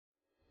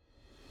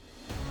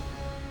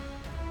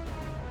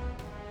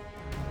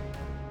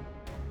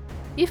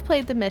You've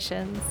played the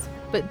missions,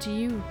 but do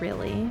you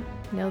really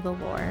know the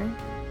lore?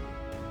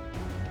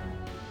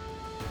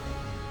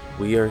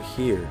 We are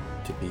here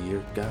to be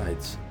your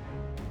guides.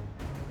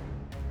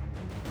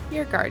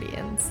 Your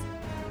guardians.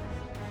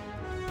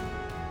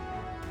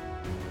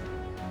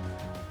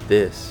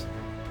 This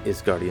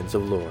is Guardians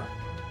of Lore.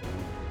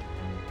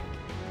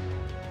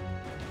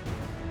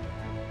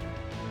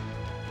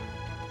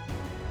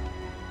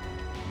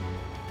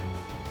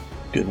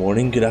 Good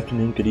morning, good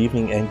afternoon, good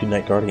evening, and good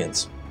night,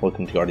 Guardians.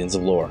 Welcome to Guardians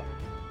of Lore.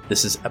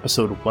 This is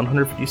episode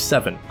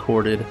 157,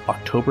 recorded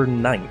October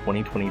 9th,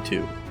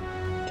 2022.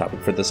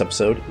 Topic for this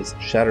episode is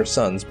Shattered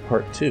Suns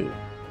Part 2.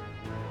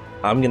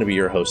 I'm going to be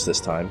your host this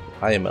time.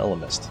 I am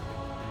Elemist.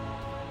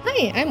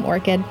 Hi, I'm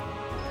Orchid.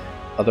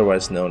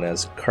 Otherwise known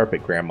as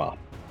Carpet Grandma.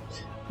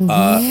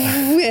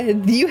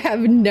 You have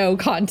no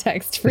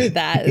context for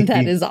that.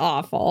 That is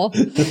awful.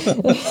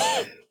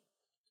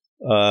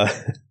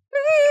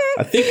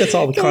 I think that's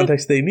all the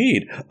context they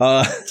need.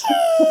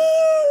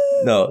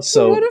 No,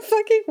 so... What a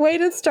fucking way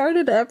to start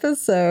an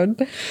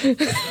episode.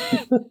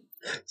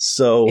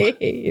 So... I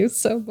hate you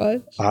so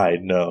much. I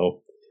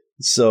know.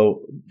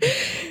 So,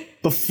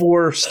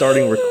 before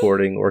starting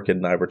recording, Orchid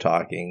and I were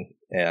talking,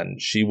 and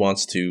she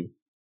wants to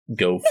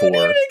go for... Don't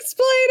even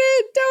explain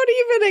it! Don't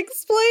even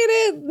explain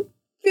it!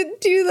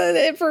 Do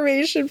the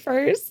information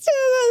first.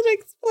 Don't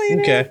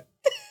explain it.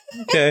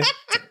 Okay.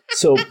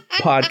 So,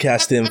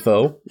 podcast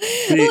info.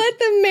 Let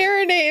them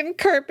marinate in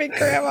Carpet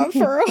Grandma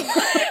for a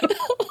while.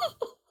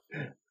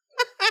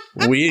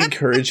 We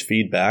encourage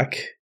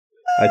feedback,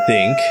 I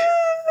think.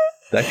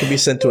 That can be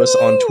sent to us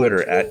on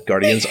Twitter at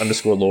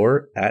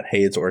Guardians_lore, at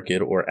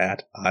HeyIt'sOrchid, or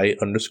at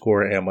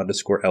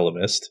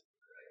I_am_Elemist.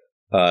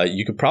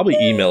 You could probably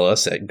email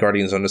us at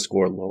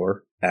Guardians_lore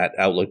at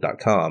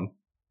Outlook.com.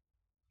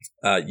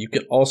 You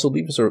can also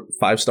leave us a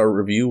 5-star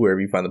review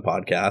wherever you find the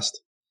podcast.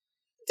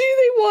 Do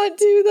they want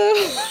to,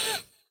 though?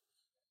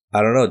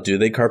 I don't know. Do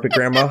they, Carpet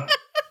Grandma?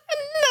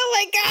 Oh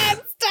my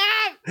god,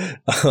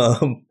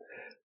 stop!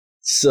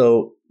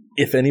 So,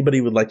 if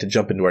anybody would like to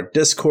jump into our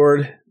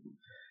Discord,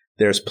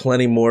 there's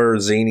plenty more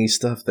zany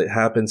stuff that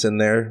happens in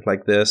there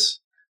like this.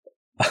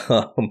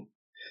 The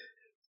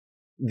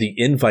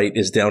invite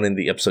is down in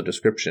the episode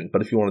description,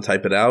 but if you want to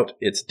type it out,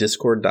 it's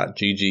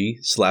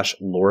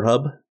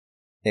discord.gg/lorehub.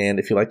 And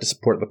if you'd like to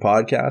support the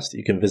podcast,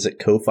 you can visit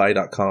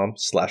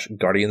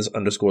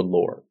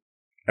ko-fi.com/guardians_lore.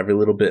 Every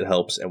little bit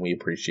helps, and we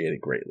appreciate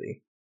it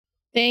greatly.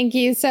 Thank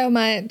you so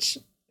much,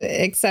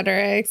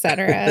 etc.,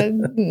 etc.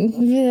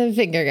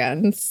 Finger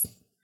guns.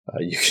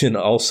 You can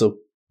also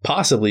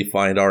possibly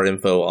find our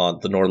info on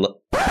the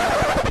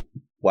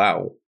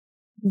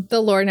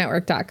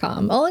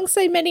thelorenetwork.com,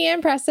 alongside many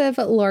impressive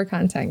lore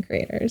content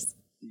creators.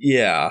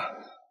 Yeah.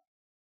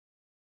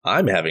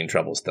 I'm having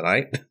troubles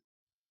tonight.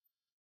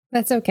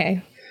 That's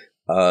okay.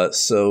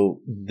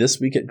 So this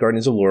week at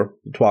Guardians of Lore,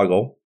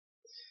 Twoggle,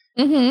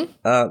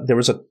 there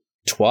was a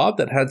TWAB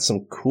that had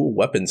some cool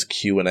weapons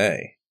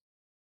Q&A.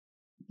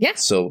 Yeah.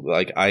 So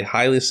I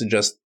highly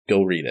suggest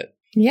go read it.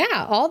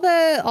 Yeah, all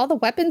the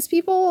weapons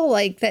people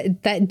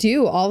that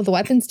do all of the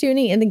weapons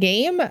tuning in the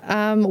game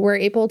were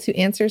able to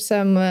answer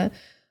some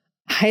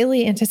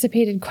highly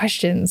anticipated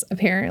questions,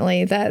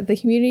 apparently, that the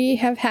community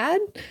have had.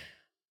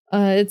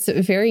 It's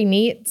very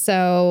neat.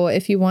 So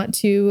if you want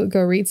to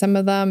go read some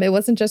of them, it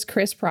wasn't just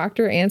Chris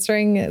Proctor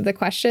answering the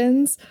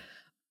questions,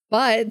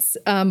 but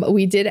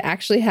we did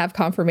actually have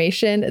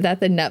confirmation that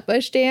the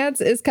Nutbush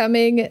dance is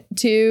coming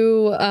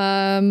to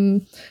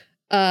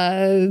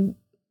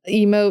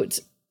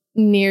emote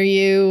near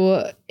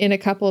you in a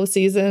couple of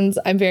seasons.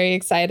 I'm very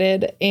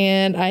excited,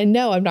 and I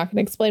know I'm not going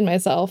to explain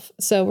myself,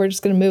 so we're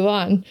just going to move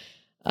on.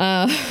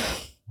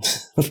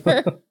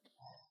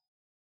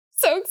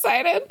 So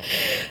excited.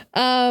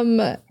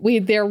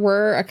 There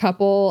were a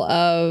couple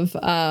of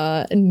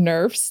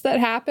nerfs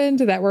that happened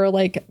that were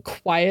like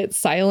quiet,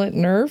 silent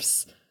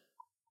nerfs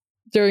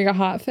during a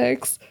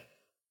hotfix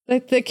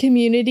that the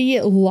community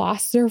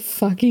lost their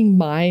fucking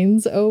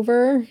minds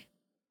over.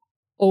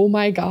 Oh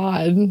my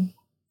god.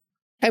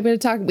 I'm going to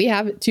talk. We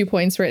have 2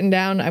 points written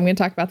down. I'm going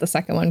to talk about the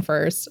second one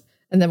first,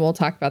 and then we'll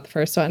talk about the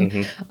first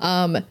one.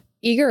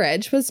 Eager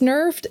Edge was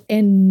nerfed,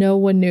 and no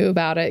one knew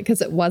about it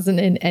because it wasn't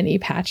in any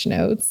patch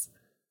notes.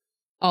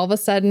 All of a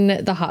sudden,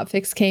 the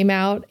hotfix came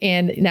out,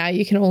 and now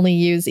you can only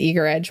use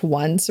Eager Edge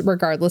once,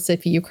 regardless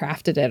if you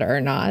crafted it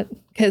or not.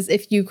 Because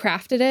if you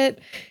crafted it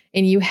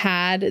and you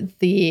had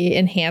the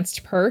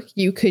enhanced perk,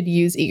 you could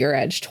use Eager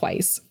Edge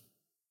twice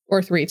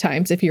or 3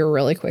 times if you were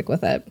really quick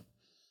with it.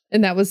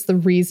 And that was the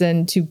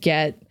reason to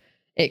get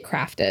it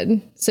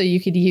crafted. So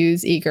you could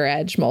use Eager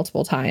Edge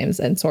multiple times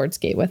and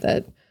Swordsgate with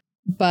it.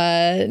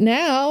 But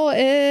now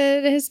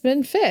it has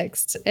been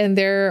fixed. And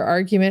their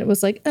argument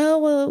was like, oh,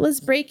 well, it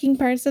was breaking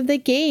parts of the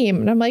game.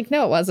 And I'm like,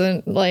 no, it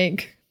wasn't.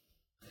 Like,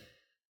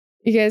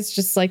 you guys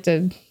just like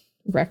to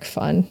wreck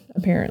fun,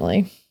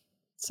 apparently.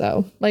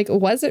 So, like,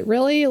 was it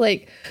really?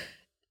 Like,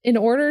 in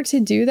order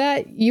to do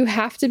that, you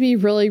have to be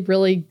really,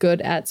 really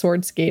good at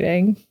sword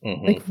skating.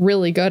 Like,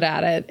 really good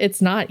at it.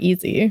 It's not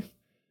easy.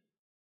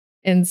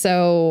 And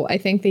so I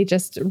think they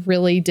just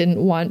really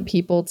didn't want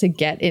people to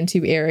get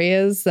into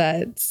areas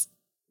that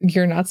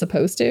you're not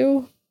supposed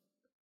to.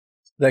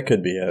 That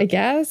could be I it.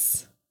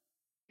 guess.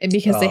 And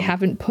because they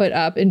haven't put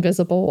up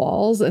invisible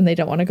walls and they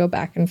don't want to go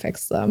back and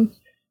fix them.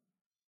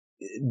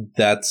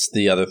 That's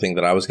the other thing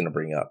that I was going to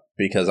bring up,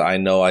 because I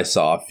know I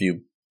saw a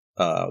few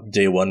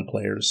day one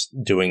players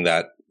doing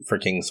that for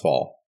King's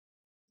Fall.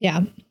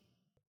 Yeah.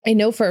 I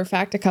know for a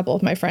fact a couple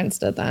of my friends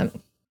did that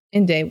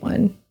in day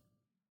one.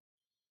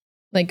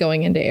 Like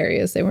going into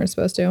areas they weren't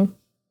supposed to.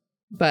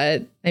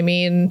 But I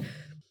mean,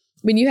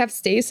 when you have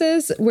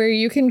stasis where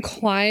you can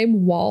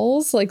climb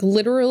walls, like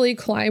literally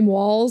climb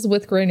walls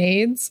with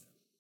grenades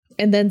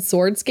and then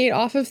sword skate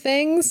off of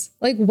things,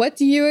 like what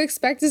do you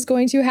expect is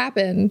going to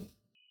happen?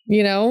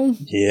 You know?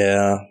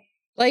 Yeah.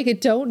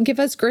 Like, don't give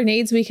us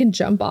grenades we can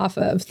jump off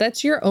of.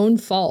 That's your own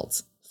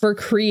fault for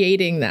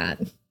creating that.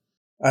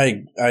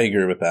 I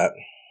agree with that.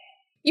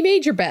 You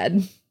made your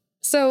bed,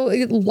 so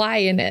lie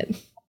in it.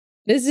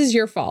 This is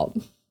your fault.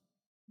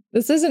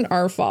 This isn't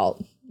our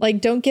fault.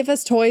 Like, don't give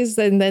us toys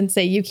and then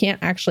say you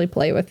can't actually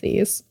play with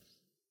these.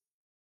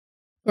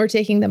 We're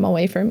taking them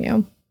away from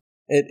you.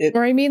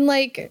 Or I mean,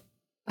 like,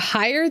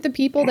 hire the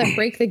people that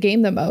break the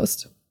game the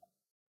most.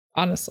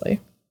 Honestly.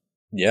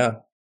 Yeah.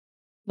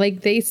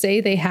 Like, they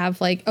say they have,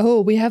 like, oh,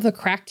 we have a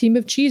crack team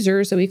of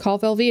cheesers that we call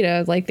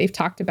Velveeta. Like, they've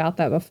talked about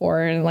that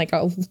before in, like,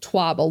 a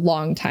TWAB a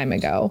long time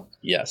ago.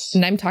 Yes.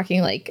 And I'm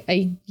talking, like,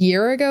 a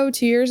year ago,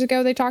 2 years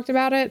ago, they talked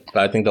about it.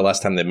 But I think the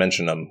last time they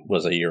mentioned them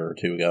was a year or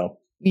two ago.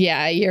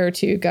 Yeah, a year or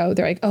two ago.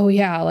 They're like, oh,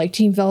 yeah, like,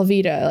 Team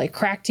Velveeta, like,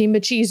 crack team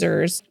of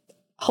cheesers.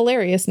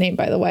 Hilarious name,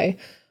 by the way.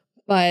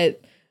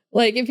 But,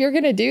 like, if you're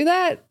going to do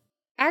that,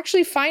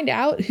 actually find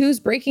out who's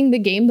breaking the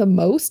game the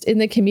most in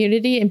the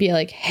community and be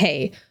like,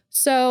 hey,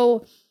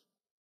 so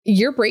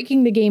you're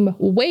breaking the game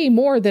way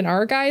more than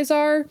our guys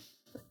are.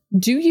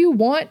 Do you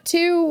want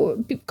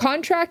to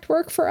contract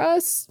work for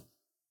us?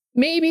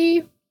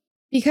 Maybe.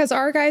 Because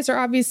our guys are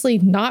obviously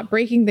not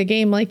breaking the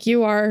game like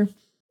you are.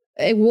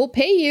 We'll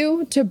pay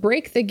you to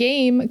break the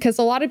game, because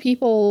a lot of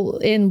people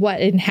in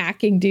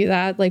hacking do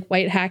that. Like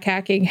white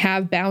hacking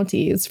have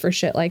bounties for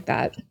shit like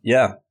that.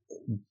 Yeah.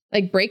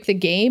 Like break the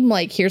game.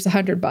 Like here's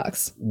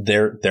 $100.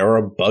 There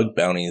are bug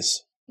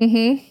bounties.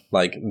 Mm-hmm.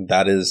 Like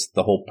that is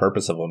the whole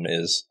purpose of them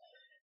is,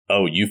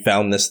 oh, you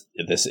found this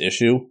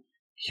issue.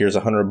 Here's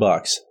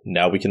 $100.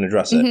 Now we can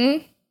address it.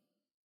 Mm-hmm.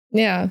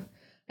 Yeah.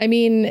 I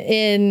mean,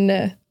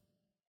 in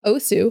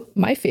Osu,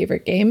 my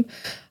favorite game,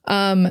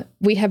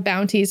 we have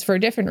bounties for a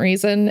different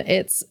reason.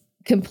 It's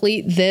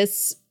complete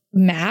this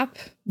map,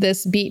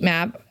 this beat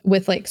map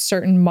with like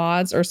certain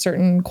mods or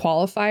certain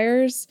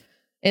qualifiers,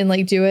 and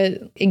like do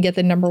it and get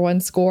the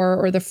 #1 score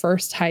or the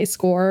first high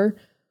score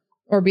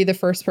or be the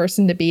first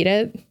person to beat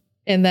it.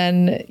 And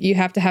then you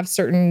have to have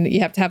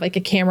like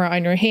a camera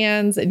on your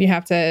hands, and you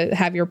have to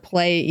have your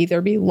play either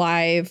be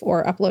live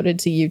or uploaded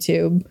to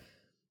YouTube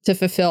to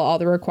fulfill all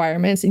the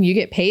requirements. And you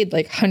get paid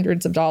like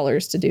hundreds of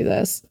dollars to do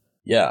this.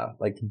 Yeah.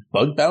 Like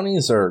bug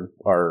bounties are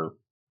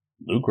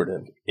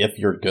lucrative if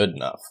you're good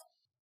enough.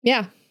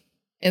 Yeah.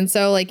 And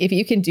so like, if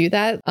you can do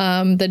that,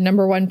 the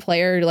 #1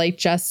 player, like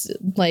just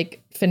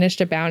like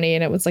finished a bounty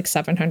and it was like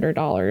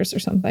 $700 or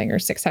something, or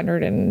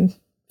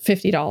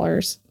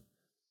 $650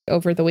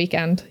 over the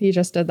weekend. He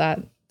just did that.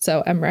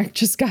 So Emmerich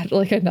just got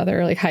like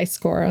another like high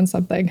score on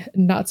something.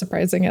 Not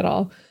surprising at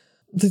all.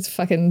 This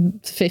fucking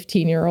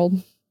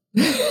 15-year-old,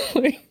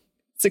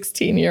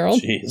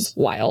 16-year-old. Jeez.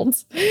 Wild.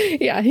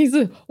 Yeah, he's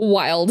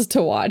wild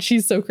to watch.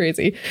 He's so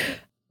crazy.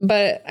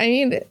 But I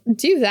mean,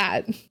 do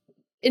that.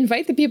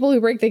 Invite the people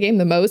who break the game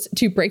the most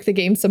to break the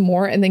game some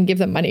more, and then give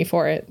them money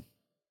for it.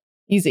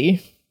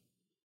 Easy.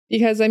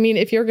 Because I mean,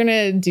 if you're going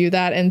to do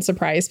that and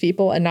surprise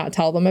people and not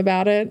tell them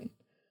about it,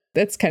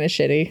 that's kind of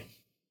shitty.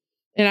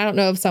 And I don't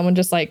know if someone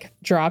just like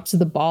dropped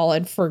the ball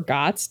and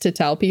forgot to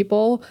tell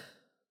people,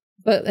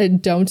 but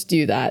don't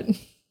do that.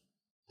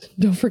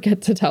 Don't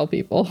forget to tell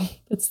people.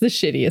 That's the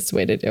shittiest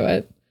way to do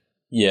it.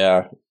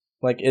 Yeah.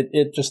 Like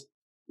it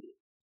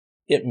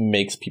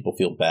makes people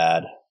feel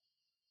bad.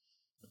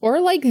 Or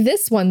like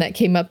this one that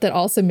came up that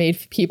also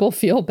made people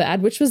feel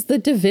bad, which was the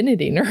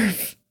divinity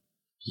nerf.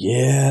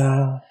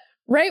 Yeah.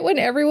 Right when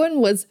everyone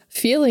was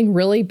feeling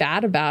really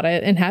bad about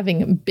it and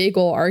having big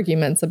ol'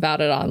 arguments about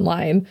it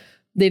online,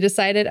 they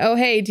decided, oh,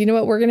 hey, do you know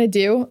what we're going to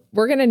do?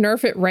 We're going to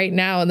nerf it right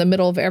now in the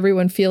middle of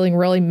everyone feeling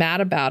really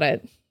mad about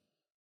it,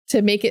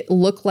 to make it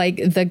look like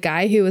the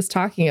guy who was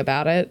talking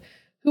about it,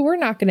 who we're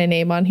not going to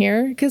name on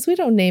here because we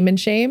don't name and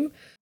shame.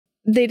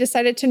 They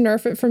decided to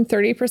nerf it from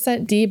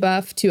 30%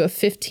 debuff to a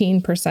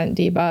 15%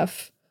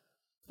 debuff,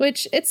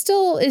 which it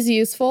still is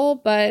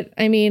useful, but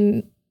I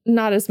mean,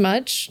 not as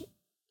much.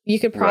 You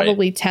could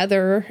probably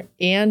tether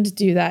and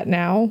do that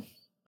now.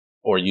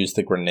 Or use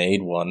the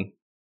grenade one.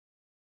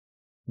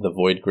 The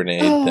void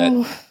grenade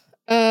yeah,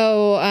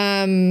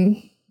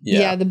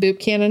 the boop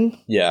cannon.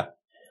 Yeah.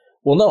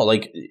 Well, no,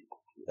 like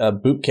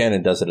boop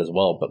cannon does it as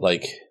well, but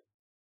like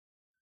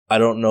I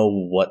don't know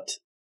what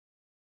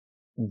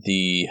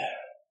the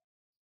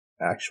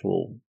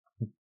actual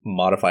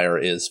modifier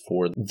is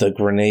for the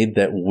grenade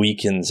that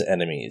weakens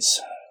enemies.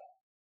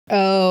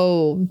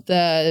 Oh,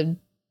 the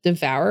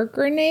Devour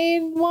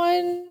Grenade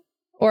one?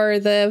 Or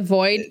the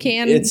Void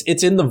can?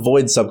 It's in the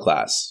Void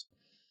subclass.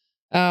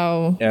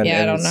 Oh,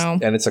 I don't know.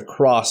 And it's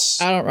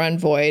across... I don't run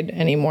Void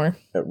anymore.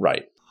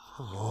 Right.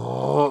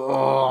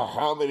 Oh,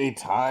 how many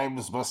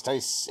times must I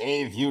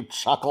save you,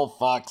 chuckle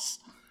fucks?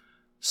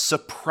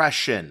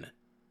 Suppression.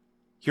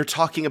 You're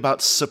talking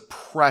about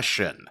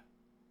suppression.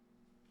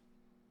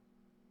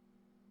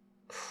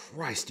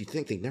 Christ, you'd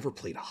think they never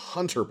played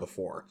Hunter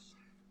before.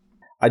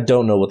 I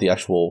don't know what the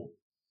actual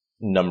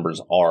numbers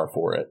are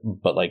for it,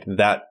 but like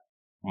that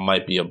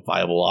might be a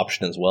viable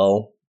option as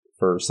well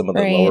for some of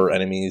the lower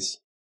enemies.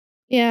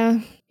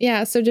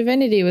 Yeah, so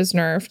Divinity was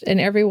nerfed and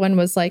everyone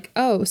was like,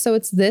 oh, so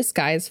it's this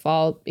guy's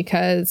fault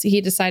because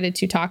he decided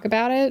to talk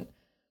about it.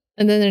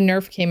 And then the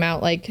nerf came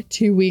out like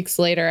 2 weeks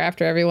later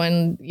after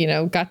everyone,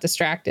 got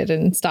distracted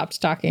and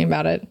stopped talking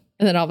about it.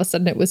 And then all of a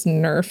sudden it was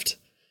nerfed.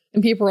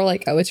 And people were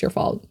like, oh, it's your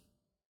fault.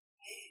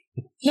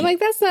 And I'm like,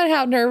 that's not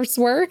how nerfs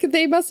work.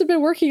 They must have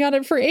been working on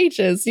it for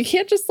ages. You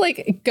can't just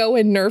like go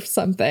and nerf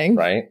something.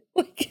 Right.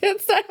 Like,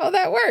 that's not how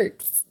that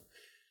works.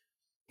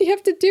 You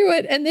have to do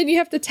it and then you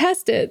have to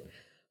test it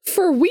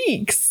for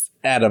weeks.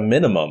 At a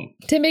minimum.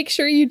 To make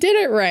sure you did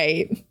it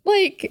right.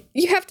 Like,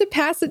 you have to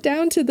pass it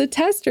down to the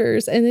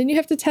testers and then you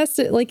have to test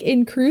it like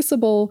in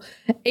Crucible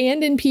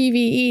and in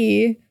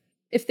PvE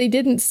if they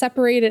didn't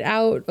separate it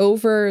out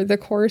over the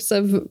course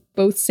of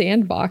both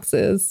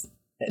sandboxes.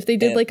 If they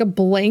did like a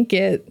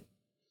blanket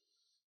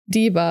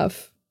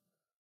debuff,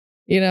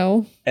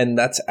 And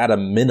that's at a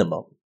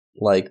minimum.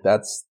 Like,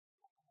 that's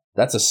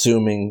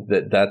assuming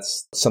that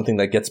that's something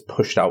that gets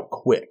pushed out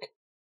quick.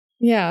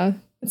 Yeah,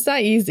 it's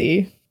not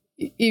easy.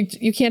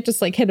 You can't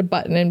just like hit a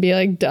button and be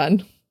like,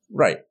 done.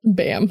 Right.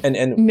 Bam.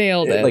 And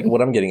nailed it. Like,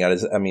 what I'm getting at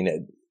is,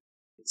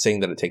 saying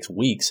that it takes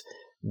weeks,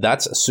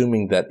 that's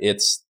assuming that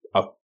it's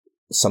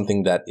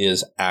something that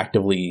is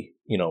actively,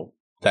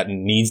 that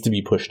needs to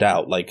be pushed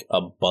out, like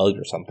a bug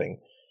or something.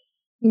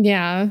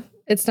 Yeah.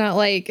 It's not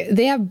like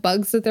they have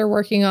bugs that they're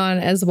working on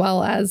as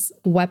well as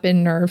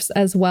weapon nerfs,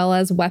 as well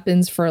as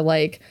weapons for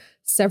like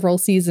several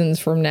seasons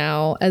from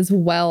now, as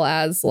well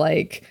as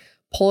like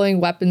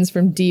pulling weapons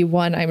from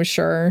D1, I'm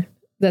sure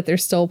that they're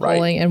still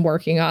pulling and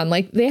working on.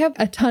 Like, they have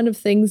a ton of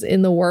things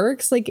in the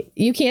works. Like,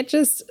 you can't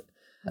just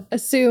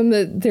assume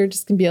that they're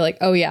just gonna be like,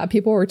 oh yeah,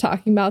 people were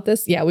talking about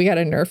this. Yeah, we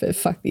gotta nerf it.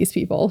 Fuck these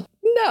people.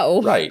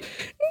 No. Right.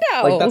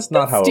 No. Like, that's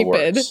not how stupid.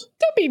 It works.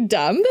 Don't be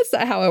dumb. That's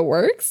not how it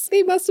works.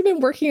 They must have been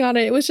working on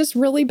it. It was just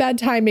really bad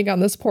timing on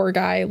this poor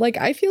guy. Like,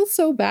 I feel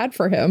so bad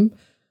for him.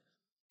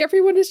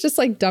 Everyone is just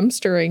like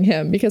dumpstering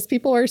him because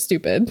people are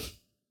stupid.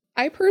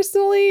 I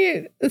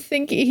personally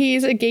think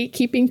he's a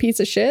gatekeeping piece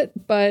of shit,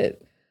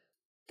 but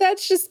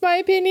that's just my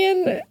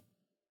opinion.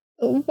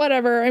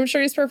 Whatever. I'm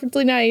sure he's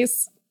perfectly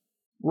nice.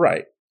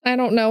 Right. I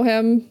don't know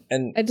him.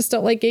 And I just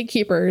don't like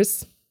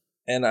gatekeepers.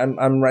 And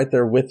I'm right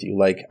there with you.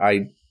 Like,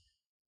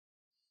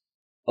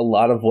 a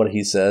lot of what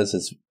he says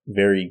is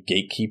very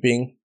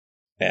gatekeeping,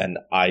 and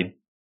I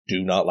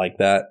do not like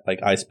that.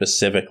 Like, I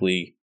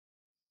specifically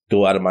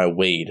go out of my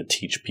way to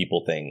teach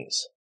people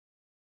things.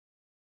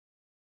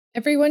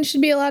 Everyone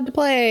should be allowed to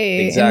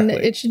play. Exactly.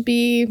 And it should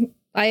be,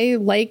 I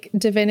like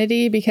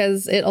Divinity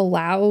because it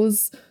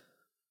allows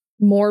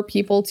more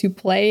people to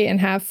play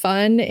and have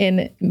fun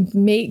and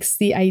makes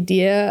the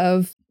idea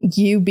of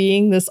you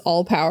being this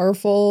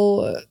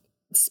all-powerful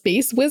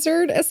space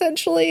wizard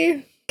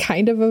essentially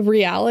kind of a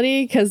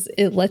reality because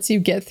it lets you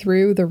get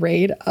through the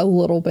raid a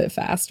little bit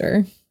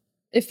faster.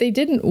 If they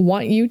didn't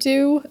want you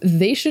to,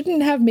 they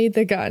shouldn't have made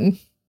the gun.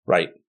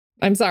 Right.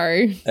 I'm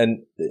sorry.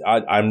 And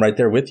I'm right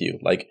there with you.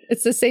 Like,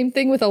 it's the same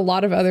thing with a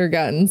lot of other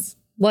guns.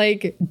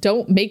 Like,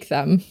 don't make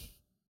them.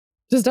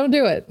 Just don't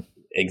do it.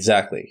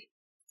 Exactly.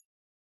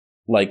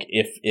 Like,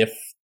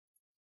 if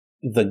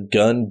the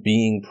gun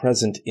being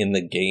present in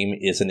the game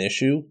is an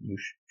issue, you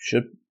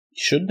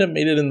shouldn't have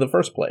made it in the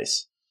first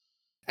place.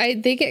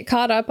 They get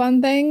caught up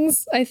on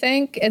things, I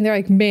think, and they're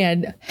like,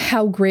 man,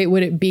 how great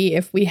would it be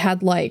if we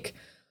had like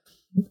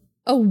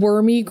a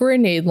wormy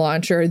grenade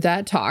launcher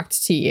that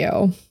talked to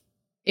you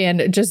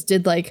and just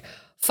did like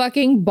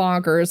fucking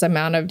bonkers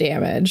amount of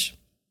damage.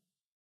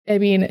 I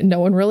mean, no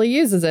one really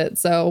uses it,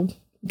 so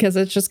because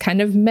it's just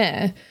kind of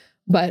meh.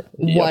 But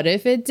what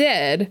if it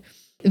did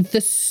the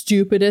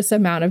stupidest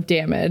amount of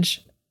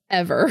damage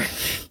ever?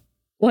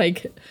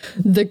 Like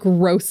the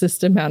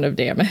grossest amount of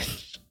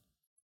damage,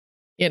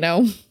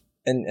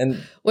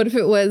 And what if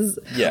it was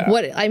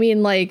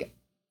like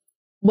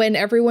when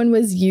everyone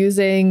was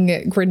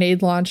using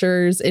grenade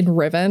launchers in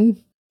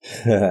Riven?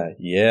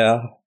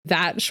 Yeah.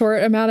 That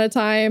short amount of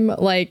time,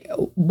 like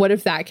what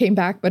if that came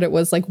back, but it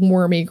was like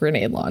wormy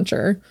grenade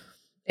launcher?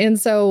 And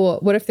so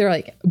what if they're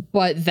like,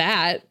 but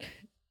that,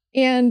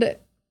 and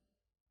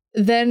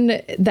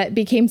then that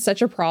became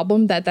such a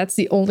problem that that's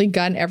the only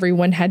gun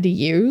everyone had to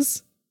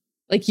use.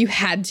 Like you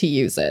had to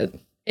use it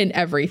in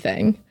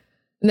everything.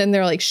 And then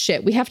they're like,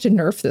 shit, we have to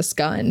nerf this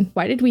gun.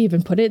 Why did we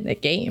even put it in the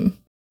game?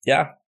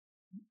 Yeah.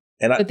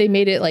 But they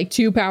made it like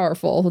too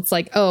powerful. It's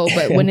like, oh,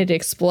 but when it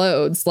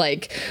explodes,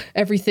 like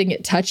everything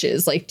it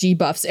touches like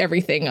debuffs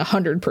everything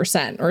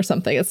 100% or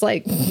something. It's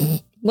like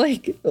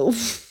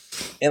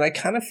oof. And I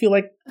kind of feel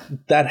like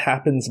that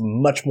happens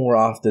much more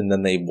often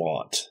than they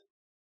want.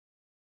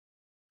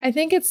 I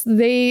think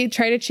they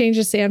try to change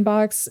the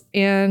sandbox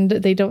and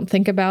they don't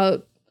think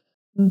about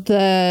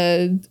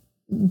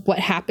what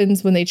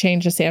happens when they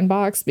change a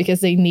sandbox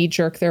because they knee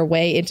jerk their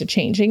way into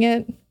changing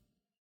it.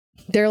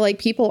 They're like,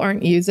 people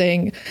aren't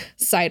using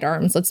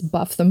sidearms. Let's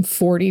buff them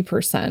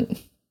 40%.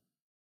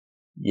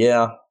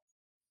 Yeah.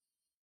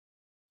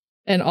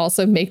 And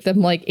also make them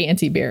like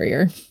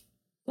anti-barrier.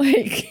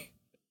 Like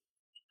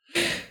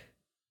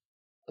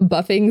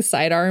buffing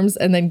sidearms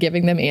and then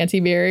giving them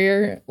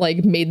anti-barrier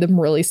like made them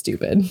really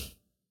stupid.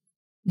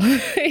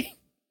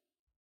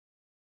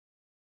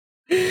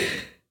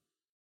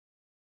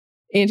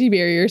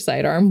 Anti-barrier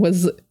sidearm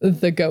was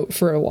the GOAT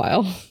for a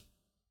while.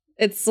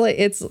 It's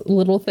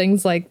little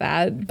things like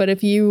that. But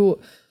if you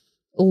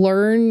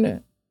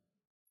learn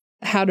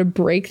how to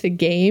break the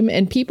game,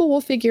 and people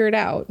will figure it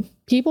out.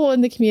 People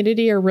in the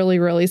community are really,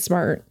 really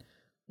smart.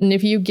 And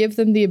if you give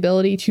them the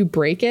ability to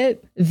break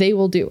it, they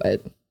will do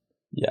it.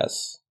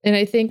 Yes. And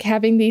I think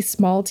having these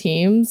small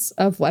teams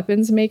of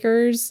weapons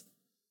makers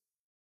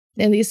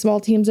and these small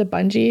teams at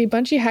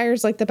Bungie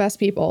hires like the best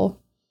people.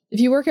 If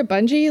you work at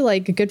Bungie,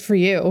 like good for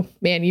you,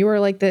 man, you are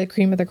like the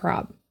cream of the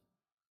crop.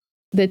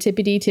 The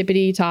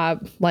tippity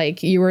top,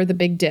 like you are the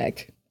big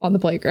dick on the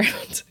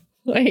playground.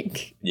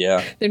 Like,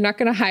 yeah, they're not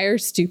going to hire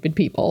stupid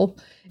people.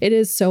 It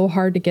is so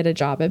hard to get a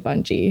job at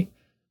Bungie.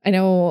 I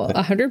know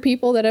 100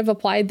 people that have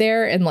applied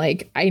there, and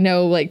like I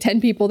know like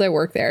 10 people that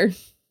work there.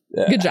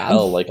 Yeah, good job.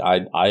 Hell, like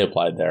I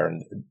applied there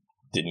and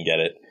didn't get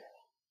it.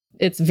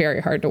 It's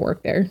very hard to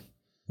work there.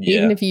 Yeah.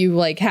 Even if you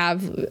like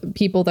have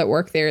people that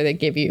work there that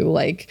give you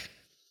like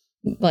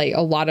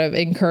a lot of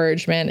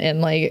encouragement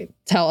and like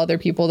tell other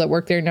people that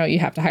work there, no, you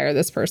have to hire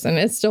this person.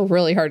 It's still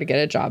really hard to get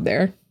a job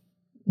there.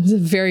 It's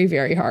very,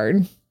 very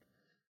hard.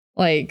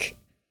 Like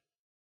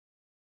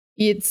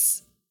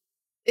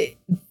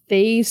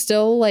they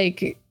still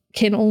like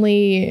can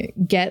only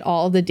get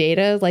all the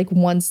data like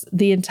once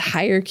the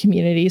entire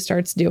community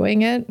starts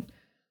doing it.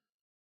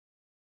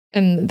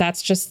 And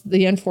that's just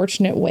the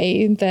unfortunate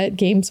way that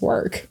games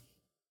work.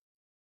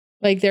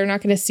 Like they're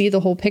not going to see the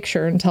whole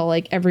picture until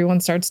like everyone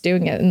starts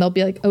doing it, and they'll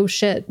be like, "Oh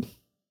shit!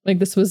 Like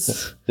this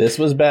was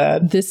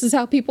bad. This is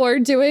how people are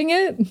doing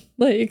it."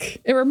 Like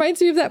it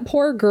reminds me of that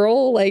poor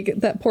girl, like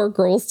that poor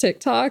girl's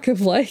TikTok of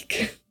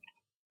like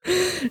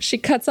she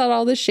cuts out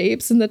all the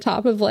shapes in the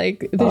top of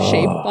like the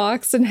shape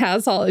box and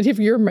has all. If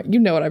you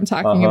know what I'm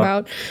talking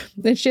about,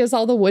 and she has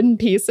all the wooden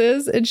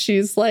pieces, and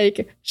she's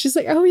like,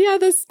 "Oh yeah,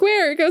 the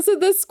square, it goes in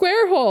the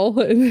square hole."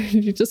 And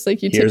you just like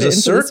Here's tip it a into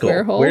circle. the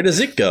square hole. Where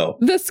does it go?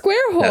 The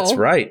square hole. That's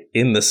right,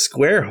 in the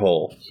square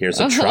hole. Here's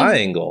a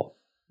triangle.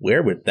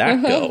 Where would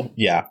that go?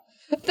 Yeah.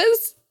 The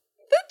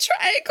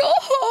triangle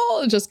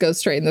hole. It just goes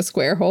straight in the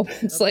square hole.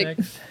 It's Up like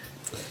next,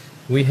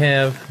 we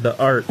have the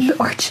arch. The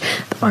arch.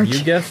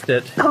 You guessed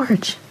it. The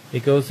arch.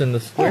 It goes in the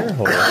square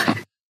hole.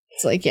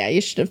 it's like, yeah, you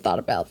should have thought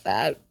about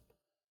that.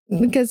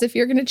 Because if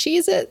you're gonna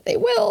cheese it, they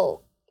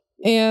will.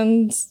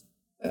 And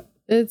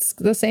it's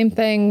the same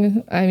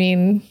thing. I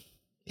mean,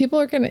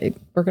 we're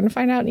gonna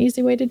find out an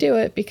easy way to do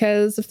it,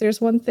 because if there's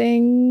one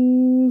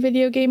thing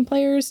video game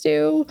players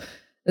do,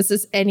 this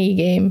is any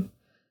game.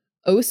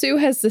 Osu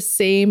has the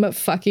same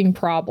fucking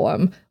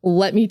problem.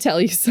 Let me tell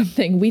you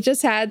something. We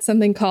just had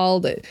something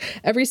called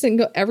every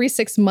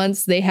 6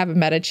 months they have a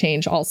meta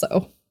change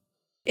also.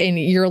 And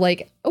you're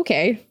like,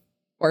 okay,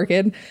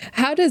 Orchid,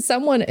 how does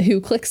someone who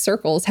clicks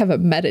circles have a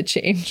meta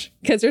change?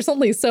 Because there's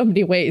only so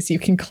many ways you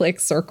can click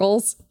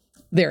circles.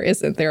 There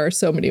isn't. There are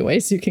so many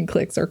ways you can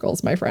click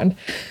circles, my friend.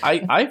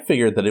 I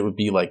figured that it would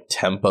be like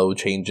tempo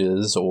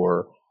changes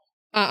or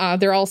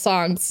they're all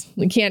songs.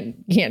 You can't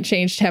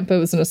change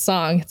tempos in a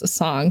song. It's a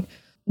song.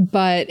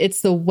 But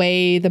it's the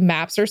way the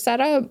maps are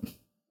set up,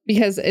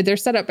 because they're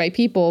set up by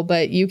people,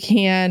 but you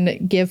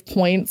can give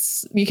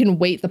points. You can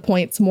weight the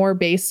points more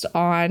based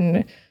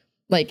on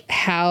like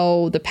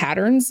how the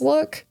patterns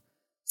look.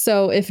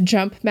 So if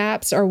jump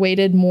maps are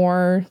weighted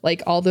more,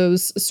 like all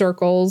those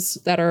circles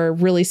that are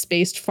really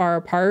spaced far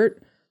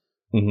apart.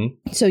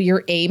 Mm-hmm. So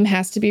your aim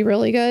has to be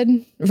really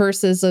good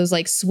versus those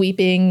like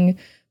sweeping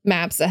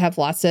maps that have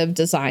lots of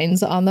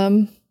designs on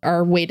them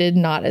are weighted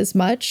not as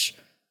much,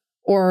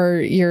 or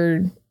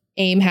your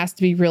aim has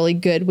to be really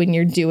good when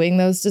you're doing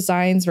those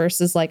designs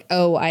versus like,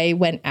 oh, I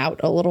went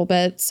out a little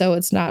bit, so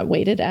it's not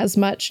weighted as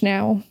much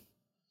now.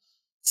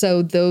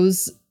 So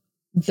those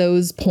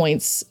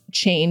points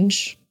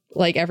change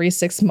like every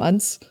 6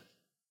 months.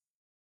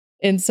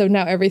 And so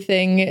now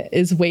everything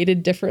is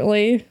weighted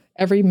differently.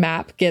 Every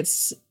map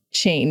gets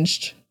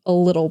changed a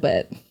little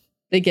bit.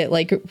 They get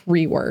like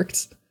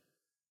reworked.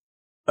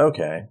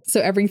 Okay.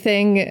 So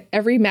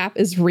every map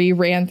is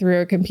ran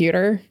through a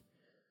computer,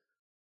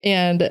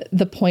 and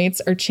the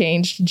points are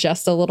changed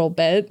just a little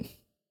bit.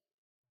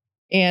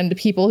 And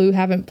people who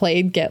haven't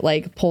played get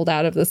like pulled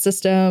out of the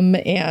system,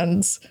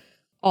 and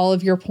all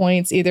of your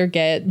points either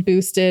get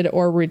boosted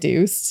or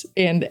reduced,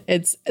 and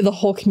it's the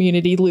whole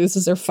community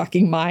loses their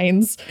fucking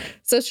minds.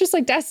 So it's just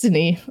like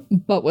Destiny,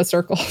 but with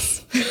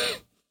circles.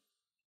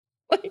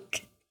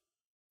 Like,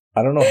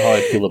 I don't know how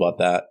I feel about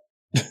that.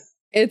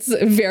 it's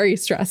very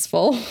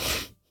stressful.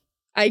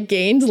 I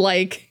gained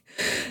like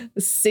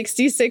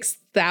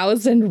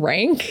 66,000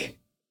 rank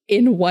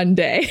in one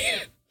day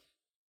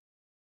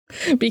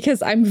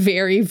because I'm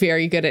very,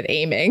 very good at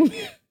aiming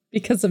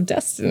because of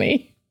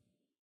Destiny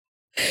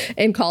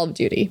and Call of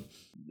Duty.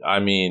 I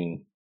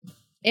mean,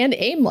 and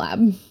Aim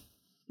Lab,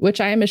 which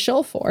I am a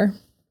shill for.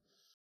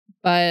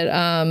 But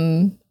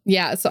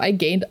yeah, so I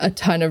gained a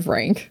ton of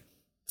rank.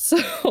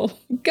 So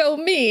go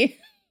me.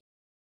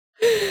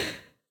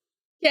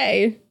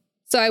 Yay.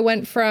 So I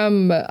went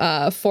from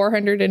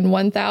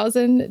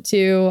 401,000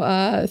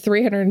 to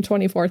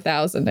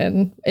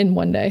 324,000 in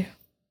one day.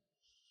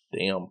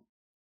 damn.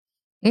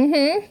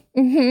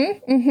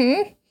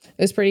 It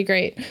was pretty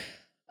great.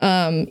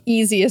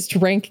 Easiest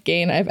rank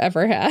gain I've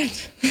ever had.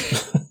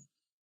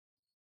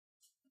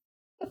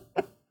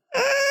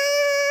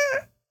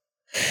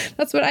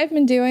 That's what I've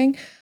been doing.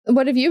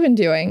 What have you been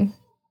doing?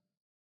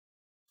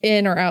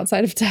 In or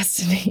outside of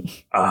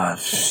Destiny?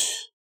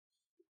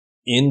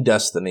 In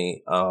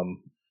Destiny,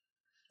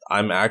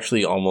 I'm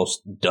actually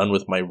almost done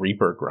with my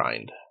Reaper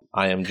grind.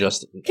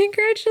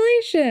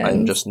 Congratulations.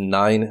 I'm just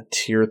 9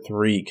 tier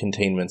 3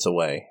 containments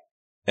away.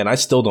 And I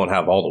still don't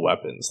have all the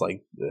weapons.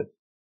 Like,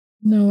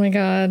 Oh my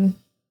god.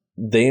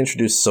 they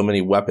introduced so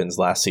many weapons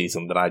last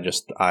season that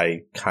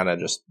I kind of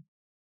just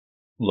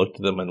looked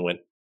at them and went,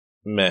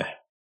 meh.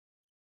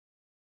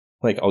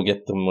 Like, I'll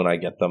get them when I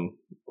get them,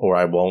 or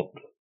I won't.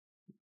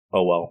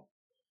 Oh well.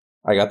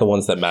 I got the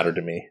ones that matter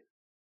to me.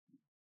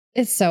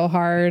 It's so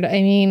hard.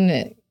 I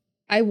mean,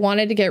 I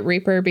wanted to get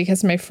Reaper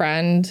because my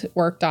friend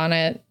worked on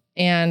it,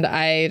 and oh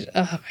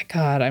my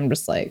god, I'm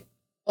just like,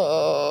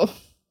 oh.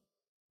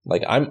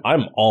 Like,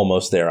 I'm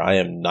almost there. I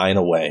am 9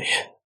 away.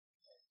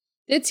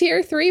 The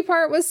tier 3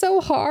 part was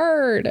so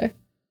hard.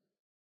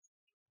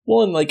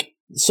 Well, and like,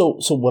 so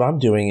what I'm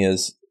doing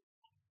is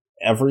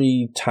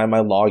every time I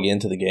log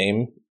into the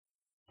game,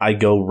 I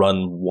go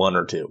run 1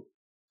 or 2.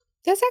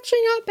 That's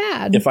actually not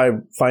bad. If I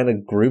find a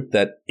group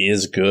that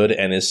is good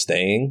and is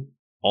staying,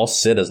 I'll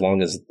sit as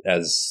long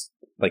as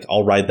like,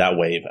 I'll ride that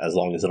wave as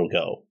long as it'll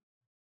go.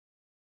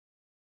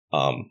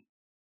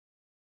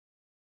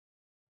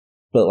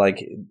 But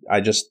like,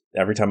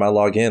 every time I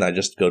log in, I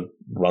just go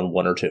run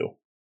 1 or 2.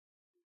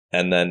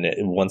 And then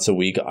once a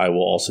week, I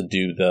will also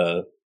do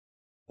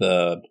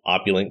the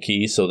opulent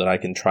key so that I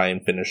can try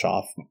and finish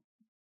off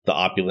the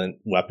opulent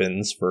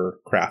weapons for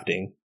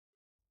crafting.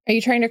 Are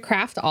you trying to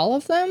craft all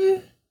of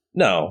them?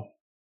 No,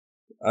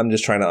 I'm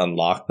just trying to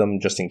unlock them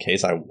just in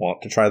case I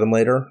want to try them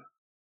later.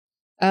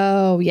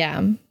 Oh,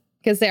 yeah.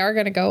 Because they are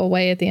going to go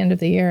away at the end of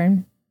the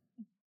year.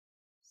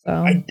 So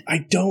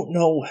I don't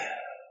know.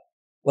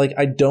 Like,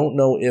 I don't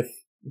know if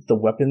the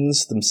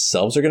weapons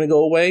themselves are going to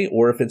go away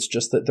or if it's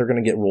just that they're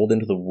going to get rolled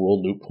into the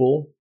world loot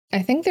pool.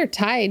 I think they're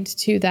tied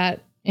to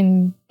that.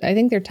 I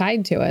think they're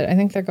tied to it. I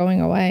think they're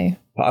going away.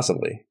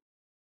 Possibly.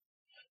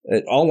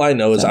 All I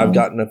know is I've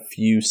gotten a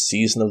few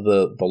Season of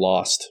the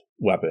Lost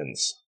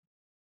weapons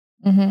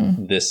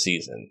this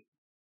season.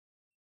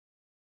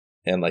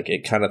 And like,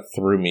 it kind of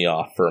threw me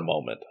off for a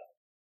moment.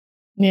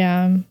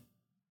 Yeah.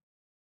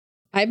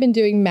 I've been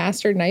doing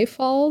Master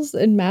Nightfalls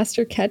and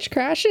Master Catch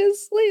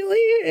Crashes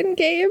lately in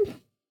game.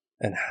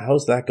 And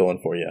how's that going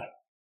for you?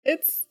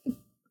 It's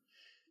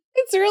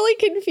really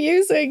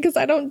confusing because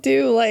I don't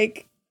do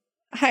like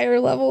higher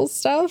level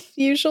stuff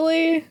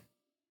usually.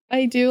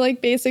 I do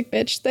like basic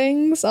bitch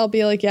things. I'll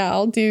be like, yeah,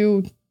 I'll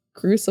do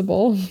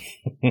Crucible.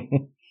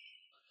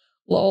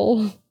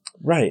 Lol.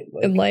 Right.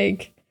 And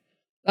like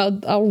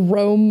I'll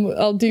roam,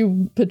 I'll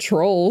do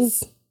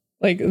patrols.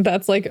 Like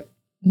that's like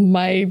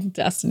my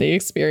Destiny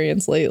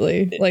experience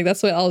lately. Like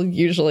that's what I'll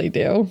usually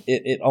do.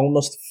 It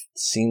almost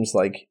seems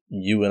like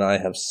you and I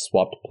have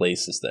swapped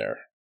places there.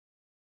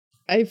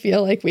 I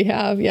feel like we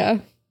have, yeah.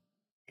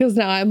 Because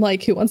now I'm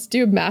like, who wants to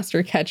do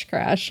Master Catch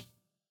Crash?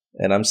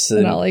 And I'm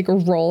sitting, and I'll like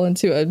roll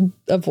into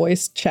a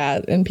voice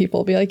chat and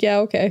people will be like, yeah,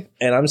 okay.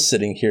 And I'm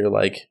sitting here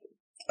like,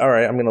 all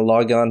right, I'm gonna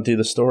log on, do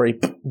the story,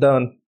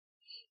 done.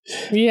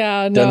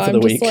 Yeah, no, done for the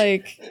I'm just week.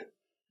 like,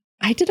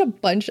 I did a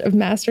bunch of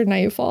Master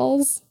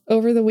Nightfalls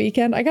over the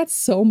weekend. I got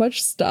so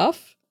much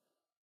stuff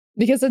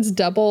because it's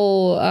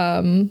double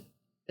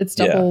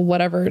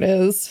whatever it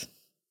is.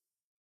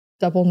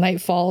 Double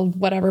Nightfall,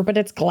 whatever, but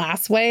it's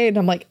Glassway. And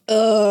I'm like,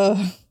 ugh.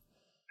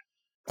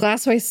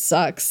 Glassway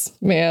sucks,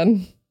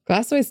 man.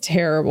 Glassway's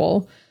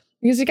terrible.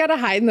 Because you gotta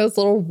hide in those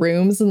little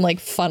rooms and like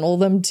funnel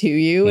them to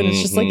you. And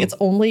it's just like, it's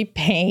only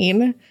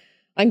pain.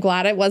 I'm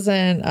glad it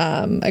wasn't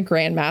a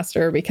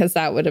Grandmaster because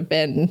that would have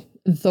been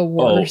the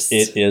worst. Oh,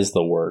 it is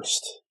the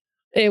worst.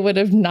 It would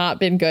have not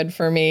been good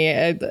for me.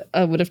 It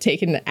would have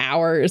taken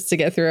hours to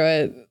get through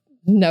it.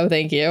 No,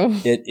 thank you.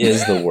 It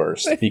is the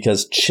worst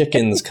because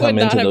chickens come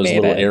into those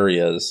little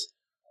areas.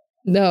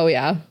 No,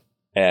 yeah.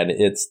 And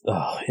it's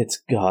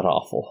god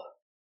awful.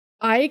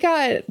 I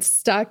got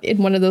stuck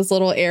in one of those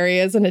little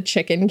areas and a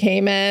chicken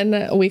came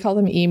in. We call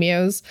them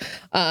emus.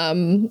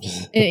 An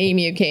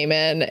emu came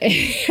in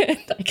and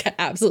I got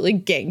absolutely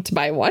ganked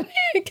by one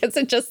because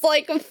it just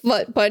like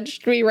foot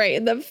punched me right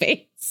in the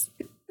face.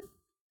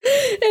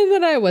 And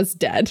then I was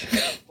dead.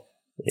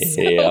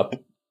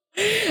 Yep.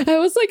 I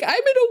was like, I'm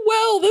in a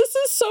well. This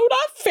is so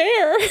not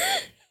fair.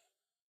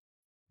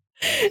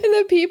 And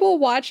the people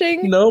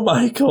watching. No,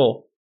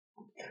 Michael.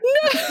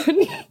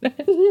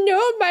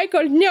 No,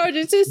 Michael. No,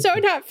 this is so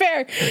not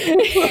fair.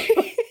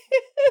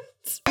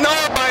 No,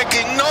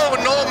 Mikey.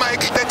 No,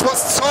 Mikey. That was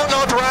so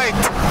not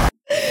right.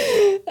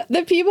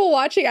 The people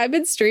watching, I've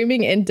been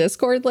streaming in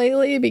Discord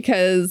lately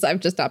because I've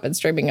just not been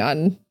streaming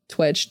on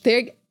Twitch.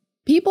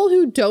 People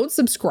who don't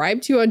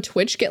subscribe to you on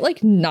Twitch get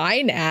like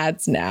 9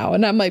 ads now.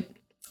 And I'm like,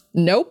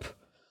 nope.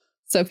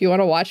 So if you want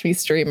to watch me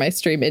stream, I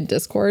stream in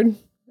Discord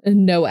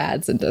and no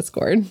ads in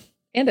Discord.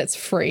 And it's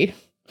free.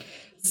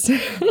 So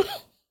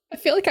I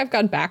feel like I've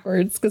gone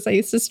backwards because I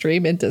used to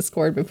stream in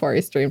Discord before I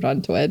streamed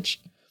on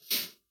Twitch.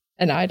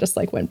 And now I just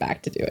like went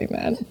back to doing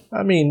that.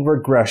 I mean,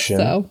 regression.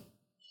 So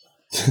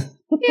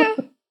yeah.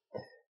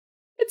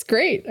 It's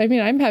great. I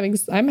mean, I'm having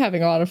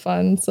a lot of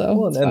fun. So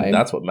Well, it's and fine.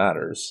 that's what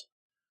matters.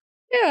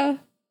 Yeah.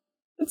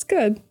 It's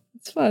good.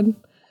 It's fun.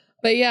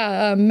 But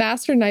yeah,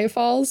 Master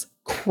Nightfall's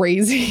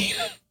crazy.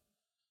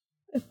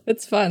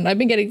 It's fun. I've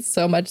been getting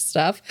so much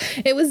stuff.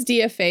 It was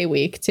DFA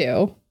week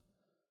too.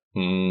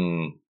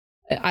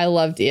 I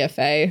love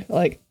DFA.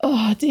 Like,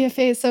 oh,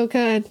 DFA is so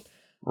good.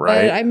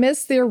 Right. But I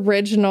miss the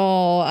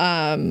original.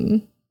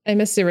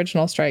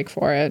 Strike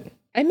for it.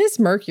 I miss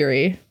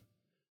Mercury.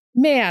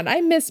 Man,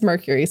 I miss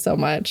Mercury so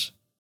much.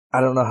 I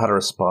don't know how to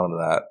respond to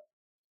that.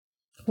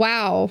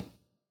 Wow.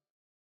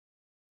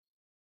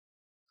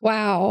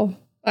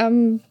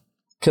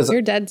 Because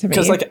You're dead to me.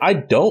 Because like I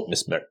don't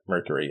miss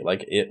Mercury.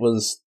 Like it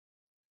was.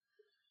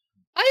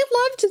 I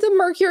loved the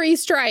Mercury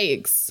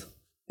strikes.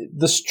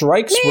 The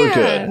strikes were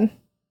good.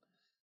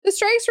 The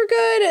strikes were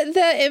good.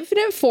 The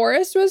Infinite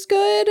Forest was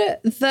good.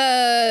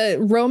 The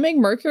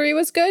Roaming Mercury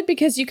was good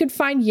because you could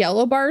find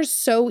yellow bars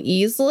so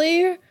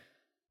easily.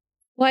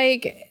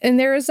 Like, and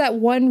there was that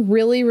one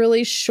really,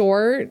 really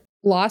short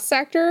Lost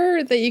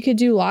Sector that you could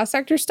do Lost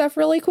Sector stuff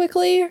really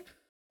quickly.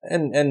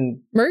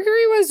 And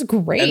Mercury was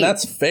great. And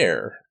that's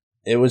fair.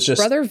 It was just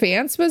Brother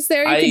Vance was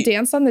there. You could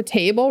dance on the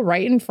table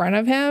right in front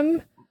of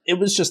him. It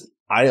was just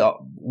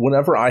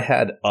whenever I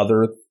had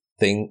other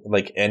thing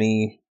like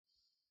any,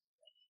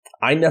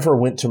 I never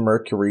went to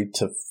Mercury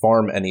to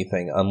farm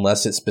anything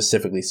unless it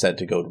specifically said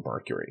to go to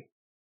Mercury.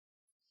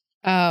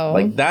 Oh,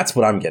 like that's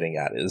what I'm getting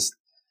at is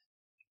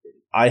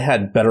I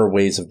had better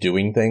ways of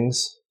doing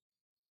things.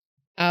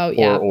 Oh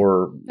yeah,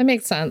 or that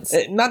makes sense.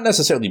 Not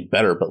necessarily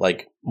better, but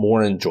like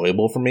more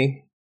enjoyable for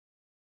me.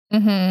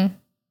 Mm-hmm.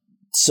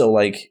 So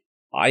like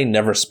I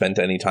never spent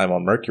any time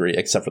on Mercury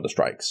except for the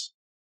strikes.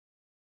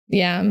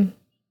 Yeah.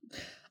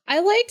 I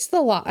liked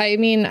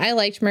I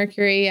liked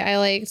Mercury. I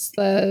liked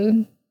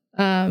the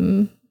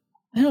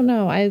I don't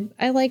know.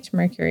 I liked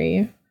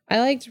Mercury. I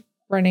liked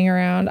running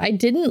around. I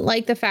didn't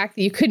like the fact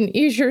that you couldn't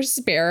use your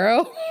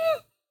sparrow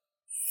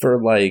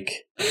for like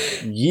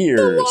years.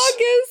 The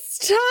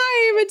longest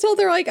time until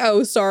they're like,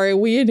 oh, sorry,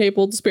 we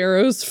enabled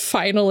sparrows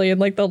finally in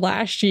like the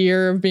last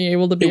year of being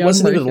able to be on Mercury. It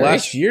wasn't even the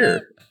last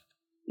year.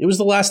 It was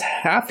the last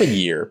half a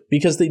year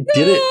because they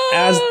did it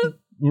as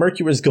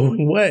Mercury was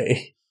going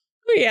away.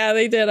 Yeah,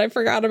 they did. I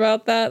forgot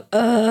about that.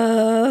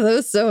 That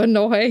was so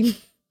annoying.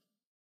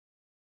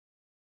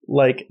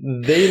 Like,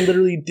 they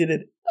literally did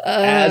it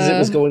as it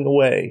was going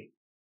away.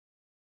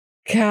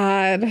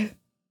 God,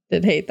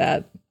 did hate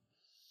that.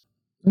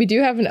 We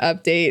do have an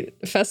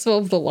update. Festival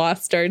of the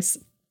Lost starts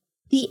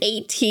the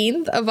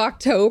 18th of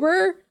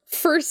October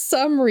for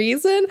some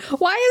reason.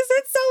 Why is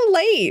it so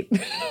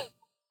late?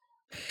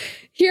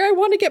 Here I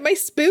want to get my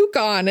spook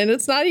on, and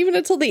it's not even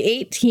until the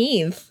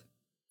 18th.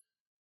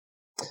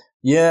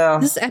 Yeah.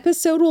 This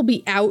episode will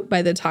be out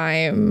by the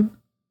time.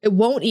 It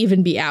won't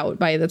even be out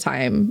by the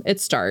time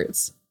it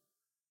starts.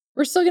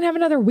 We're still going to have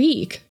another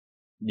week.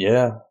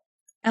 Yeah.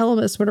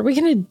 Elmas, what are we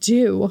going to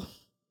do?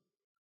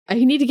 I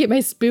need to get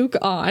my spook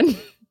on.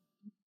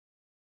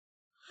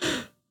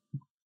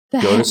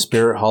 Go to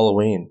Spirit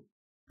Halloween.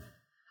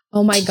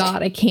 Oh my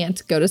God, I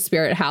can't go to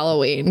Spirit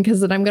Halloween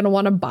because then I'm going to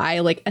want to buy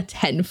like a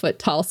 10-foot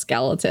tall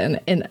skeleton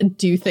and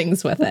do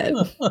things with it.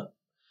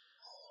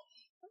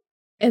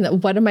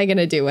 And what am I going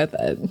to do with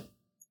it?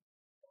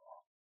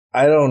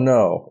 I don't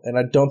know. And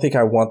I don't think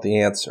I want the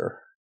answer.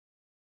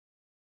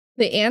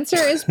 The answer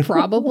is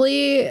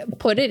probably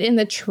put it in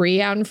the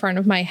tree out in front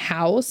of my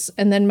house.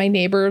 And then my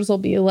neighbors will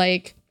be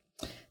like,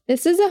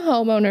 this is a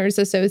homeowners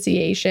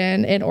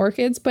association and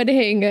Orchid's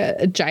putting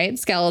a giant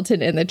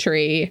skeleton in the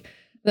tree.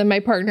 Then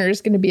my partner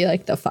is going to be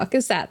like, the fuck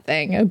is that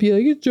thing? I'll be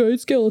like, a giant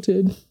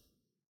skeleton.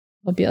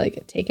 I'll be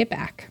like, take it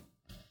back.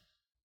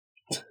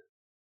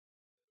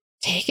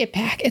 Take it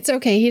back. It's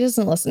okay. He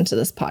doesn't listen to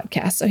this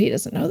podcast, so he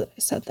doesn't know that I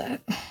said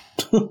that.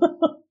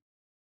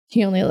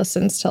 He only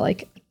listens to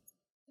like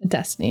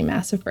Destiny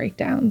Massive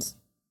Breakdowns.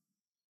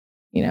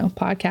 You know,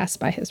 podcasts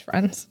by his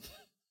friends.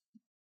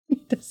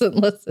 doesn't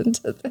listen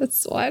to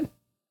this one.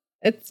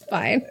 It's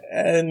fine.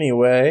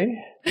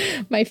 Anyway,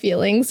 My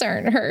feelings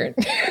aren't hurt.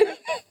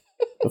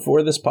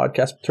 before this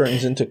podcast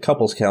turns into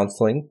couples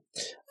counseling,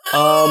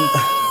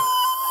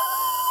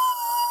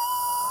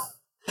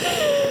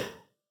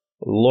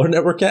 Lore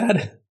Network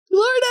ad?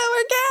 Lord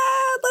Network,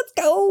 let's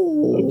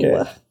go.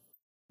 Okay.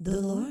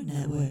 The Lore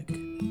Network.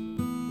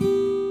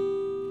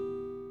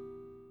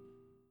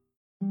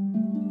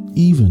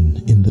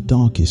 Even in the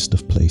darkest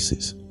of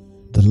places,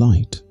 the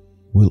light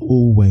will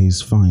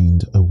always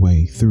find a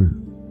way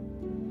through.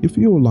 If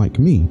you're like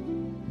me,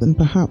 then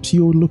perhaps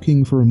you're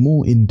looking for a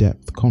more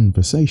in-depth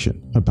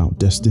conversation about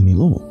Destiny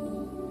lore.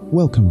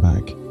 Welcome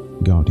back,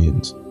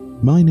 Guardians.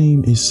 My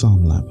name is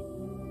Psalmlab,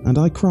 and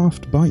I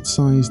craft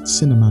bite-sized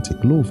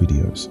cinematic lore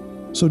videos,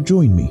 so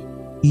join me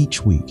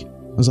each week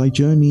as I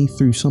journey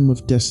through some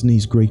of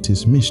Destiny's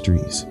greatest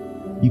mysteries.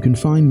 You can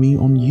find me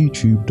on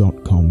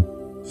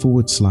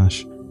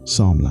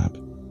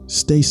youtube.com/Psalmlab.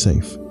 Stay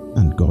safe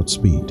and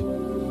Godspeed.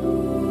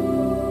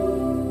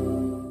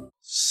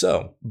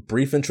 So,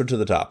 brief intro to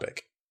the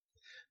topic.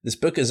 This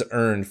book is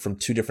earned from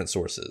 2 different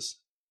sources.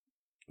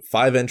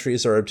 5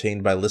 entries are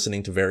obtained by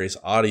listening to various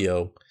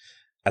audio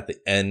at the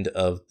end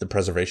of the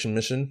preservation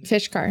mission,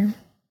 Fishcar.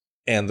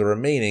 and the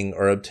remaining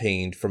are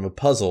obtained from a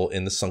puzzle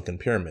in the Sunken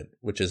Pyramid,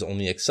 which is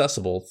only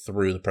accessible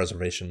through the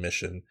preservation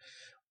mission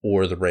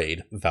or the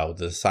raid, Vow of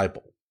the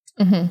Disciple.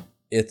 Mm-hmm.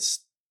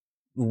 It's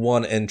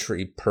 1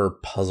 entry per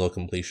puzzle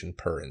completion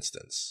per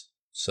instance.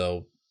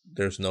 So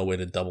there's no way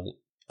to double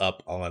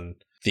up on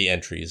the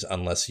entries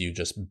unless you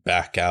just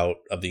back out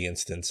of the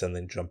instance and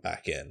then jump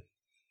back in.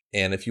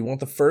 And if you want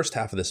the first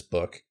half of this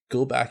book,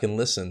 go back and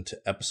listen to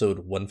episode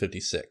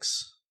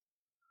 156.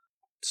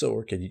 So,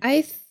 Orchid,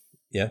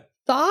 yeah?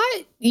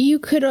 Thought you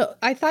could.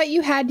 I thought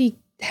you had to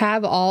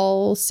have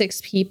all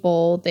 6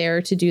 people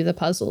there to do the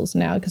puzzles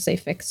now because they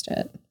fixed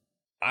it.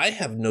 I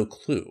have no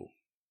clue.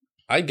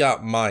 I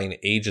got mine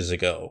ages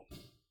ago,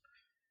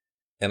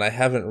 and I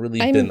haven't really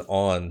been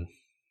on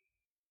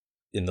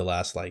in the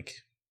last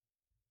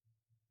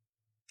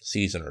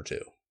season or 2.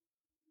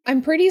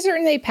 I'm pretty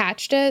certain they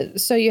patched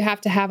it, so you have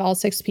to have all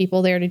 6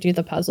 people there to do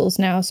the puzzles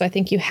now. So I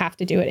think you have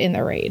to do it in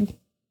the raid.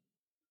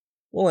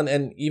 Well,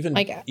 and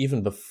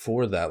even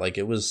before that,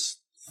 it was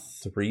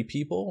 3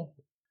 people.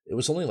 It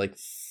was only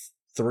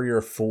 3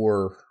 or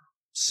 4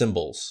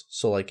 symbols.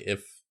 So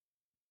if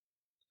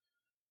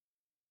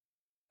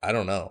I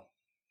don't know.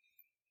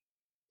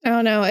 I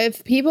don't know.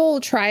 If people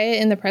try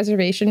it in the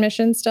preservation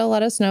mission still,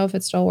 let us know if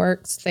it still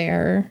works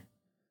there.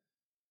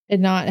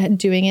 And not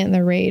doing it in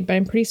the raid, but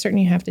I'm pretty certain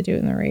you have to do it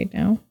in the raid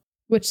now.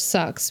 Which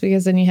sucks,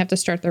 because then you have to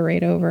start the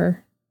raid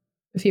over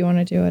if you want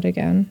to do it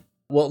again.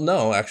 Well,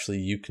 no, actually,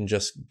 you can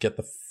just get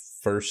the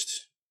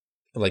first,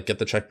 get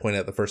the checkpoint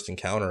at the first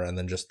encounter and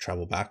then just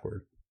travel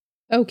backward.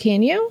 Oh,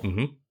 can you?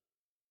 Mm-hmm.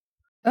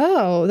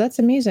 Oh, that's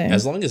amazing.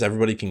 As long as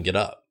everybody can get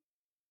up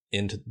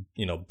into,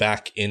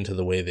 back into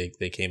the way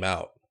they came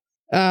out.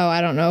 Oh, I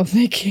don't know if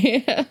they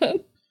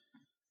can.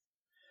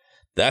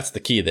 That's the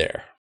key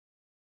there.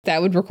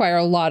 That would require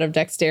a lot of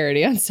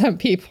dexterity on some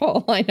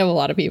people. I know a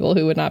lot of people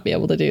who would not be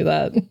able to do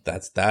that.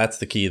 That's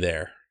the key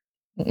there.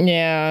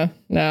 Yeah,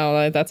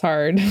 no, that's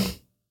hard.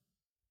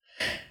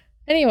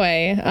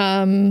 Anyway,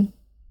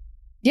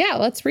 yeah,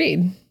 let's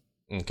read.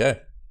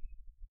 Okay.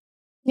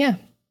 Yeah.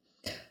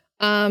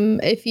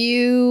 If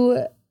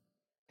you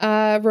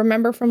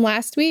remember from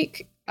last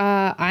week,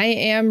 I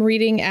am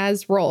reading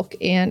as Rolk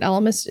and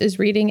Ellimist is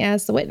reading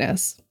as the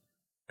Witness.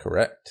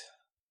 Correct.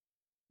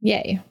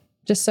 Yay.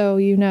 Just so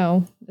you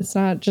know, it's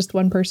not just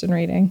one person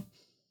reading.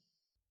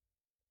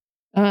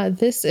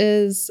 This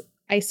is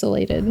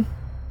Isolated.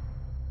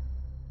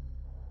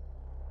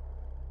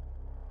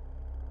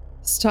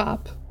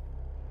 Stop.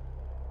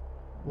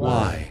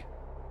 Why?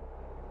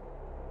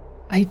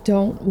 I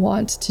don't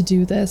want to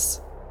do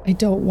this. I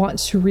don't want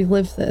to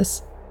relive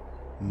this.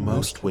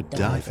 Most would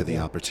die for the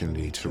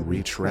opportunity to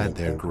retread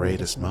their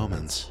greatest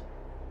moments.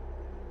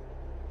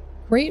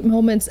 Great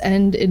moments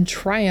end in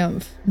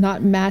triumph,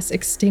 not mass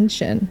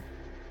extinction.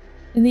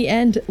 In the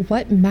end,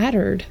 what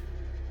mattered?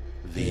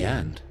 The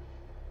end?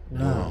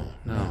 No.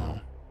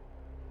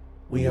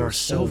 We are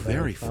so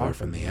very far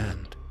from the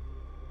end.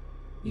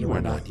 You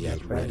are not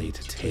yet ready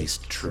to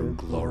taste true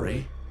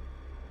glory.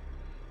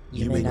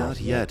 You may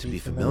not yet be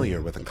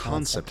familiar with the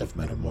concept of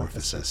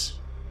metamorphosis,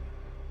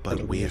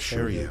 but we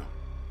assure you,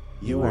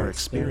 you are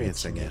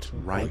experiencing it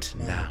right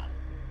now.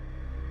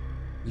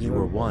 You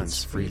were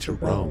once free to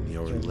roam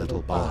your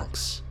little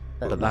box,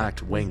 but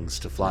lacked wings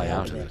to fly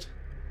out of it.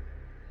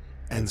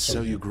 And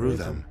so you grew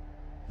them,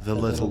 the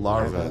little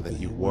larva that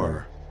you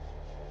were,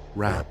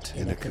 wrapped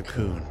in a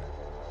cocoon.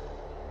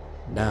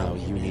 Now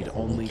you need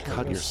only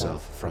cut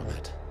yourself from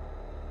it.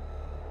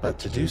 But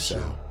to do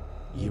so,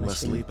 you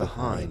must leave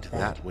behind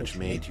that which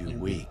made you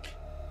weak,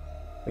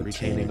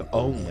 retaining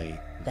only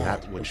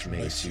that which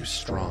makes you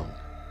strong.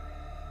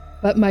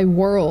 But my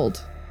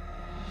world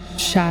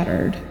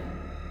shattered.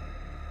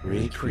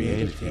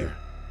 Recreated here,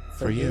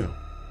 for you.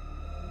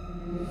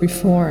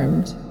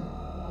 Reformed.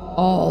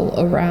 All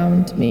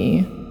around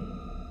me.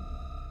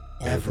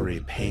 Every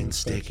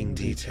painstaking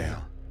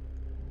detail.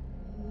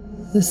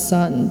 The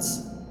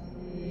suns,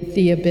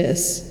 the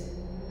abyss,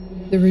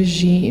 the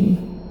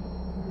regime,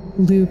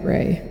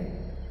 Lubre,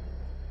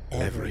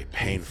 Every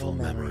painful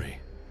memory.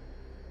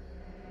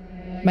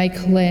 my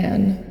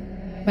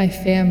clan, my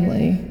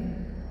family,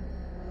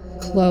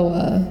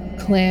 Cloa,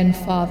 clan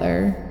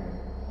father,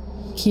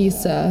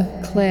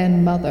 Kisa,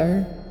 clan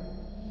mother,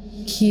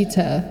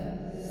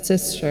 Kita,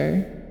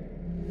 sister,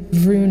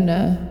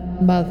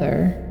 Vruna,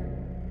 mother,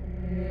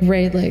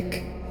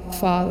 Raylik,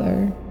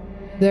 father,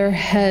 their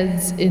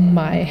heads in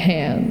my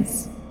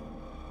hands.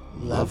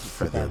 Love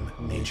for them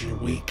made you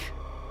weak.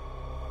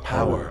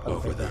 Power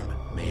over them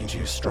made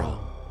you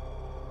strong.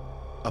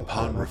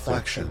 Upon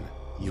reflection,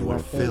 you are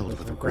filled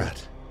with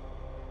regret.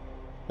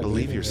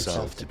 Believe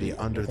yourself to be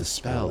under the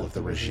spell of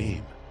the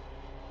regime.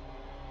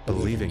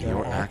 Believing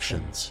your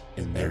actions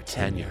in their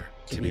tenure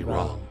to be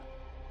wrong.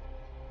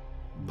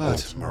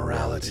 But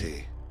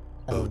morality,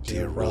 oh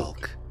dear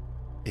Rulk,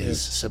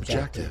 is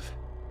subjective.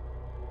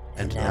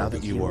 And now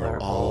that you are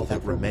all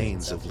that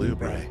remains of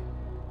Lubre,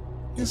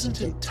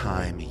 isn't it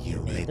time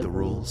you made the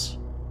rules?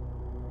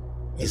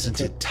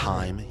 Isn't it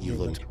time you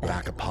looked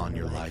back upon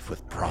your life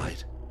with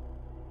pride?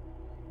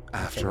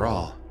 After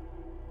all,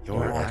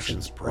 your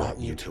actions brought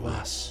you to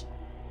us,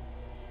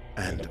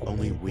 and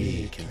only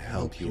we can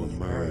help you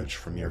emerge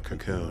from your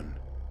cocoon.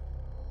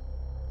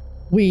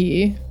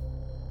 We?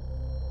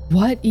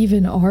 What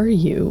even are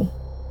you?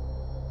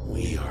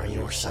 We are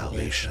your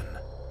salvation.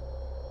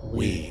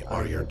 We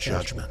are your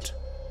judgment.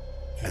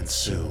 And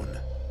soon,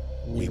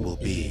 we will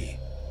be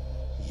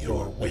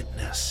your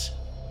witness.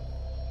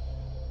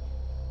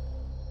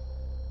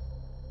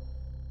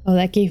 Oh,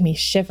 that gave me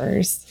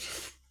shivers.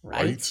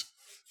 Right?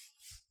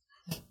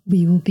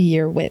 We will be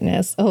your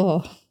witness.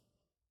 Oh,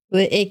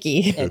 the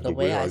icky. And the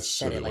way I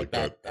said it like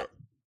that.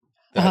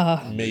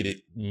 That made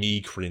it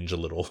me cringe a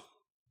little.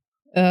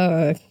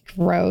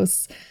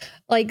 Gross.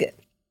 Like,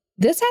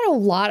 this had a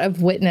lot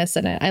of witness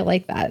in it. I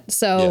like that.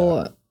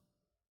 So,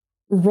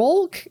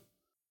 Rulk,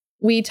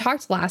 we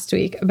talked last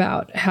week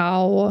about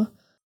how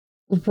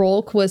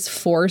Rulk was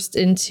forced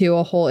into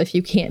a whole if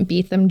you can't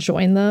beat them,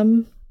 join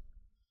them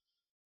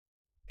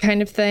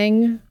kind of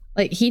thing.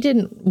 Like, he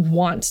didn't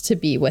want to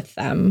be with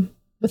them.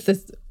 With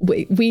this,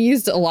 we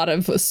used a lot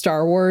of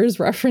Star Wars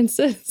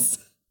references.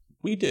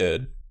 We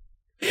did.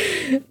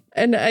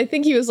 And I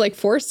think he was like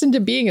forced into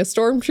being a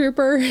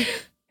stormtrooper.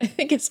 I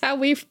think it's how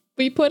we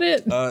put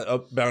it.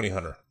 A bounty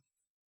hunter.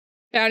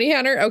 Bounty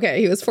hunter.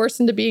 Okay, he was forced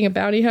into being a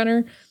bounty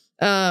hunter.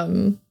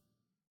 But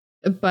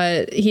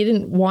he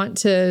didn't want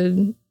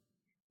to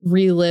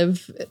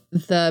relive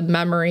the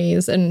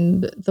memories,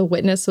 and the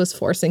witness was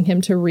forcing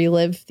him to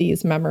relive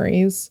these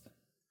memories.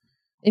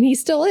 And he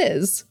still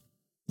is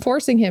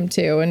forcing him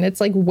to, and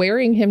it's like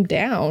wearing him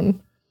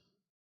down.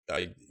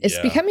 It's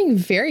becoming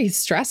very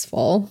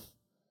stressful.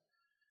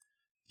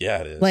 Yeah,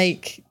 it is.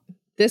 Like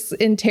this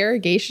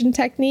interrogation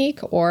technique,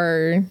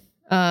 or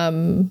I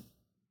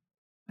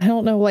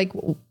don't know, like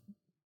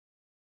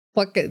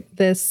what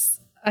this,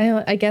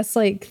 I guess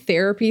like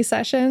therapy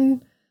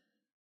session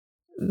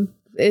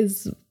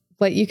is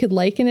what you could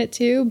liken it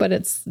to, but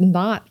it's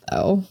not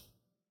though.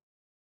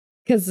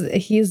 Because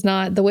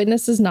the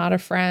witness is not a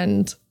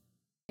friend.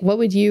 What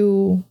would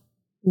you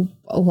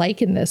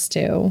liken this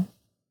to?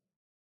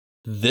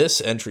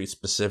 This entry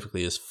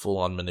specifically is full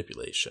on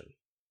manipulation.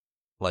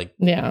 Like,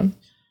 yeah,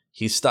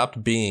 he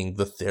stopped being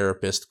the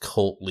therapist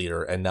cult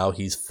leader, and now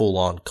he's full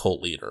on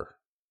cult leader.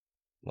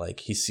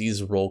 Like, he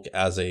sees Rulk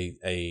as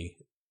a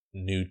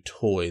new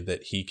toy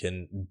that he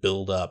can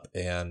build up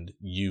and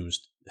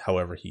use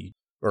however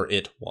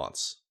it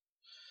wants.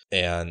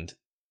 And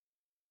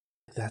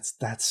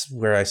that's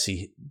where I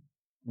see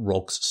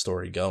Rulk's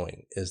story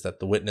going, is that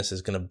the witness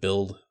is going to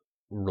build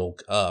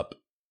Rulk up,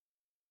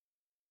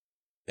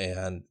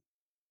 and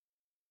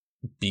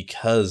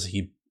because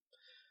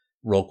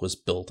Rulk was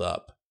built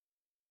up,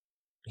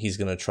 he's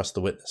going to trust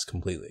the witness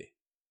completely.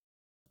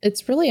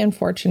 It's really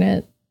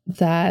unfortunate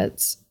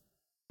that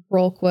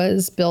Rulk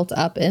was built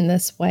up in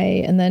this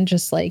way, and then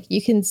just like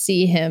you can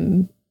see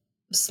him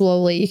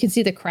slowly, you can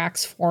see the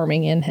cracks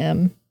forming in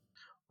him.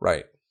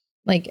 Right.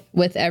 Like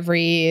with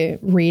every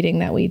reading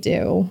that we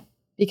do,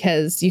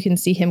 because you can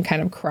see him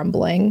kind of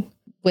crumbling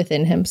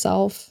within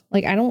himself.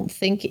 Like, I don't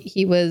think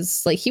he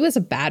was a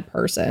bad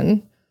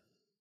person,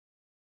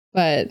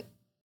 but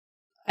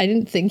I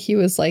didn't think he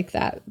was like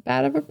that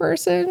bad of a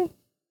person.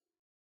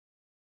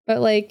 But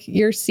like,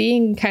 you're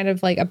seeing kind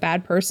of like a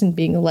bad person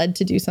being led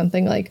to do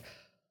something like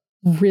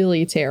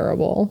really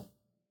terrible.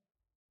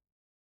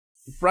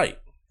 Right.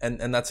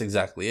 And that's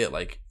exactly it.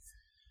 Like,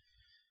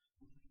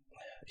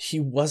 he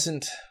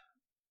wasn't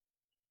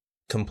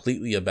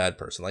completely a bad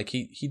person. Like,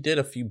 he did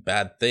a few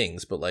bad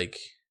things, but like,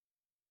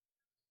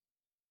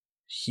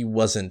 he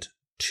wasn't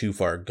too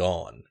far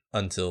gone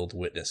until the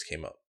witness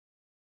came up.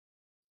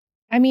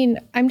 I mean,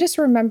 I'm just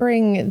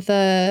remembering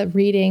the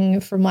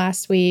reading from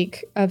last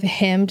week of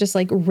him just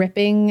like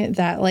ripping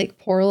that like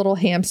poor little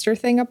hamster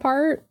thing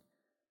apart.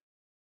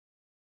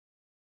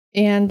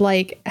 And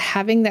like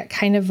having that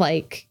kind of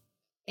like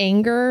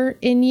anger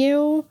in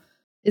you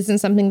isn't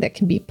something that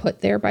can be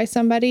put there by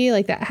somebody.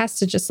 Like that has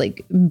to just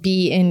like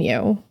be in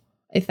you,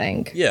 I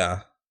think.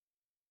 Yeah.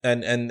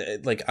 And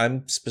like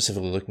I'm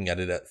specifically looking at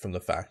it from the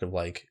fact of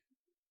like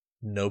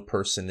no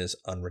person is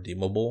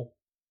unredeemable.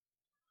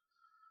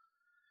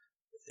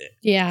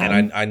 Yeah.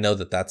 And I know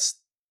that that's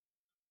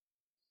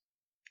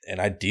an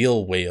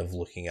ideal way of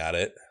looking at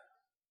it.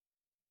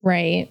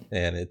 Right.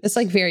 And it's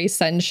like very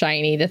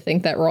sunshiny to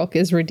think that Rolk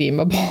is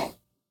redeemable.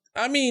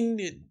 I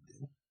mean,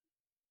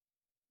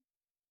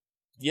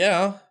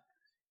 yeah.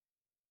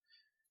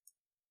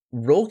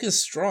 Rolk is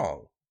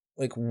strong.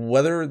 Like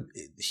whether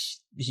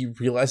he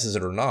realizes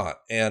it or not,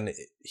 and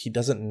he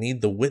doesn't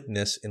need the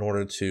witness in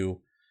order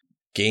to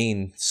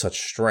gain such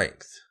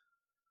strength.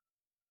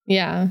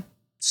 Yeah.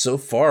 So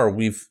far,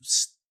 we've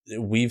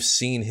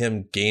seen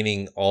him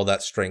gaining all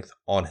that strength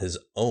on his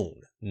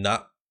own,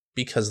 not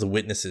because the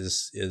witness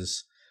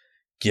is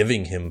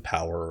giving him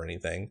power or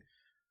anything.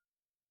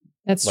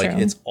 That's like true.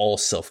 It's all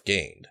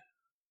self-gained.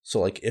 So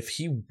like if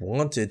he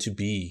wanted to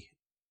be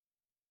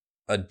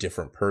a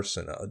different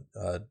person,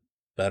 a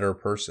better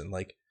person,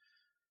 like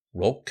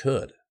Rolk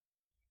could.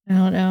 I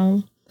don't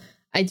know.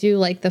 I do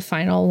like the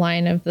final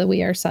line of the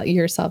 "We are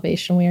your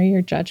salvation, we are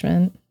your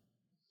judgment."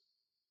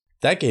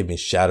 That gave me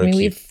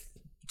Shadowkeep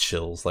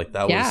chills. Like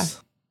that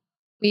was.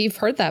 We've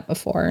heard that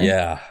before.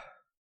 Yeah.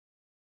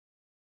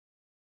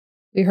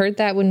 We heard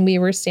that when we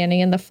were standing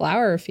in the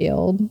flower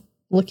field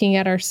looking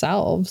at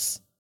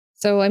ourselves.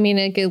 So, I mean,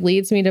 it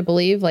leads me to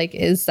believe, like,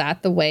 is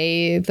that the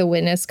way the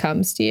witness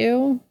comes to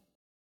you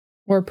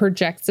or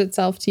projects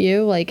itself to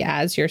you, like,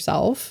 as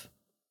yourself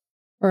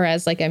or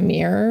as, like, a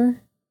mirror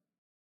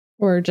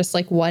or just,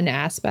 like, one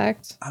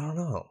aspect? I don't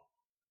know.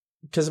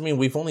 Because, I mean,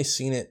 we've only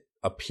seen it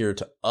appear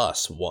to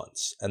us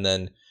once. And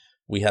then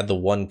we had the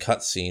one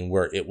cutscene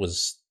where it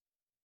was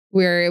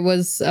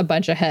a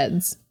bunch of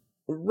heads.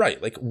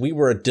 Right. Like, we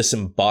were a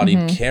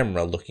disembodied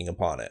camera looking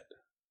upon it.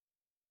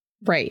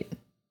 Right.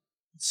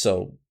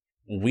 So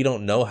we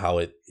don't know how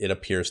it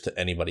appears to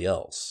anybody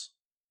else.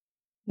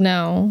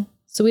 No.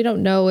 So we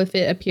don't know if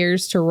it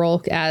appears to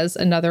Rolk as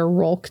another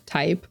Rolk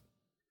type.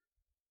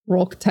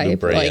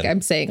 Lubrian. Like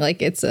I'm saying,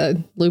 like it's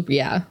a loop.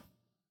 Yeah.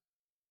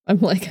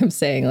 I'm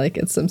saying like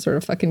it's some sort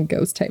of fucking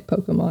ghost type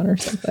Pokemon or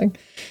something.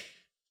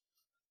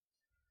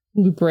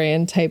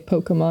 Lubrian type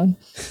Pokemon.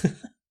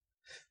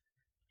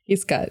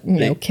 He's got,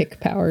 kick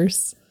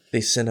powers.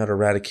 They send out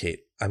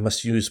Eradicate. I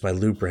must use my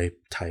Lubre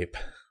type.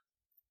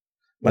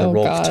 My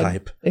Rolk God.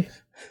 type.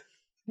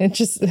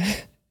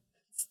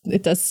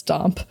 It does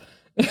stomp.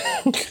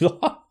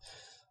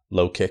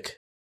 Low kick.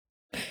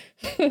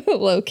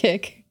 Low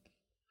kick.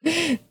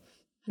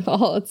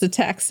 All its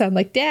attacks sound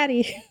like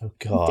daddy. Oh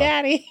God.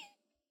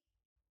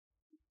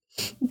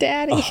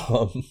 Daddy.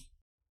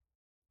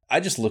 I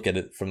just look at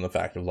it from the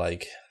fact of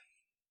like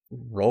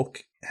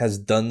Rolk has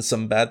done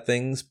some bad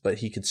things, but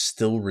he could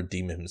still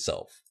redeem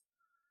himself.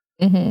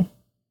 Mm-hmm.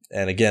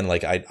 And again,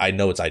 like I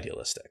know it's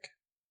idealistic.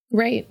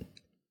 Right.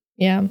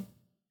 Yeah.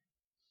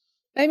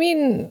 I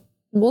mean,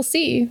 we'll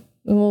see.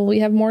 Well, we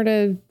have more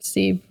to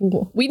see.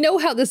 We know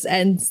how this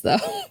ends, though.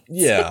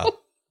 Yeah. So,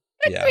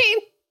 yeah. I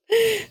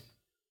mean,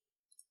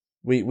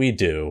 we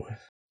do.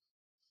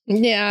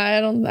 Yeah,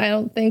 I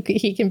don't think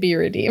he can be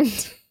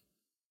redeemed.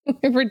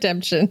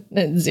 Redemption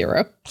at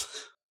 0.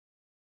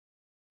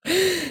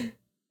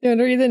 You want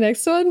to read the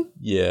next one?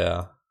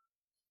 Yeah.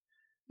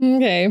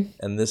 Okay.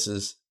 And this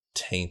is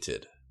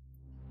Tainted.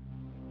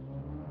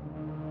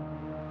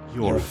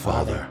 Your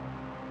father,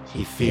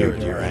 he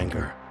feared your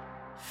anger,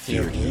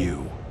 feared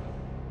you.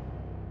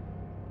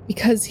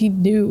 Because he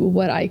knew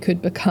what I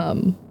could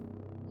become.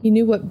 He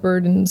knew what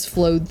burdens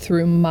flowed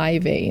through my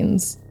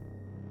veins.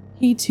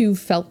 He too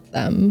felt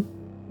them,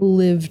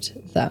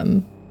 lived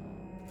them.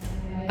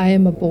 I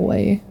am a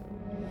boy.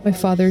 My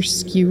father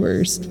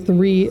skewers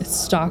 3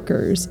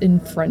 stalkers in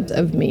front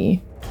of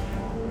me.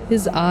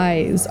 His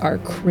eyes are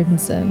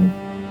crimson,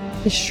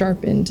 his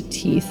sharpened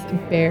teeth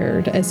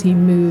bared as he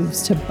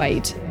moves to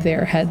bite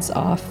their heads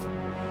off.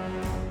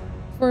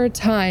 For a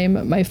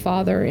time, my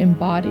father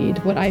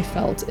embodied what I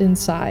felt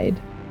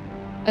inside.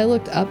 I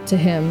looked up to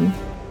him,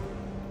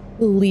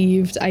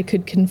 believed I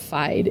could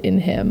confide in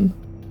him.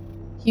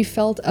 He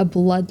felt a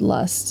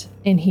bloodlust,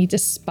 and he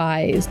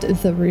despised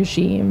the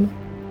regime.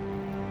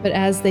 But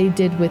as they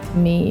did with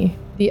me,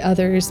 the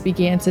others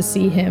began to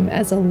see him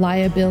as a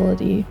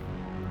liability.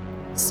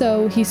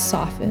 So he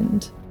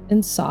softened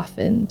and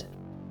softened,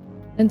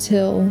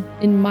 until,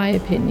 in my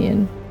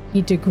opinion,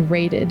 he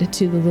degraded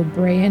to the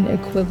Lubrian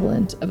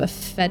equivalent of a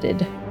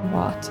fetid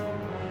rot.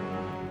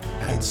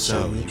 And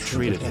so you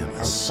treated him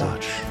as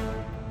such.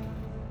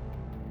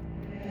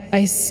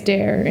 I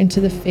stare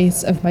into the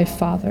face of my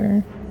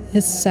father,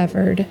 his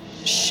severed,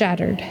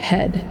 shattered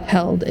head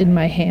held in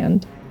my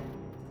hand,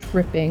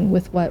 dripping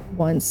with what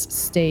once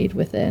stayed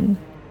within.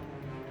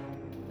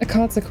 A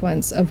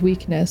consequence of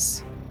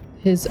weakness,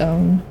 his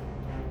own.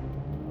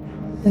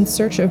 In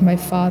search of my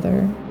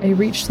father, I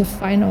reached the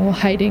final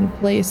hiding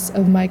place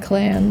of my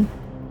clan,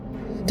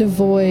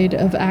 devoid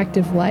of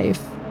active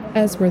life,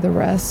 as were the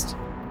rest,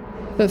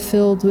 but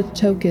filled with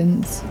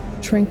tokens,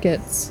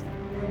 trinkets,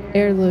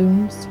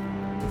 heirlooms.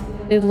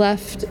 They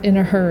left in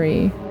a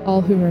hurry,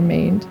 all who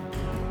remained.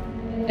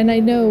 And I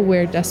know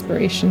where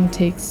desperation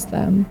takes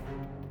them.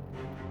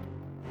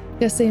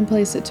 The same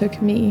place it took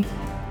me.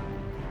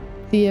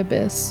 The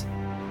abyss.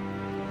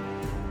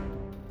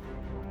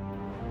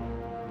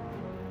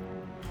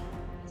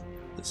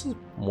 This is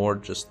more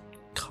just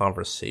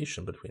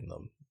conversation between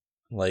them.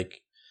 Like,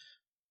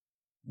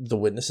 the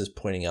witness is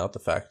pointing out the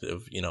fact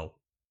of,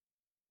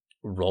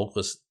 Rolk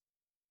was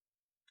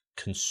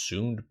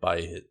consumed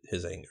by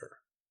his anger,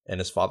 and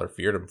his father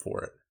feared him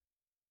for it.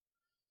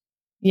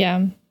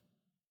 Yeah.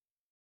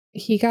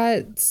 He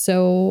got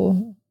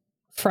so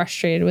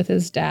frustrated with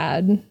his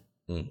dad.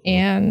 Mm-hmm.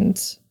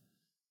 And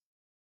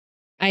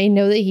I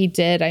know that he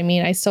did. I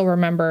mean, I still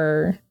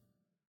remember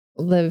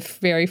the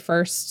very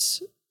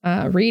first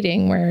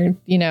reading where,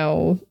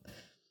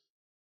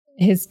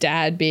 his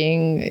dad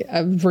being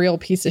a real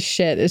piece of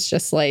shit is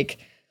just like,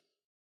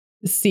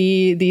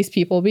 see these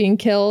people being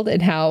killed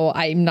and how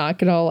I'm not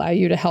going to allow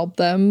you to help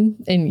them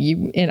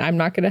and I'm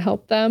not going to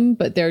help them,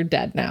 but they're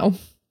dead now.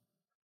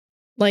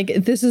 Like,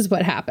 this is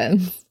what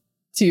happens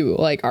to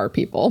like our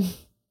people.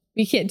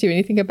 We can't do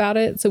anything about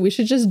it, so we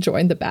should just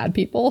join the bad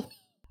people.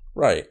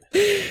 Right.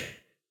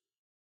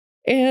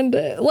 And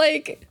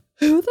like,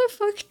 who the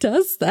fuck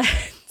does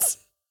that?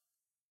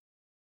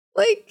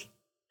 Like,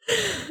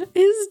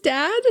 his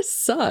dad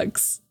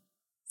sucks.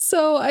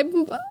 So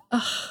I'm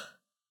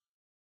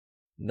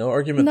no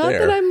argument not there.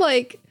 Not that I'm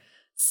like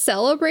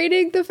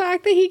celebrating the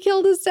fact that he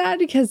killed his dad,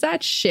 because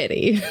that's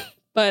shitty.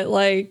 But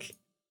like,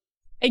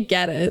 I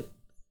get it.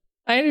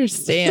 I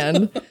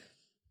understand.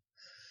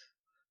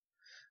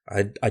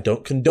 I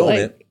don't condone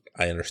it.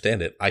 I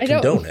understand it. I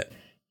condone it.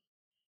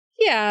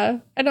 Yeah,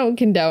 I don't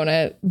condone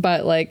it,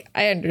 but like,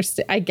 I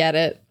understand. I get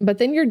it. But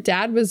then your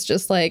dad was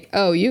just like,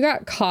 oh, you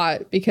got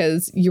caught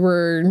because you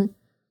were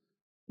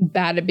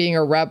bad at being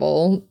a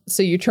rebel.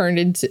 So we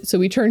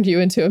turned you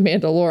into a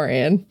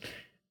Mandalorian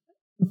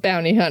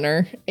bounty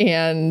hunter.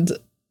 And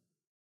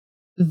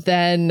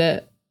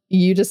then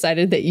you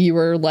decided that you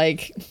were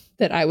like,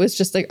 that I was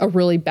just like a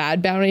really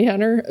bad bounty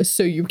hunter.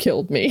 So you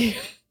killed me.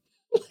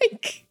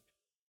 Like,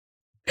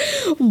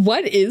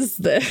 what is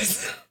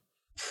this?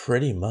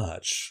 Pretty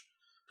much.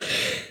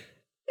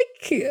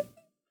 Like,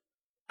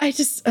 I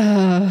just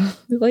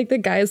like, the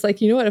guy's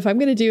like, you know what, if I'm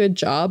gonna do a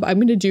job, I'm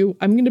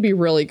gonna be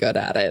really good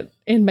at it.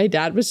 And my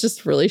dad was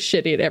just really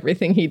shitty at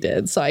everything he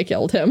did, so I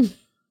killed him.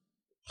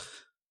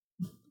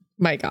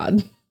 My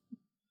God.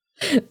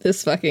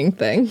 This fucking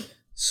thing.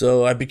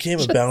 So I became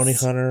a bounty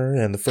hunter,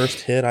 and the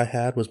first hit I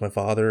had was my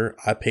father.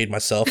 I paid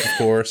myself, of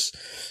course.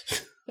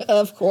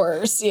 Of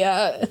course,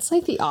 yeah. It's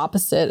like the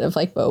opposite of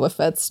like Boba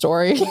Fett's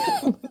story.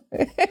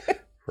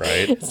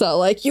 Right. It's not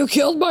like, you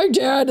killed my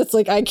dad. It's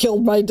like, I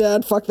killed my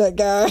dad. Fuck that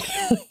guy.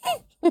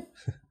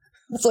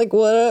 It's like,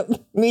 what up?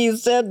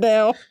 Me's dead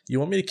now. You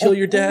want me to kill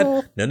your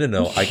dad?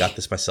 No. I got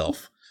this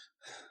myself.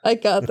 I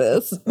got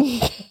this.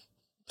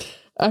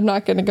 I'm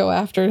not going to go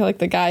after like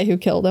the guy who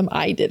killed him.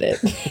 I did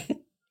it.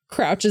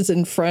 Crouches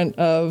in front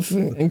of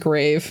a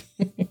grave.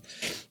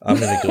 I'm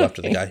going to go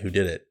after the guy who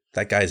did it.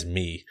 That guy's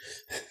me.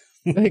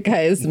 That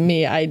guy is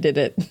me. I did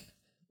it.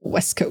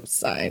 West Coast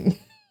sign.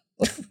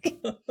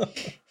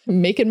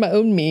 Making my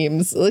own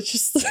memes. Let's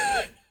just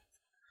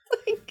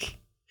like,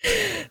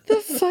 the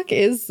fuck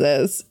is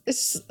this?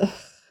 It's just,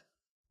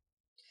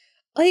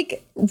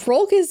 like,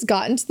 Rolk has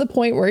gotten to the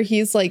point where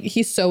he's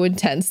so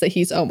intense that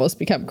he's almost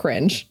become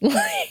cringe.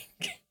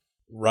 Like,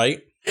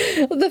 right?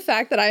 The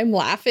fact that I'm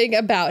laughing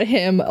about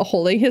him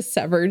holding his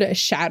severed,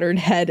 shattered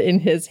head in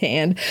his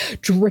hand,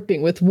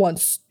 dripping with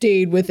once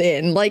stayed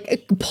within.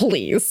 Like,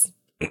 please.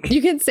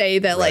 You can say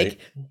that, right, like,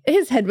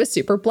 his head was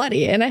super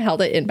bloody and I held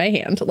it in my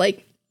hand.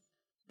 Like,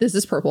 this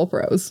is purple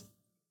prose.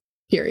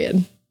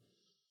 Period.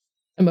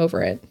 I'm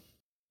over it.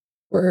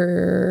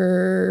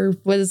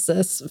 What is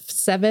this?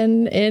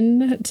 7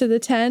 into the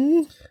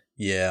 10?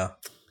 Yeah.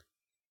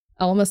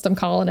 I'm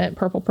calling it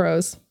purple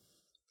prose.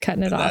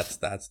 Cutting it off.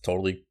 That's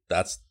totally,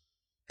 that's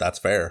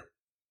fair.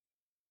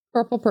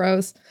 Purple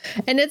prose.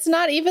 And it's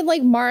not even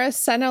like Mara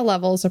Senna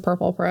levels of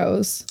purple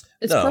prose.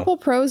 It's purple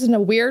prose in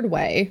a weird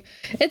way.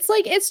 It's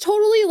like, it's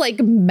totally like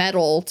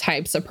metal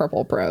types of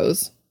purple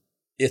prose.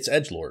 It's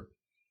edgelord.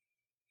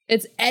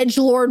 It's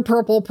edgelord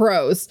purple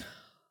prose.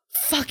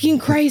 Fucking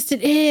Christ,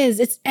 it is.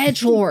 It's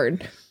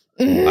edgelord.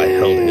 I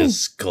held his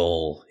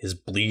skull, his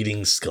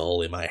bleeding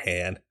skull in my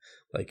hand.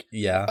 Like,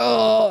 yeah.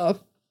 Oh,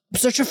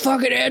 such a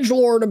fucking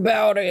edgelord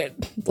about it.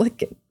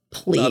 Like,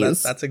 please. No,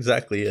 that's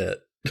exactly it.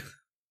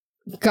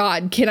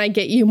 God, can I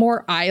get you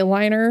more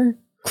eyeliner?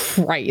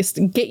 Christ,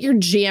 get your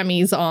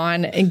jammies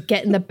on and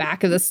get in the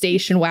back of the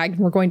station wagon.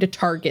 We're going to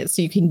Target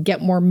so you can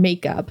get more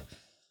makeup.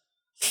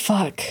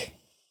 Fuck.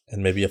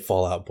 And maybe a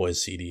Fall Out Boy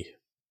CD.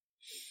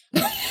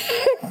 Fall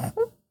Out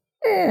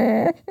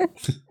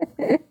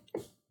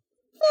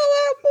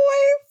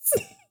Boys.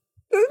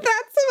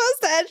 That's the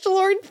most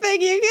edgelord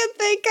thing you can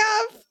think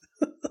of.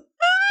 Fall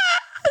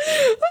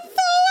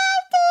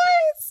Out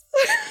Boys.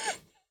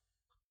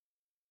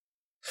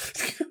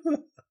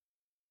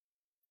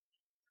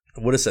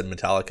 would have said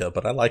Metallica,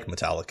 but I like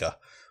Metallica.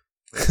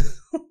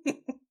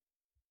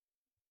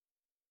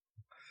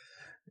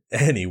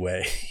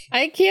 Anyway.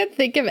 I can't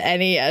think of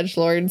any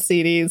edgelord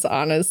CDs,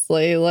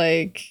 honestly.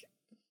 Like,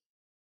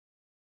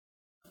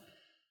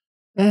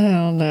 I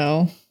don't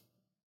know.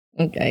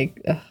 Okay.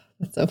 Ugh,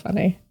 that's so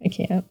funny. I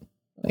can't.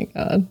 Oh my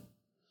God.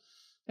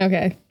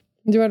 Okay.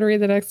 Do you want to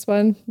read the next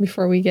one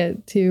before we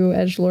get to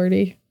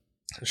edgelordy?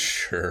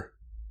 Sure.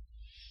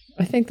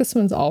 I think this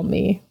one's all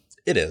me.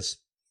 It is.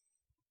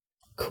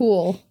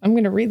 Cool. I'm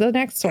going to read the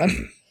next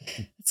one.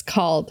 It's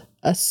called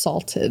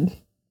Assaulted.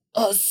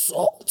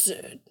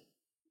 Assaulted.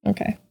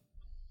 Okay.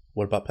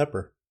 What about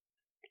Pepper?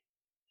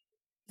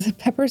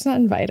 Pepper's not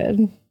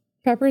invited.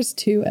 Pepper's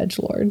too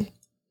edgelord.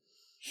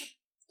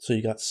 So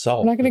you got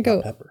Salt. I'm not going to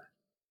go. Pepper.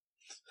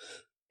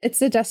 It's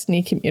the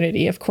Destiny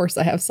community. Of course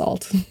I have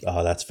Salt.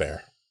 Oh, that's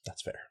fair.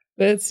 That's fair.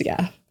 But it's,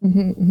 yeah.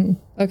 Mm-hmm.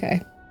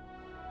 Okay.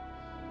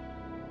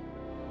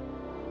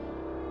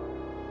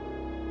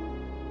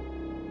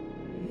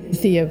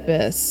 The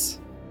Abyss.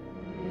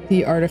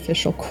 The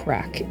artificial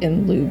crack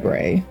in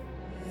Lubrae,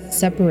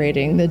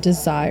 separating the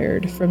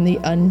desired from the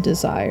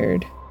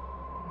undesired.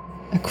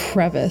 A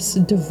crevice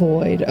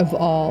devoid of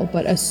all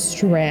but a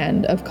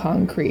strand of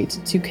concrete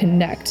to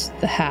connect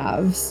the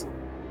halves.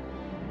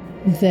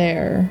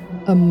 There,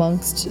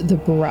 amongst the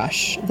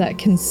brush that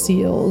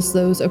conceals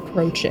those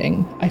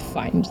approaching, I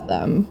find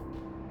them.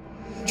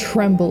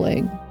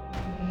 Trembling,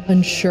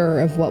 unsure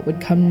of what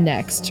would come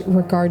next,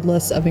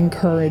 regardless of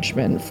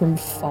encouragement from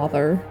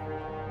Father.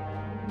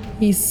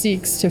 He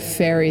seeks to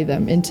ferry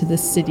them into the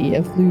city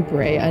of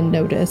Lubrae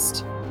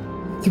unnoticed,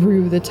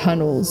 through the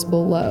tunnels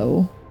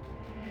below.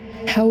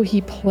 How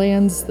he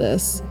plans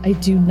this, I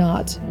do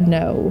not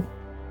know.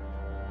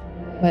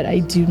 But I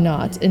do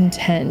not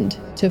intend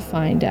to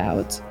find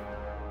out.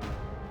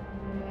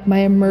 My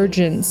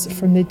emergence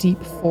from the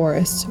deep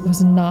forest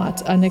was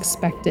not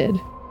unexpected,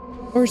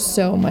 or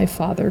so my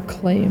father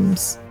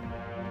claims.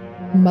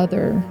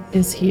 Mother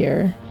is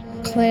here.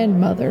 Clan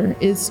Mother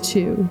is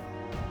too.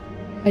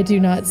 I do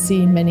not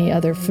see many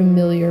other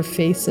familiar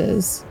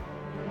faces.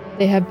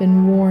 They have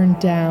been worn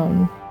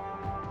down,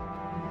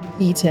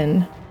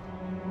 beaten,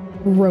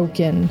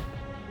 broken,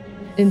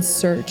 in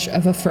search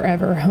of a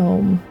forever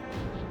home.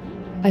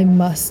 I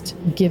must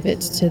give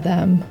it to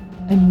them.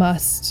 I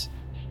must.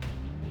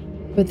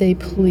 But they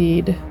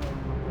plead.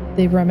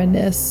 They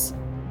reminisce.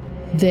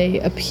 They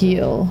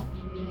appeal.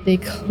 They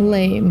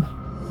claim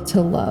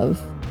to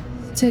love,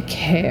 to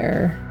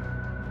care.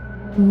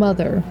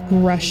 Mother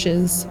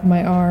brushes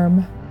my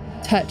arm,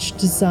 touch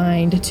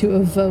designed to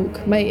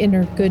evoke my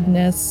inner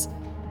goodness,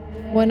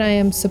 one I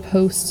am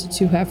supposed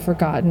to have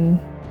forgotten.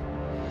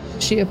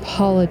 She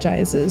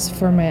apologizes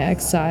for my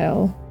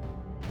exile.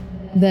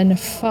 Then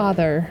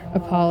Father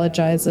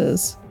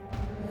apologizes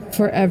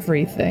for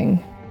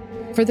everything,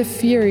 for the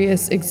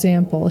furious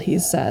example he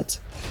set,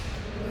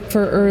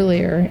 for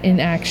earlier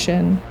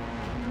inaction.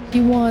 He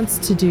wants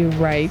to do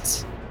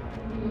right.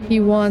 He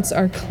wants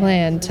our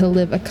clan to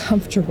live a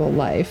comfortable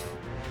life.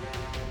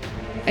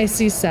 I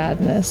see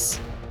sadness.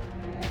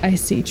 I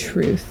see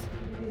truth.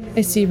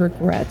 I see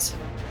regret.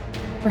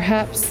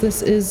 Perhaps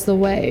this is the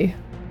way.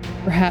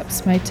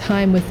 Perhaps my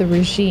time with the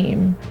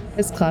regime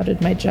has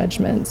clouded my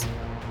judgment.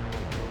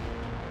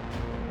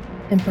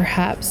 And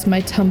perhaps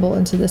my tumble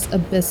into this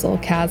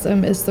abyssal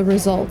chasm is the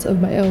result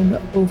of my own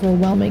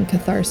overwhelming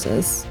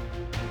catharsis.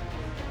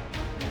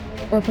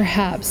 Or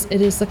perhaps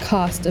it is the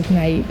cost of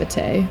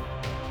naivete.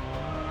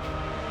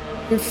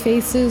 Your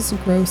faces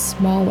grow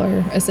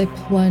smaller as I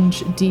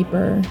plunge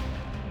deeper,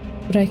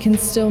 but I can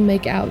still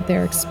make out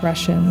their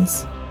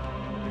expressions.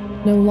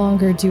 No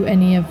longer do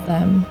any of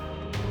them,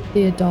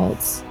 the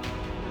adults,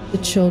 the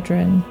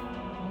children,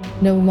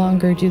 no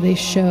longer do they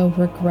show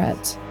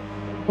regret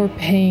or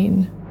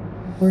pain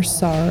or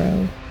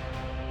sorrow.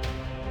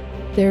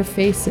 Their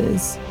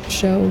faces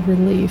show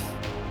relief.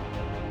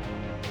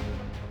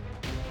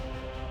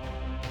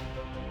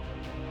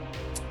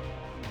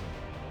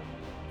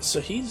 So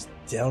he's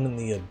down in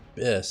the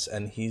abyss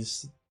and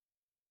he's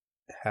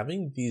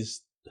having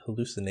these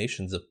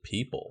hallucinations of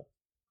people.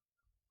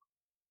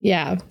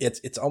 Yeah.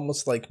 It's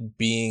almost like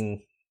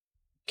being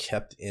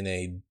kept in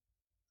a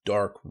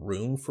dark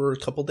room for a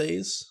couple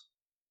days.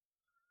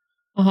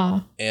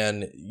 Uh-huh.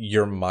 And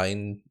your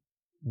mind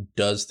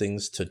does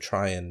things to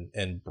try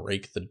and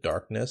break the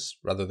darkness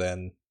rather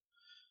than,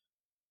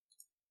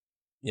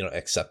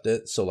 accept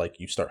it. So like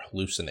you start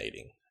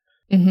hallucinating.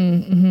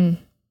 Mm-hmm.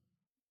 Mm-hmm.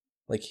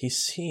 Like he's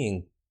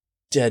seeing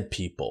dead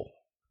people.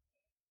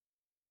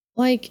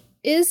 Like,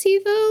 is he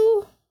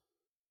though?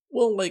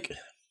 Well, like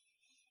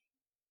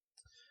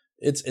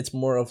it's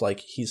more of like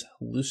he's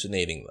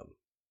hallucinating them.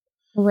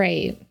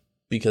 Right.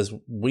 Because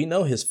we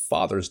know his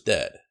father's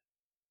dead.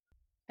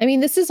 I mean,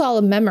 this is all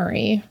a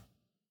memory.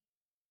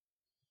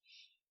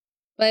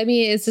 But I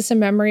mean, is this a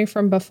memory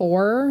from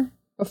before?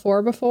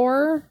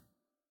 Before?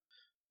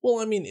 Well,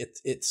 I mean,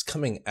 it's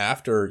coming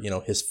after,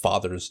 his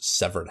father's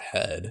severed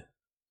head.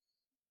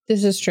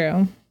 This is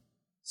true.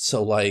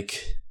 So,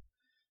 like,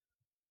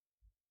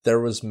 there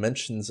was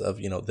mentions of,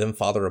 then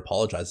Father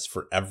apologizes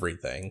for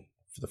everything,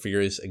 for the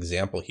furious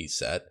example he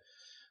set.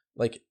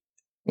 Like,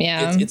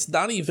 Yeah. it's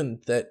not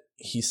even that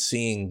he's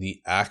seeing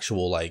the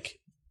actual, like,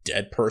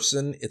 dead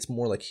person. It's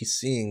more like he's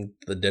seeing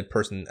the dead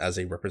person as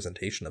a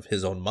representation of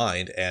his own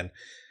mind, and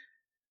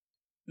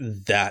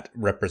that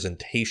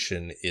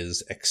representation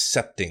is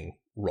accepting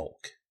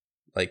Rolk.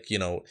 Like,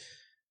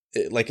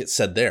 like it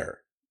said there,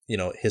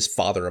 his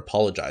father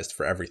apologized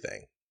for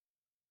everything.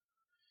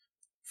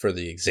 For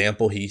the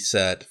example he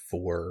set,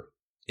 for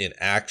in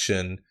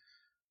action,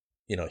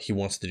 he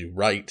wants to do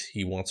right.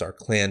 He wants our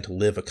clan to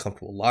live a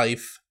comfortable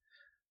life.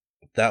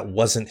 That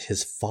wasn't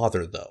his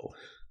father, though.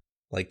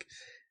 Like,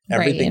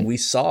 everything we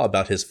saw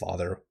about his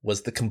father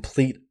was the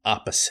complete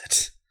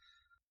opposite.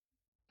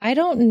 I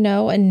don't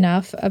know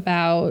enough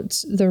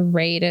about the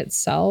raid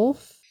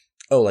itself.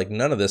 Oh, like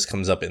none of this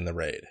comes up in the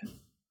raid.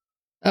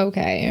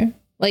 Okay.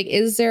 Like,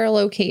 is there a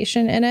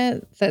location in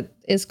it that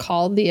is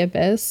called the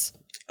Abyss?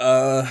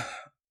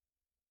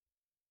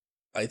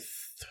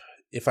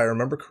 If I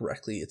remember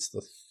correctly, it's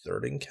the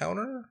third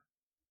encounter.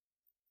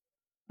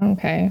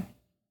 Okay.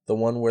 The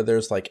one where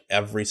there's like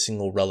every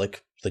single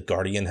relic the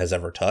Guardian has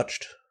ever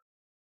touched.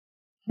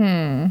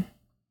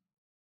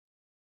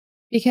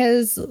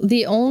 Because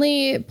the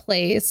only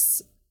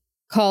place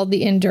called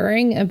the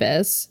Enduring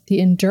Abyss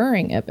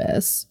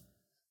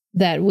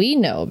that we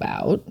know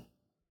about,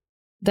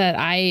 that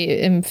I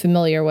am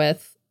familiar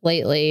with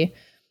lately,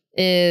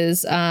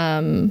 is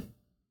the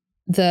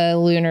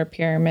Lunar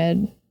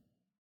Pyramid.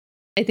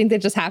 I think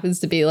that just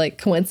happens to be like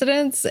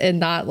coincidence and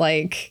not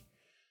like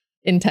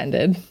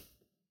intended.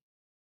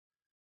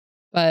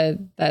 But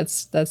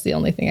that's the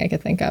only thing I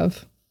could think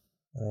of.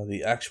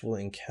 The actual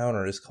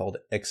encounter is called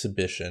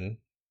Exhibition.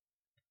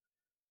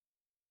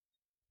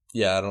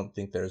 Yeah, I don't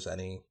think there's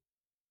any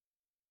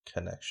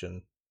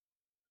connection.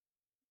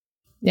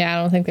 Yeah,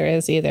 I don't think there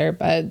is either.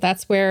 But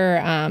that's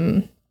where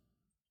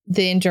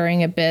the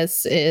Enduring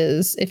Abyss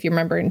is, if you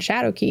remember in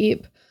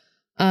Shadowkeep,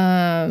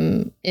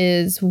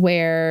 is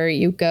where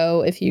you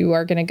go if you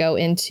are going to go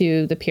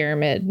into the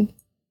pyramid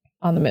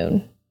on the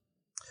moon.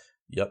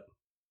 Yep.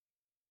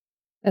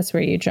 That's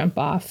where you jump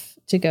off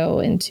to go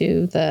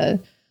into the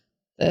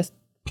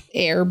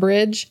air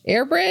bridge.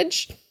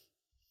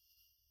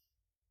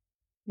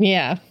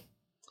 Yeah.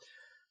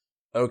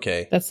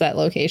 Okay. That's that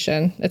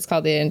location. It's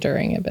called the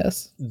Enduring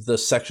Abyss. The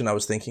section I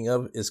was thinking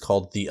of is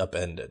called The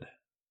Upended.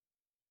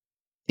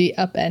 The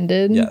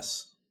Upended?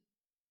 Yes.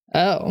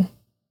 Oh.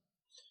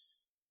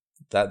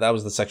 That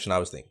was the section I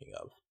was thinking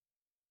of.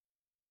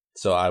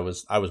 So I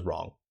was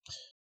wrong.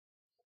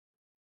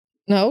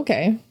 Oh,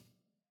 okay.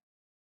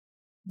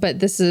 But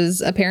this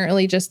is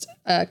apparently just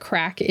a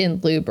crack in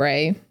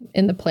Lubrae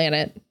in the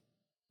planet,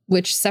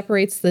 which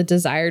separates the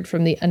desired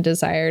from the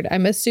undesired.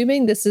 I'm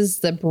assuming this is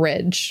the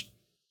bridge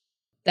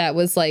that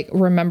was like,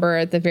 remember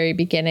at the very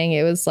beginning,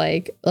 it was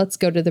like, let's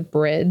go to the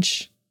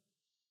bridge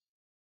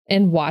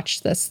and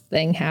watch this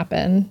thing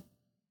happen.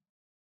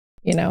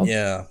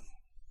 Yeah.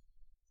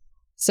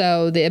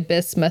 So the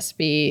abyss must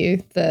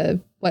be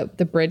what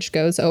the bridge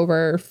goes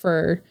over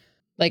for,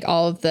 like,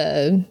 all of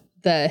the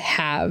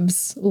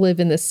haves live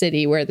in the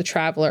city where the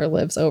traveler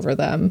lives over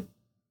them.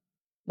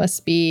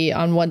 Must be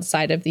on one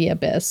side of the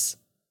abyss.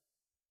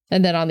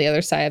 And then on the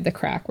other side of the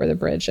crack where the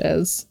bridge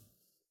is.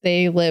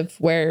 They live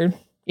where,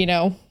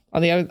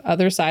 on the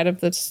other side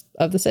of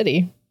the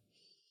city.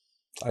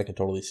 I can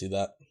totally see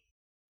that.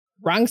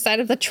 Wrong side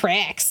of the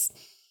tracks.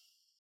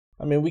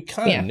 I mean, we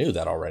kind of knew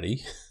that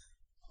already.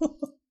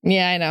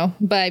 Yeah, I know.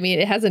 But I mean,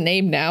 it has a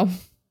name now.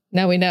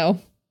 Now we know.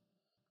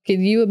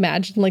 Can you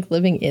imagine like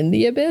living in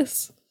the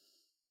abyss?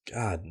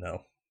 God,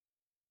 no.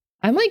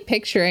 I'm like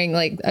picturing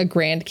like a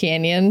Grand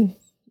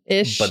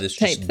Canyon-ish but it's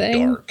type just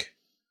thing. Dark.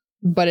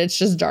 But it's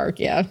just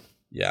dark, yeah.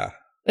 Yeah.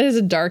 It is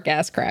a dark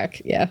ass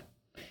crack, yeah.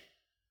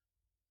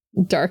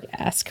 Dark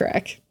ass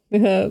crack.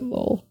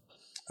 Lol.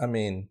 I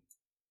mean,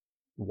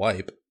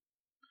 wipe.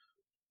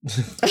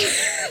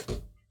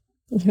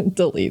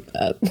 Delete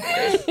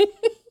that.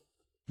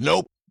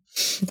 Nope.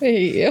 I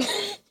hate you.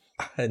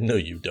 I know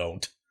you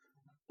don't.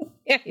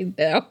 I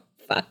know.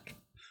 Fuck.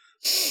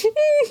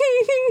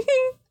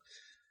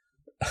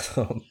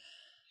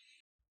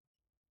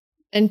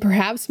 And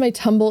perhaps my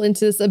tumble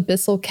into this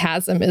abyssal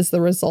chasm is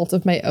the result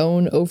of my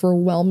own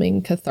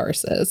overwhelming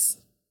catharsis.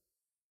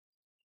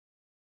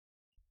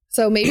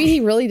 So maybe he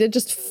really did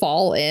just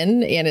fall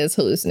in and is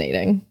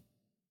hallucinating.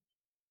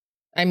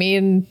 I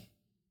mean,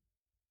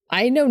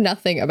 I know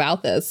nothing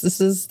about this.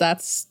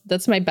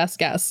 That's my best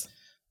guess.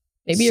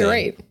 Maybe you're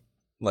right.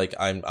 Like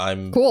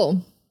I'm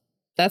cool.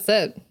 That's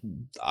it.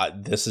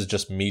 This is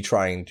just me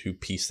trying to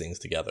piece things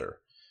together.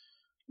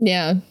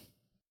 Yeah.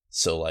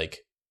 So like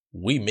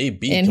we may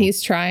be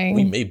he's trying.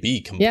 We may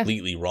be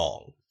completely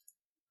wrong.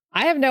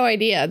 I have no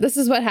idea. This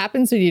is what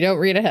happens when you don't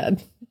read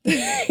ahead.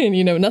 And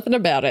you know nothing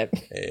about it.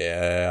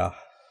 Yeah.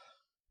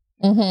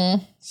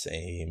 Mm-hmm.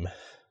 Same.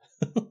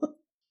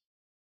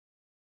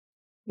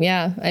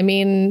 Yeah, I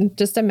mean,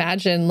 just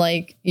imagine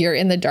like you're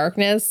in the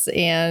darkness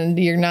and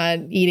you're not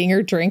eating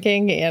or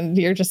drinking and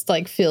you're just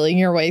like feeling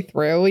your way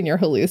through and you're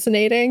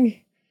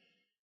hallucinating.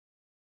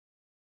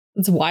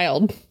 It's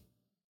wild.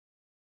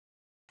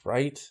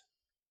 Right?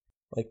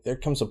 Like, there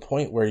comes a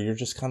point where you're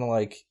just kind of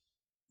like,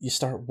 you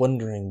start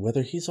wondering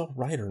whether he's all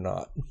right or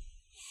not.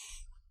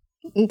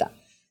 I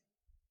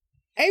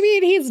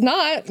mean, he's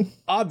not.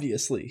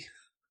 Obviously.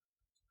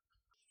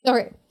 All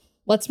right,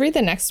 let's read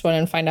the next one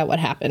and find out what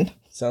happened.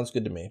 Sounds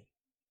good to me.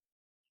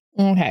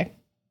 Okay.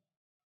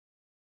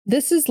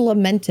 This is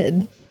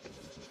lamented.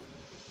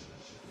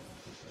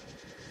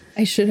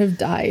 I should have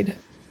died.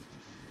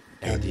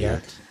 And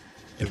yet,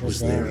 it was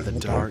there in the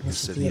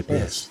darkness of the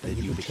abyss that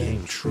you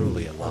became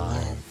truly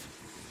alive.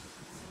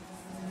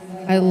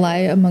 I lie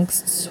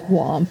amongst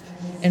swamp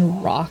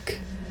and rock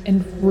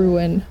and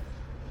ruin.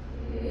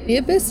 The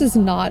abyss is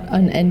not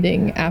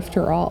unending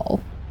after all.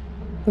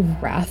 The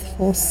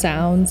wrathful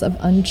sounds of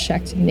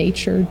unchecked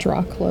nature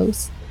draw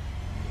close.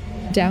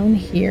 Down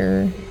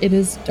here, it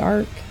is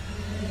dark,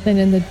 and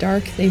in the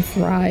dark they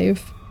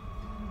thrive.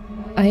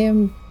 I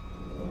am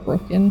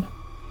broken.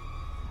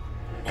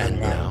 And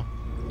now,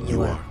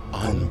 you are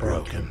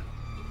unbroken.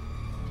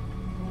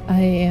 I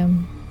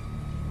am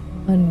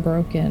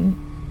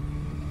unbroken.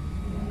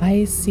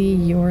 I see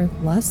your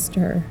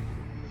luster,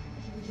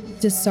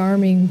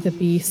 disarming the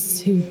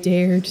beasts who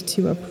dared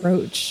to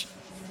approach,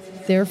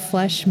 their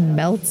flesh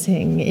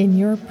melting in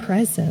your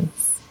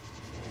presence.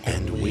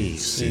 And we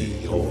see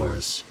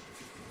yours.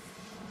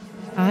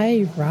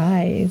 I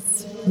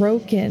rise,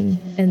 broken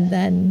and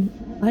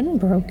then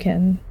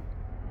unbroken.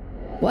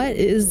 What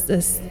is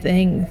this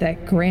thing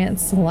that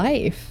grants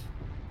life?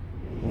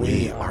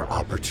 We are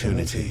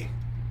opportunity.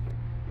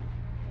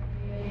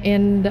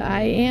 And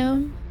I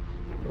am?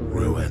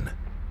 Ruin.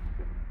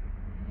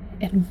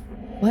 And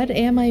what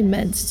am I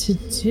meant to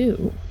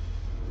do?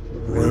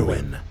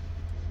 Ruin.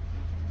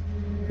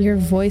 Your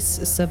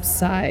voice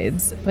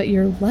subsides, but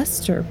your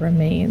luster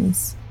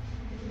remains.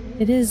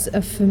 It is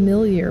a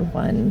familiar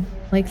one,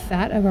 like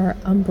that of our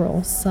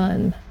umbral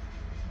sun.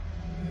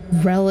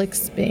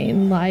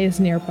 Relicsbane lies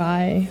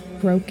nearby,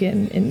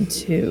 broken in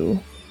two.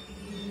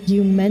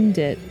 You mend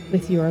it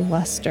with your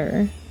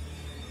luster.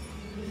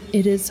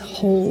 It is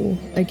whole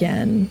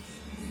again,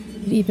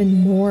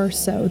 even more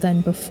so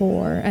than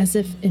before, as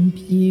if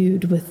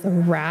imbued with the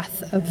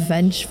wrath of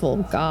vengeful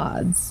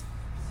gods.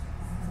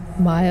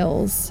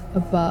 Miles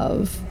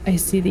above, I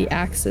see the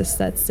axis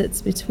that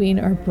sits between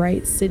our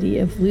bright city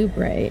of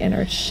Lubrae and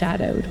our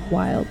shadowed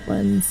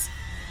wildlands.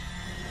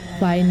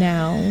 By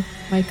now,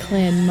 my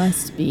clan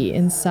must be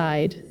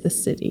inside the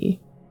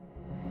city.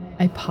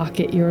 I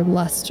pocket your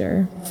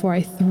luster, for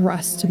I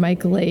thrust my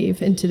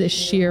glaive into the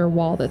sheer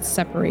wall that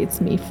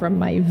separates me from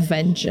my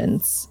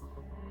vengeance.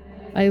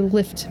 I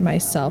lift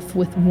myself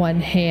with one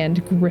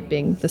hand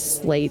gripping the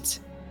slate,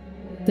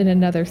 then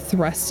another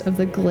thrust of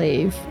the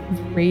glaive,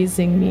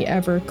 raising me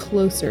ever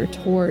closer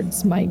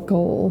towards my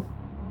goal.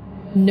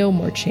 No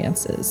more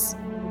chances.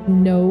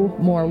 No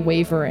more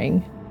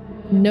wavering.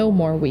 No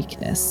more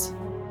weakness.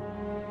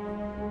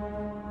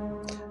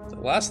 The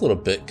last little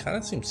bit kind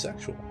of seems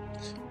sexual.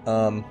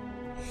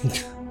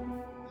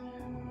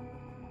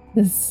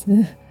 This,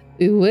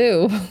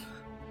 ooh.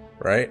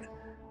 Right?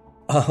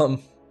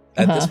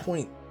 At this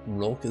point,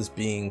 Rolk is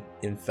being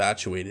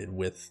infatuated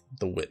with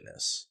the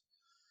witness.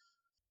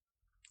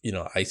 You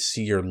know, I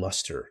see your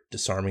luster,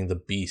 disarming the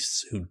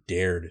beasts who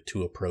dared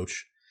to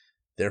approach,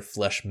 their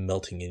flesh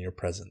melting in your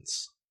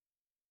presence.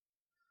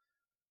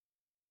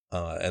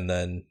 And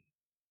then,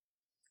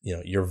 you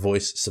know, your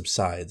voice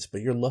subsides,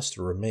 but your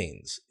luster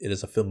remains. It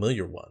is a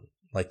familiar one,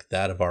 like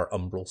that of our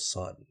umbral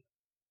sun.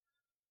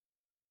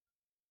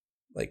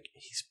 Like,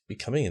 he's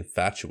becoming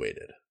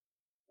infatuated,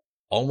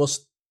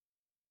 almost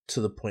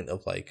to the point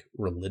of, like,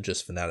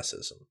 religious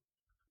fanaticism.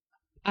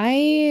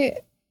 I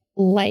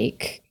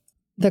like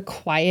the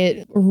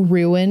quiet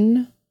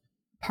ruin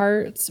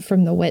parts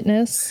from the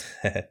witness.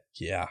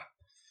 Yeah.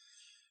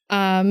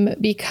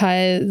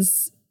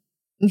 Because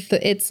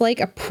it's like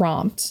a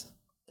prompt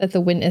that the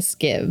witness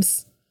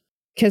gives.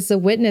 Because the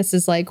witness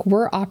is like,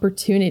 we're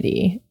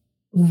opportunity,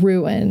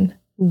 ruin.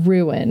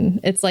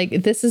 It's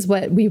like, this is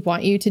what we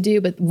want you to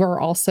do, but we're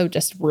also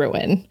just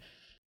ruin.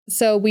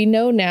 So we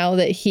know now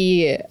that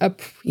he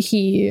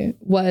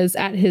was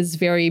at his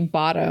very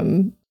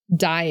bottom,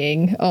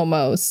 dying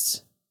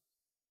almost.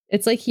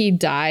 It's like he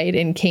died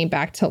and came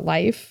back to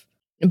life,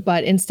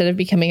 but instead of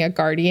becoming a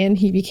guardian,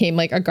 he became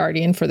like a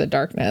guardian for the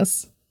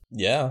darkness.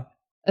 Yeah.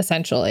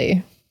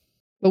 Essentially.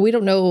 But we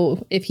don't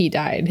know if he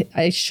died.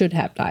 I should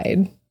have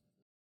died.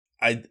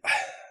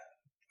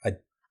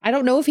 I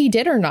don't know if he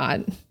did or not.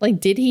 Like,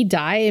 did he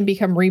die and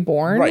become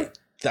reborn? Right.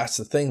 That's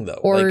the thing,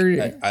 though. Or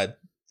like, at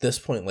this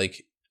point,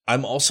 like,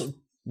 I'm also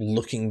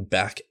looking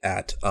back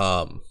at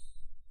the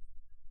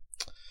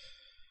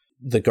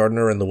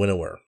gardener and the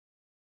winnower.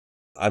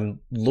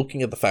 I'm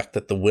looking at the fact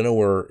that the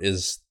winnower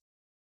is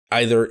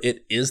either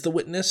it is the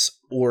witness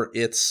or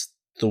it's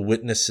the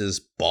witness's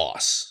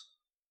boss.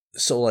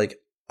 So, like,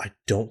 I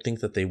don't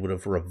think that they would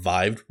have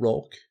revived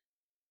Rolk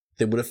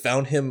They would have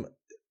found him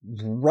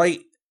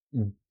right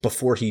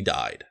before he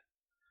died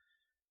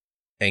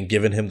and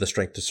given him the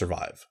strength to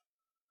survive.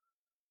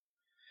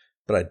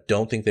 But I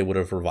don't think they would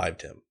have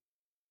revived him.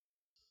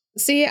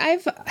 See,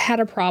 I've had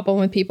a problem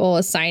with people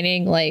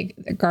assigning like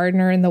the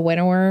gardener and the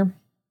winnower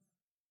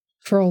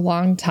for a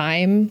long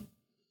time.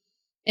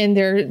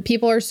 And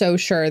people are so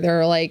sure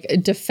they're like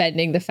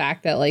defending the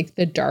fact that like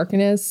the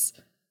darkness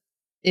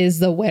is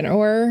the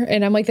winnower.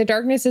 And I'm like, the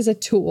darkness is a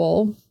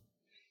tool.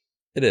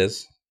 It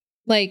is.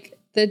 Like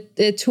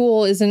the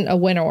tool isn't a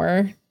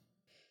winnower.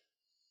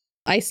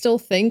 I still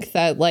think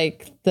that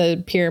like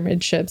the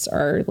pyramid ships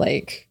are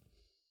like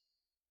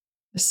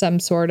some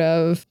sort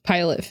of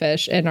pilot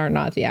fish and are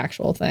not the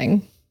actual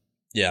thing.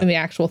 Yeah. And the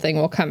actual thing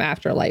will come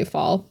after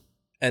Lightfall.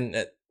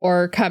 And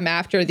or come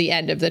after the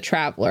end of the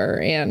Traveler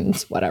and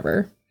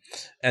whatever.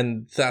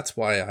 And that's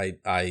why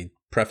I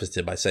prefaced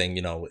it by saying,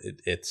 you know,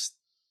 it's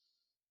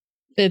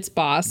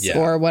boss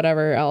or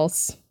whatever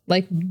else.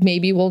 Like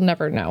maybe we'll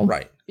never know.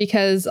 Right.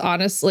 Because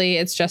honestly,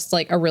 it's just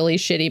like a really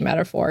shitty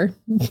metaphor.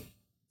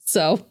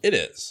 So it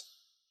is.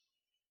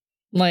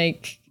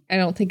 Like, I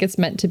don't think it's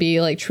meant to be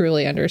like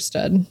truly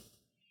understood.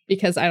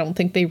 Because I don't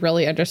think they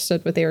really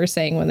understood what they were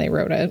saying when they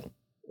wrote it.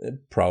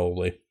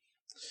 Probably.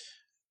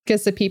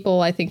 Because the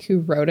people I think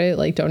who wrote it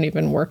like don't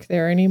even work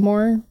there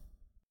anymore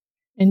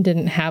and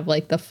didn't have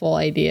like the full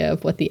idea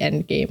of what the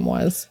end game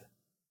was.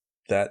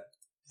 That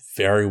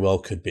very well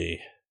could be.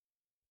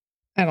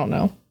 I don't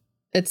know.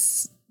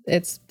 It's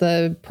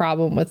the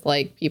problem with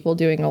like people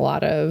doing a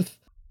lot of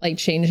like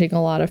changing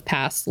a lot of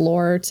past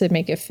lore to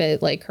make it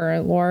fit like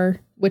current lore,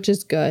 which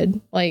is good.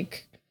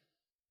 Like,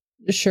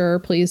 sure,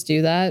 please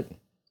do that.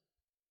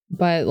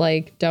 But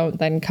like, don't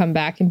then come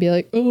back and be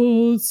like,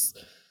 oh, it's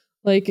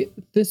like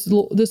this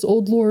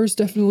old lore is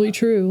definitely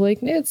true. Like,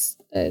 it's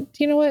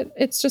you know what?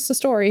 It's just a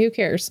story. Who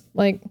cares?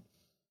 Like,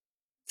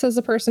 says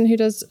the person who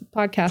does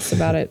podcasts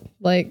about it.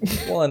 Like,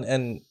 well,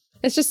 and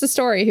it's just a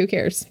story. Who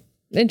cares?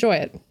 Enjoy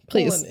it,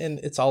 please. Well, and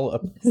it's all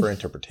up for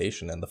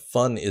interpretation, and the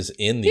fun is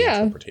in the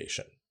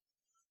interpretation.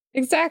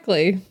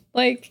 Exactly.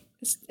 Like,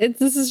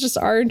 this is just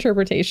our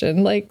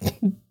interpretation. Like,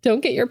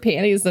 don't get your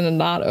panties in a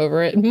knot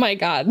over it. My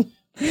God.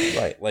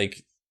 Right.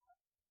 Like,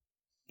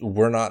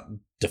 we're not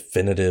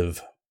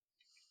definitive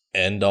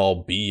end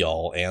all be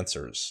all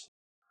answers.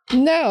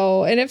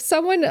 No. And if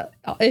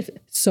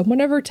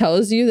someone ever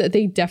tells you that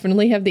they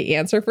definitely have the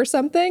answer for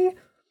something,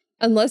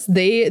 unless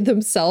they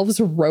themselves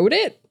wrote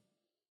it,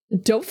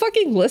 don't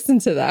fucking listen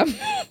to them.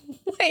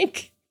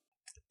 Like,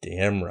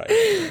 damn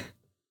right.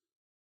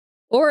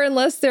 Or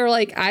unless they're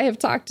like, I have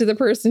talked to the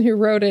person who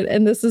wrote it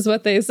and this is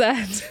what they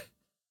said.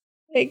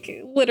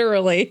 Like,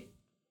 literally.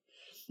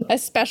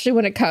 Especially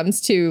when it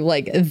comes to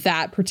like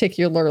that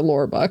particular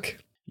lore book.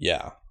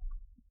 Yeah.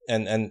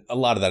 And a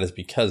lot of that is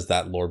because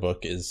that lore book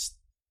is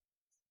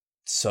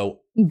so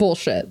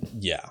bullshit.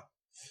 Yeah.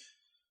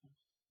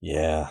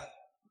 Yeah.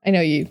 I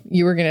know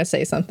you were gonna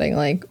say something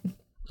like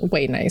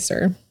way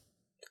nicer.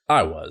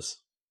 I was.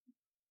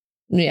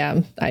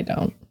 Yeah, I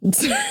don't.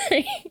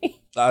 Sorry.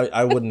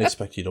 I wouldn't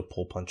expect you to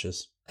pull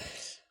punches.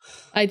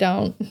 I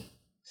don't.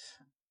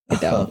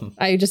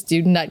 I just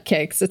do nut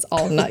kicks. It's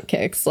all nut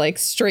kicks, like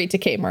straight to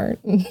Kmart.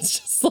 It's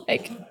just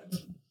like,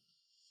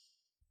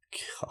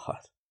 God.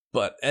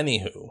 But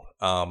anywho,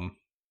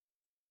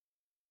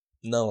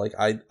 no, like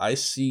I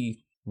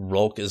see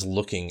Rolk is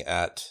looking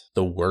at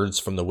the words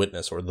from the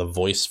witness or the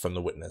voice from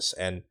the witness,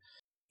 and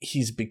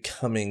he's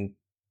becoming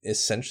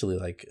essentially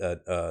like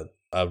a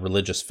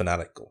religious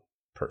fanatical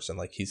person.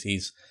 Like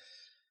he's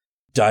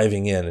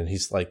diving in, and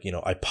he's like, you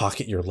know, I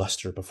pocket your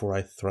luster before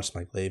I thrust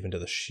my glaive into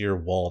the sheer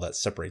wall that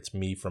separates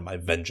me from my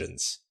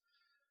vengeance.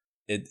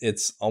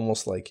 It's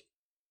almost like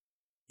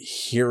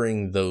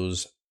hearing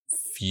those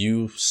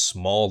few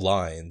small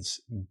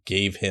lines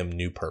gave him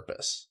new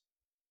purpose.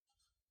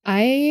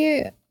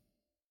 I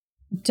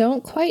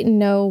don't quite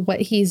know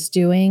what he's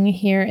doing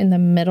here in the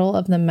middle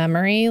of the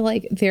memory.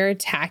 Like, they're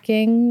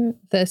attacking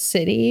the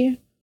city.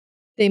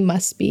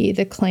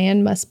 The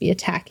clan must be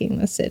attacking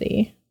the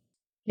city.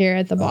 Here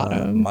at the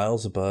bottom.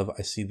 Miles above,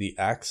 I see the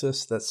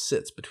axis that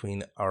sits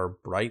between our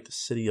bright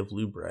city of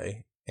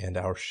Lubre and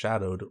our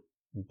shadowed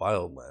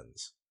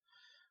Wildlands.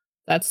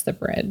 That's the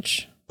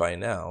bridge. By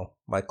now,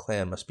 my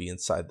clan must be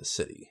inside the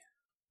city.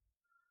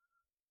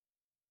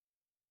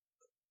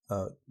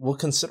 Well,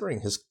 considering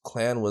his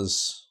clan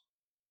was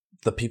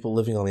the people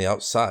living on the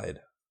outside,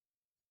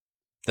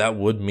 that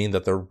would mean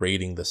that they're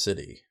raiding the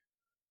city.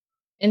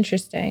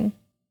 Interesting.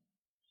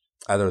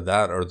 Either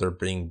that or they're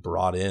being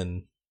brought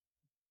in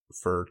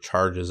for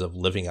charges of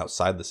living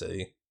outside the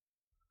city.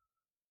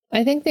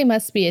 I think they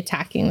must be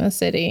attacking the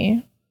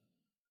city.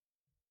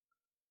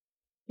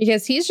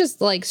 Because he's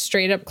just like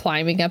straight up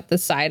climbing up the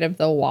side of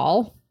the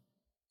wall.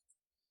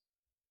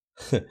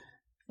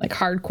 Like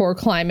hardcore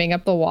climbing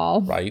up the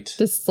wall. Right.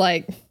 Just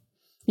like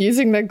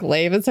using the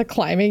glaive as a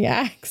climbing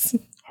axe.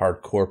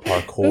 Hardcore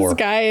parkour. This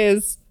guy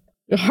is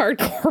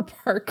hardcore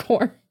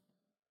parkour.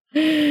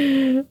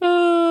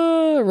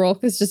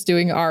 Rolk is just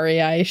doing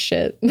REI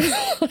shit.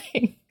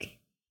 Like,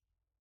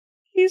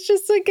 He's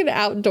just like an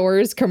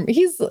outdoors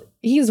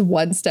he's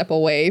one step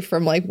away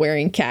from like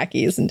wearing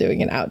khakis and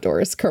doing an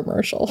outdoors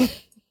commercial.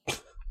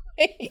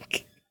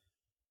 Like,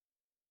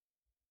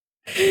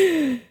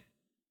 You're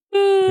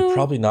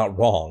probably not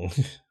wrong.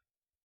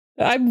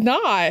 I'm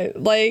not.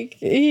 Like,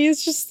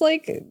 he's just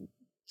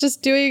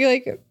doing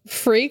like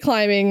free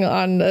climbing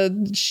on a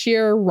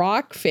sheer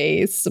rock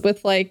face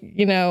with like,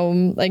 you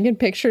know, I can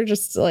picture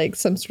just like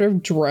some sort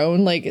of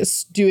drone like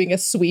doing a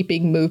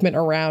sweeping movement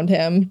around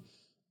him,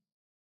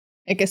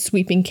 like a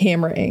sweeping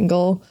camera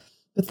angle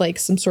with like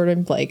some sort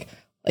of like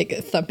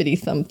thumpity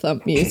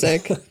thump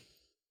music.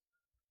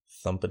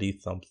 Thumpity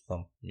thump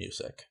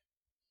music.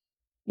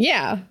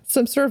 Yeah,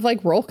 some sort of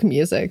like roll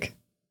music.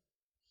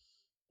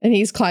 And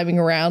he's climbing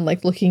around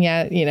like looking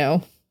at, you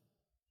know,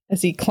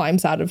 as he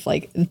climbs out of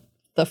like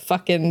the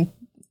fucking,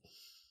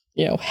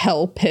 you know,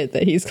 hell pit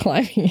that he's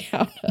climbing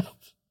out of.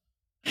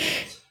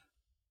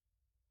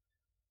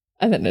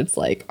 And then it's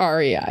like,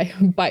 REI,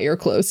 buy your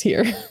clothes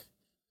here.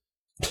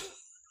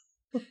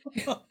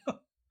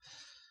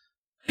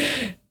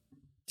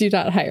 Do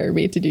not hire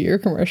me to do your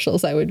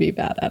commercials. I would be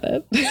bad at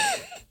it.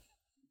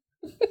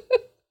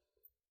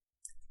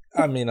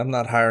 I mean, I'm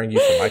not hiring you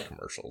for my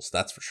commercials,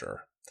 that's for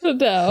sure.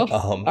 No.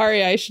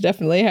 REI should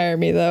definitely hire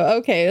me, though.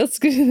 Okay, let's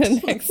go to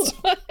the next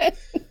one.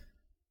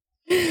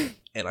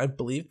 And I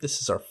believe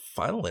this is our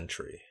final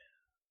entry.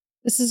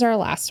 This is our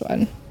last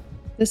one.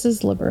 This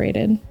is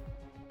Liberated.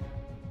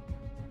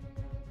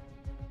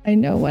 I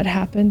know what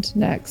happened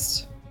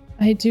next.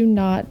 I do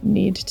not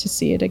need to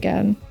see it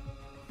again.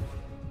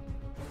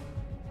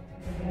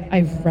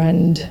 I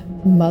rend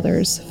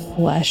mother's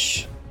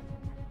flesh.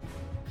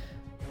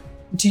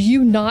 Do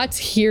you not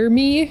hear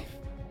me?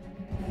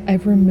 I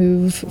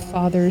remove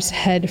father's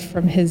head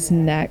from his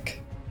neck.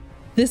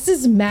 This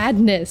is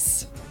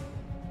madness.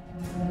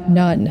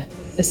 None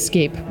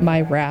escape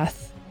my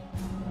wrath.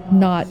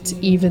 Not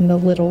even the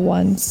little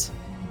ones.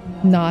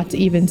 Not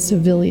even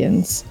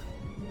civilians.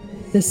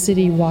 The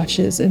city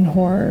watches in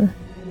horror.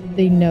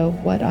 They know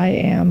what I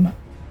am.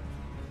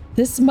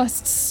 This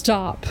must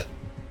stop.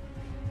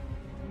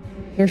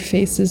 Their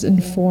faces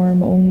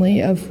inform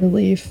only of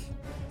relief.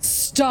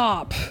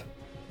 Stop!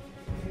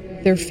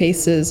 Their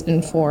faces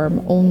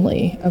inform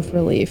only of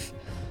relief.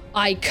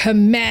 I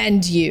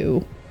command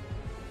you!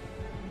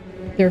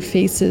 Their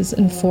faces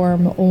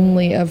inform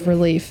only of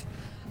relief.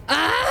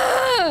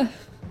 Ah!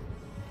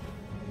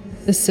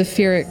 The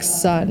Sephiric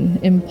sun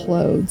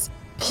implodes.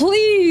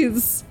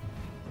 Please!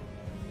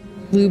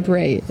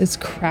 Lubre is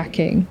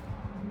cracking.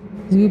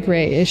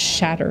 Lubre is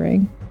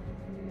shattering.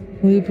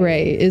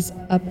 Lubre is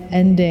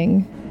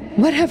upending.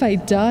 What have I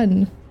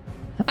done?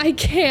 I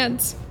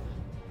can't!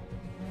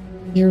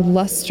 Your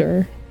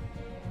luster.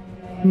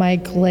 My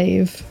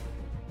glaive.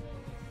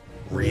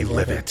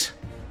 Relive it.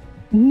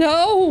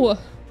 No!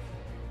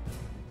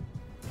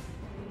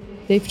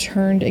 They've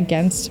turned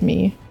against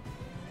me.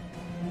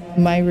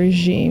 My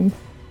regime.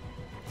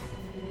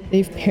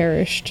 They've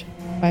perished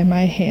by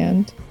my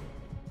hand.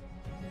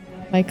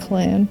 My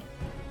clan.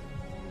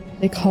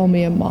 They call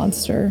me a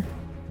monster.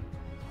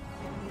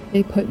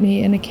 They put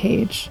me in a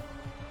cage.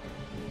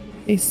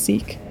 They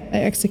seek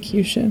my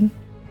execution.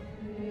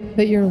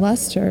 But your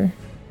luster,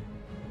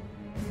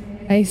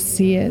 I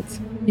see it,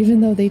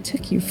 even though they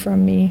took you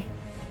from me.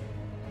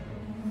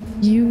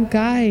 You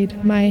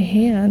guide my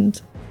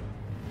hand.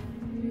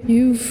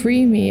 You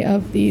free me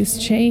of these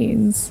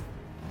chains.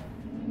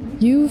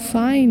 You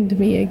find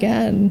me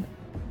again.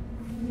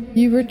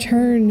 You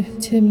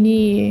return to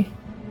me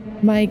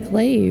my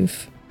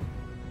glaive.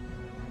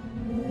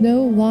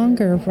 No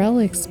longer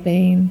Relic's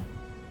bane,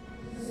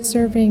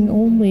 serving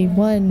only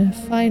one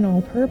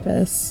final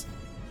purpose.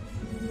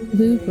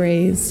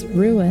 Lubre's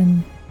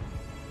ruin.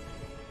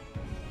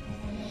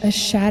 A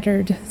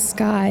shattered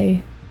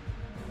sky.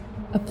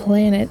 A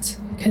planet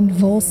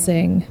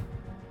convulsing.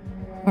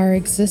 Our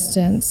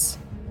existence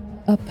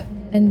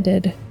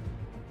upended.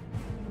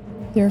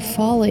 Their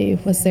folly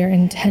was their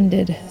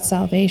intended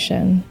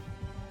salvation,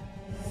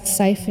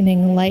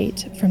 siphoning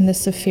light from the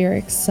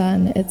Sephiric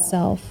sun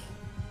itself.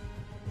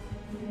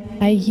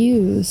 I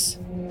use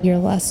your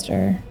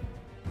luster.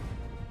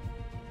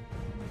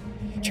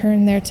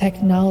 Turn their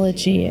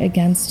technology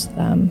against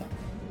them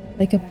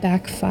like a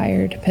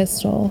backfired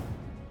pistol.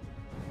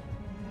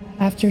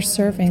 After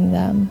serving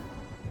them,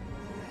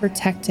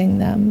 protecting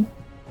them,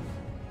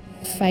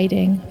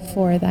 fighting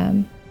for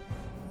them,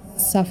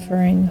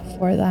 suffering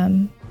for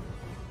them.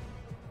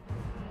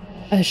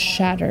 A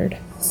shattered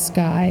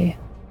sky,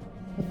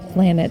 the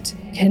planet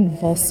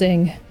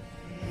convulsing,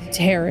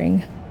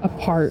 tearing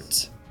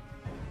apart.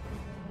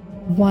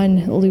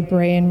 One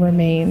Lubraean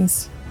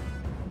remains.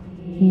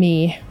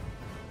 Me.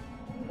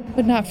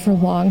 But not for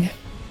long.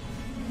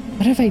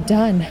 What have I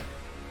done?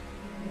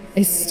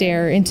 I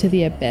stare into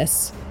the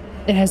abyss.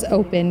 It has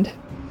opened,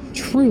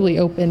 truly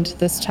opened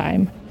this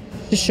time,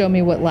 to show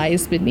me what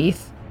lies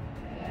beneath.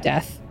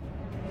 Death.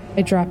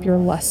 I drop your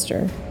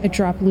luster. I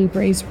drop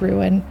Lubre's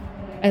ruin.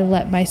 I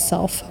let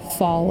myself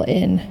fall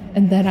in,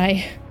 and then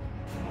I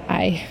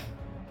am.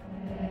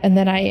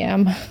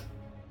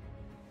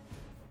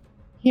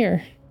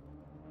 here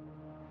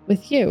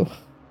with you,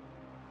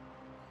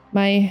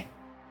 my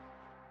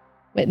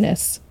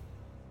witness.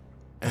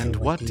 And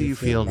what do you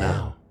feel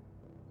now?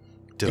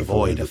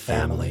 Devoid of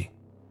family,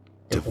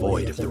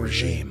 devoid of the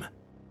regime,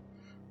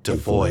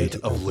 devoid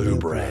of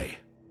Lubrae.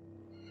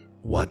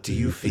 What do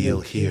you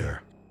feel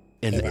here,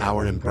 in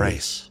our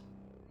embrace,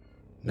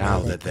 now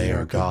that they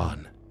are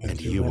gone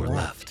and you are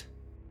left?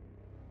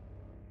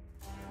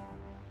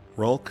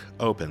 Rolk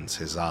opens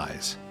his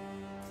eyes,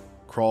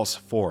 crawls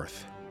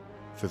forth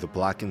through the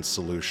blackened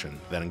solution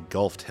that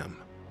engulfed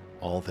him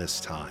all this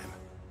time,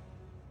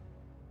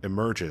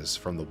 emerges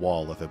from the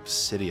wall of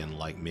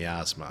obsidian-like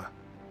miasma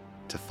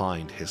to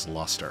find his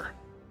luster,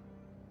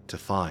 to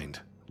find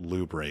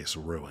Lubrae's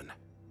ruin.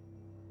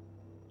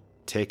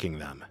 Taking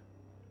them,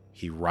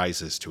 he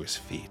rises to his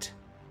feet.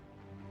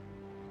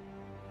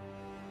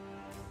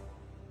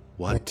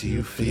 What do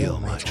you feel,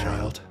 my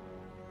child?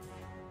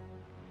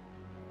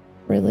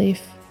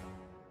 Relief.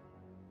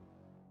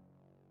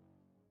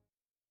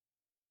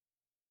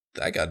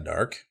 That got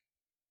dark.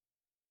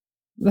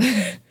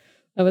 That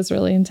was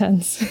really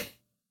intense.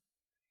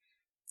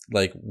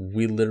 Like,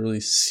 we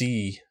literally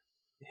see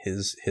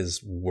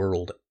his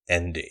world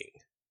ending.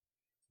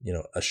 You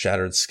know, a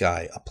shattered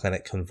sky, a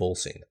planet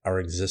convulsing, our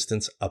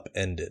existence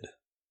upended.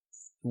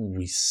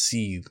 We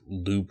see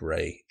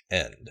Lubrae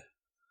end.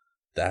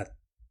 That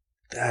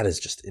is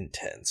just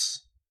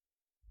intense.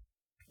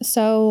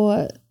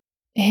 So,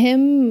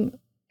 him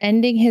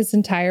ending his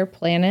entire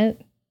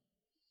planet,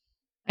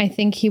 I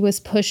think he was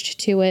pushed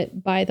to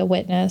it by the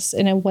witness,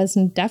 and it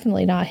wasn't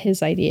definitely not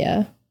his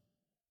idea.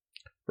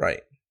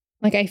 Right.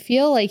 Like, I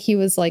feel like he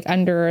was like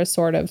under a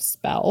sort of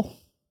spell.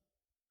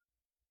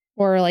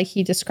 Or like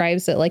he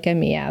describes it like a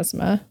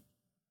miasma.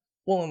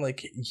 Well, and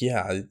like,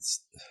 yeah,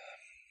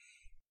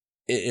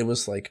 it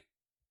was like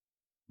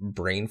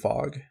brain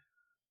fog.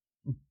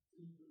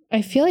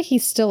 I feel like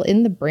he's still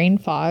in the brain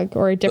fog,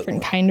 or a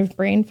different kind of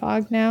brain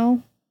fog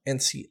now.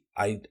 And see,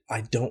 I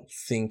don't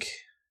think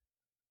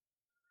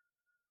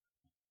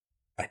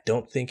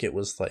it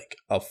was like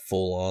a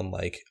full on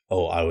like,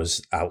 oh, I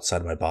was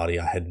outside my body,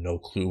 I had no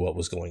clue what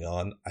was going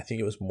on. I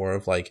think it was more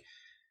of like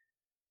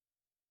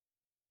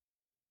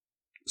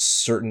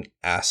certain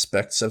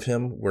aspects of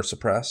him were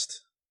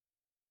suppressed,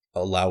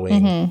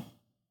 allowing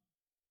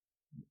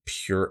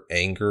pure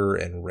anger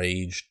and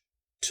rage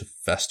to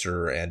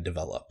fester and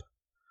develop.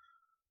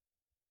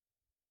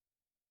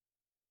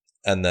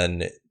 And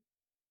then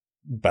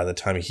by the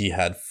time he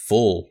had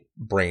full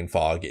brain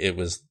fog, it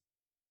was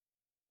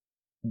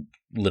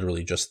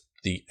literally just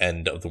the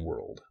end of the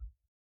world.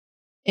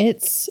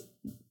 It's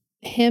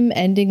him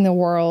ending the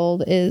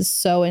world is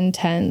so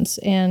intense,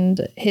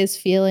 and his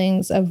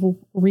feelings of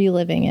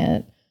reliving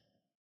it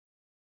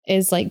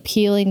is like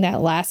peeling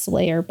that last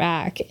layer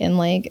back and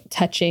like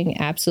touching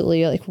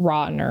absolutely like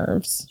raw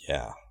nerves.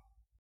 Yeah.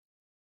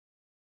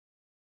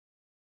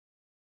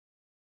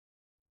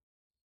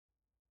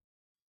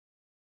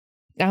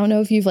 I don't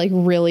know if you've like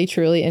really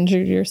truly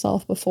injured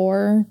yourself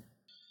before.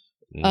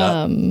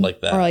 Not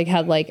like that. Or like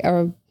had like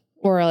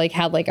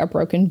a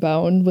broken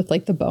bone with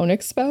like the bone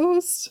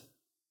exposed.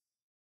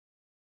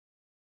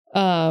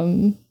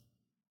 Or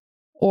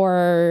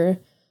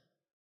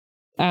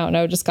I don't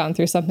know, just gone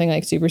through something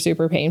like super,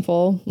 super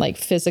painful, like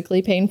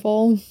physically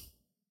painful.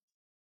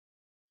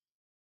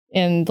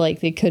 And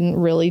like they couldn't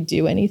really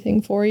do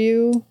anything for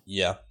you.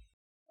 Yeah.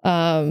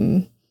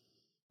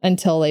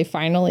 Until they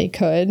finally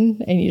could,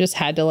 and you just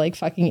had to like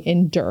fucking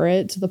endure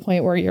it to the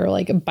point where you're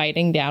like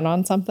biting down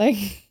on something.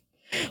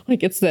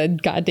 Like it's the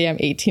goddamn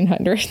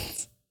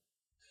 1800s.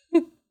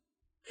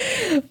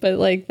 But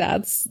like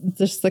that's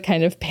just the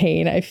kind of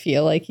pain I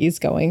feel like he's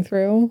going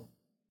through.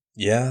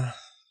 Yeah.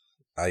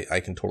 I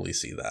can totally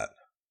see that.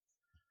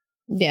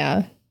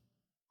 Yeah.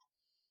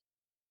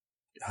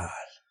 God.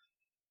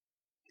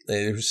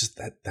 It was just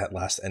that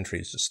last entry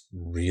is just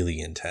really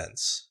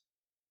intense.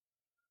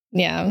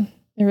 Yeah,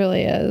 it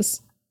really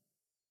is.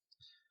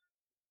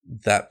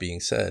 That being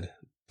said,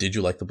 did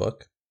you like the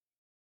book?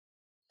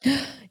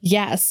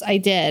 Yes, I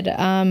did.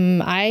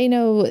 I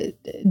know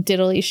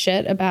diddly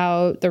shit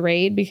about the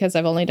raid because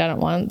I've only done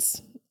it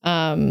once.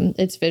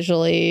 It's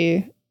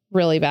visually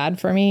really bad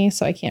for me,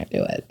 so I can't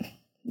do it.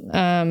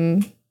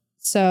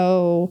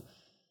 So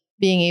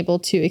being able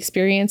to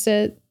experience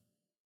it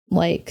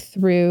like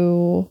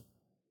through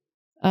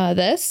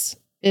this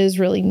is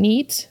really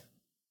neat,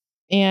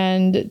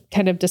 and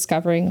kind of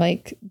discovering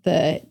like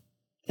the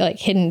like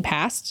hidden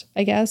past,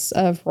 I guess,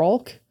 of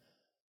Rolk,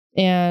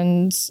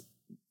 and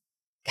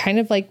kind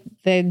of like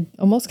the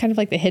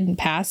hidden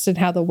past and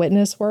how the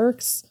witness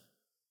works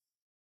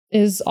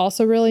is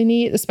also really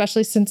neat,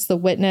 especially since the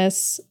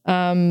witness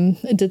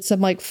did some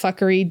like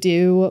fuckery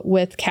do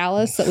with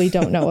Callus that we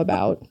don't know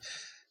about.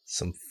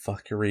 Some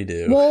fuckery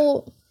do.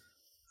 Well,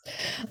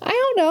 I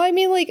don't know. I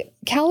mean, like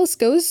Callus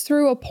goes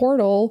through a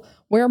portal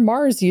where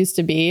Mars used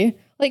to be.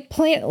 Like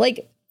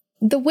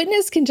the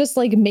witness can just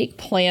like make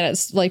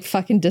planets like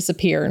fucking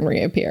disappear and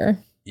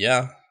reappear.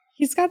 Yeah.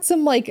 He's got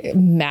some like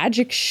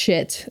magic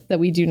shit that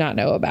we do not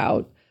know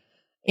about.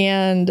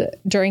 And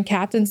during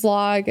Captain's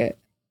Log,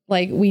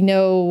 like we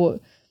know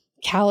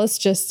Callus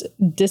just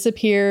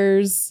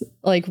disappears,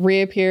 like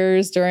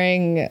reappears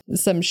during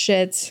some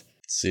shit.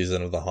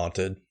 Season of the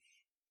Haunted.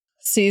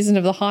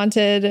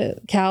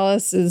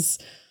 Callus is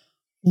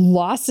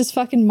lost his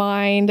fucking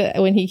mind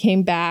when he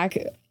came back.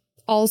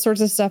 All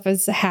sorts of stuff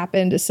has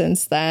happened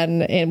since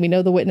then, and we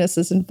know the Witness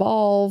is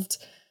involved.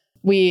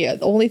 The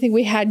only thing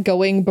we had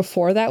going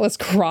before that was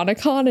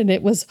Chronicon, and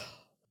it was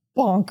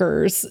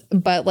bonkers.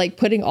 But like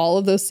putting all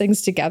of those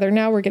things together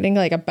now, we're getting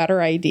like a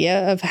better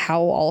idea of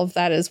how all of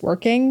that is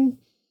working.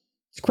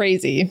 It's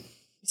crazy.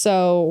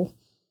 So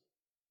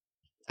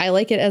I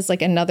like it as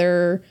like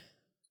another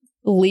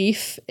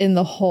leaf in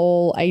the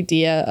whole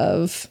idea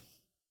of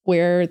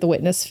where the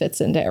Witness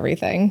fits into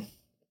everything.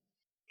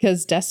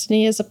 Because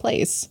Destiny is a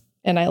place.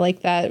 And I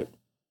like that.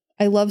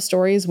 I love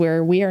stories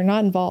where we are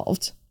not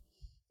involved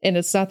and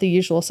it's not the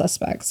usual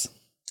suspects.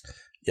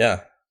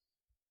 Yeah.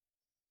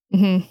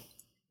 Mm-hmm.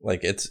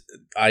 Like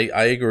I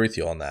agree with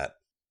you on that,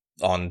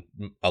 on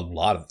a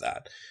lot of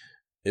that.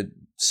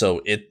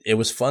 It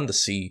was fun to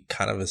see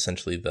kind of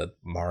essentially the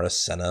Mara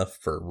Senna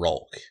for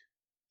Rulk.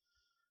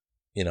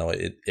 You know,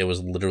 it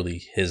was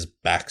literally his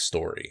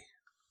backstory.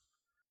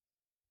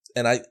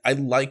 And I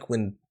like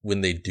when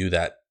they do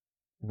that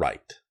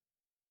right.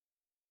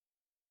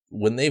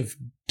 When they've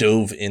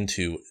dove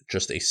into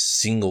just a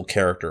single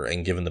character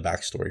and given the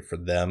backstory for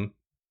them,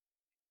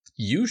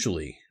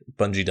 usually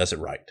Bungie does it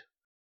right.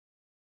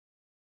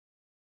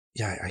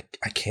 Yeah,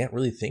 I can't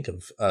really think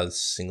of a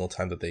single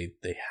time that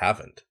they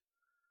haven't.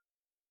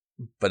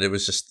 But it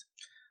was just,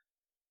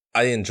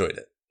 I enjoyed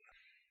it.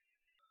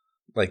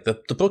 Like,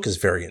 the book is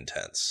very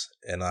intense,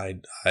 and I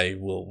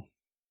will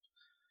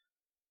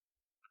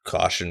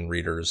caution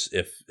readers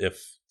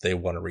if they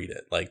want to read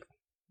it. Like,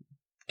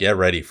 get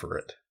ready for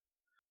it.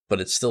 But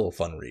it's still a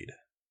fun read.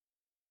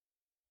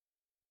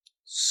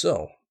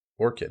 So,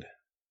 Orchid,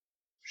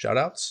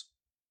 shout-outs?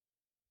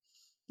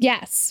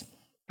 Yes,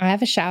 I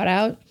have a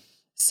shout-out.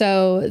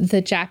 So,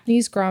 the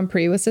Japanese Grand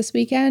Prix was this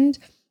weekend,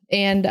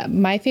 and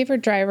my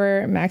favorite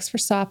driver, Max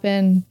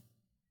Verstappen,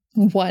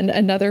 won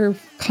another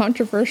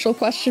controversial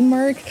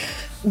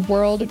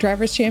World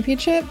Drivers'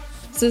 Championship.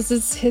 So this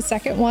is his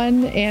second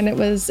one, and it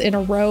was in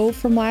a row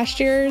from last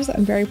year's.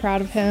 I'm very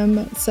proud of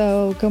him.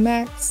 So go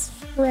Max.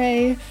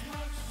 Hooray.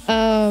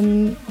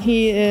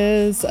 He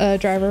is a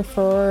driver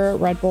for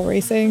Red Bull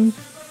Racing.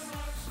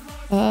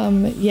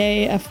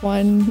 Yay,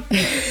 F1.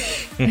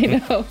 I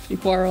know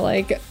people are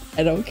like,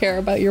 I don't care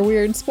about your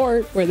weird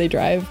sport where they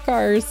drive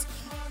cars.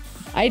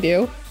 I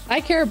do.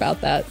 I care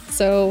about that.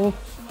 So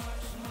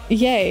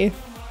yay.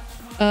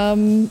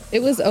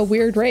 It was a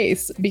weird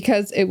race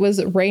because it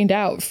was rained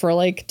out for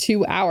like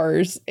 2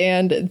 hours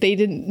and they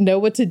didn't know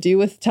what to do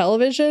with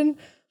television.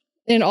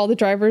 And all the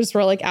drivers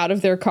were like out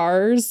of their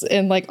cars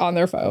and like on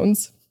their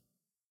phones.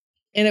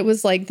 And it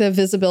was like the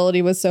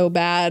visibility was so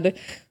bad.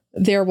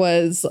 There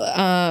was,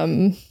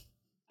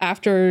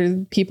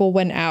 after people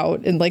went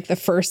out in like the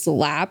first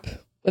lap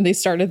when they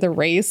started the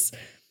race,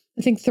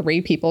 I think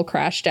 3 people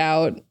crashed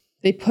out.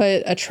 They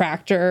put a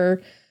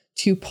tractor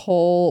to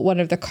pull one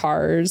of the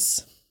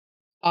cars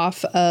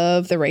off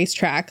of the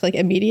racetrack like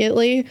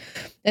immediately.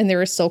 And there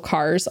were still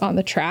cars on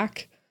the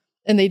track.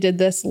 And they did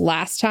this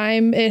last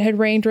time it had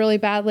rained really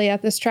badly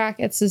at this track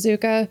at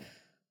Suzuka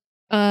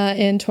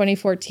in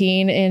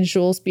 2014. And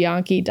Jules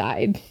Bianchi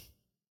died.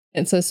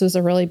 And so this was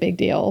a really big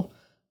deal.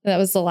 And that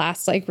was the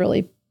last like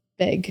really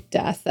big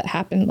death that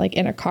happened like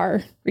in a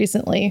car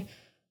recently.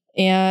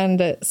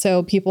 And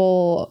so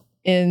people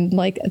in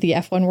like the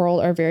F1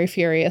 world are very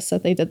furious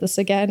that they did this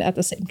again at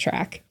the same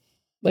track,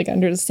 like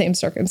under the same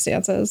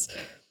circumstances.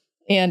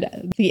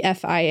 And the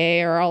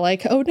FIA are all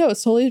like, oh no,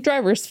 it's totally the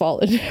driver's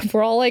fault. And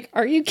we're all like,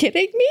 are you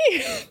kidding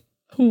me?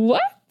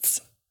 What?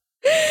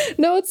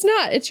 No, it's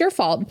not. It's your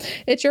fault.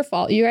 It's your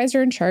fault. You guys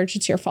are in charge.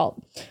 It's your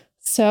fault.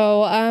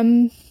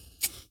 So,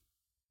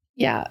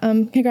 yeah,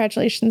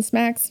 congratulations,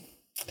 Max.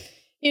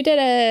 You did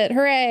it.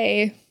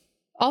 Hooray.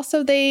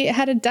 Also, they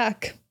had a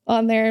duck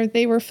on there.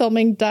 They were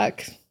filming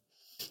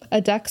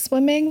a duck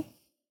swimming.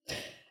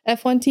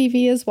 F1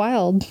 TV is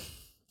wild.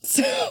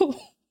 So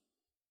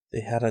they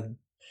had a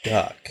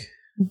duck.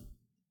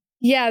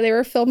 Yeah, they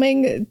were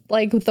filming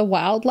like the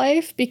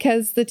wildlife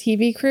because the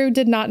TV crew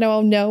did not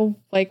know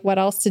like what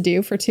else to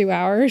do for 2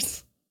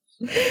 hours.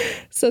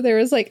 So there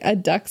was like a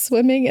duck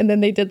swimming, and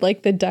then they did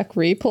like the duck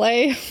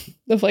replay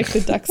of like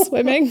the duck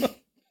swimming.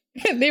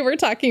 And they were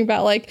talking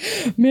about like,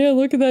 man,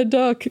 look at that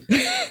duck.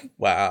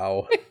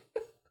 Wow.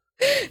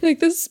 Like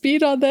the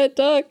speed on that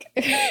duck.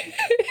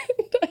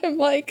 I'm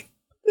like,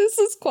 this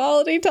is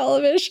quality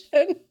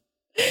television.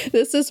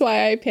 This is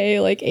why I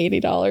pay like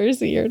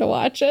 $80 a year to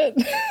watch it.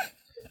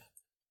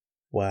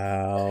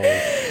 Wow.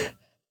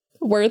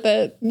 Worth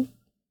it.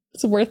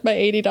 It's worth my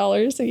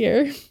 $80 a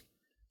year.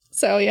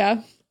 So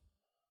yeah.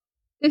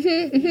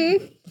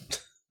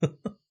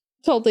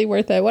 Totally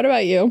worth it. What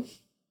about you?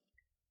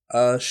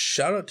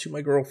 Shout out to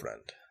my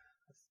girlfriend.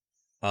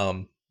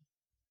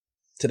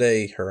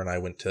 Today, her and I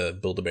went to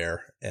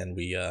Build-A-Bear, and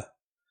we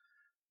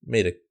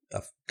made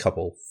a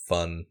couple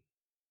fun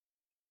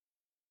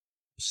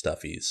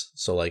stuffies.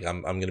 So like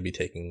I'm going to be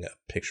taking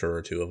a picture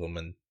or two of them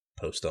and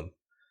post them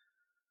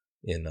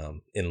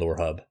in Lore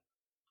Hub.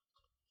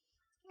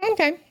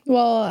 Okay.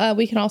 Well,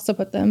 we can also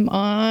put them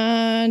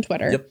on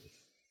Twitter. Yep.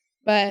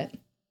 But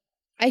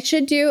I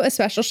should do a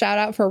special shout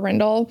out for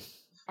Rindle.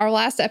 Our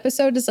last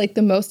episode is like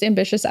the most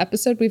ambitious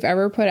episode we've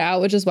ever put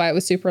out, which is why it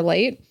was super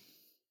late.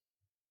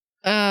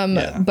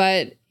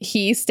 But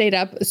he stayed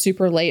up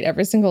super late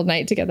every single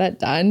night to get that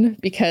done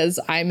because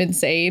I'm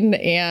insane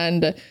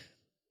and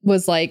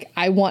was like,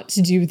 I want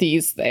to do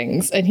these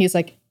things. And he's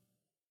like,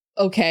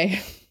 okay,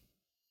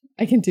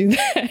 I can do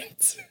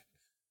that.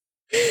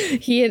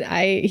 He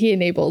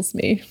enables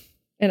me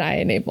and I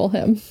enable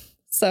him.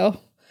 So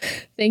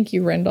thank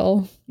you,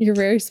 Rindle. You're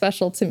very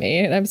special to me.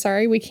 And I'm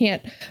sorry we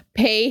can't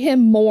pay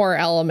him more,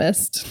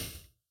 Elemist.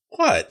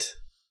 What?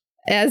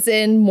 As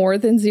in more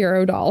than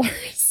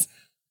 $0.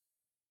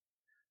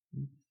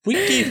 We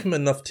gave him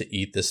enough to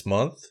eat this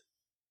month.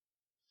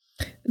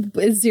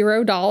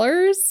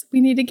 $0?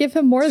 We need to give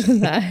him more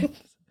than that.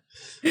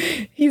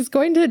 He's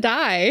going to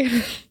die.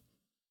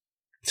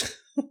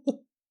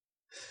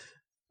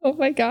 Oh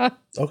my God.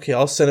 Okay,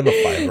 I'll send him a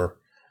 $5.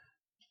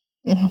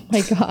 Oh my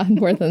God,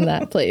 more than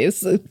that,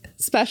 please.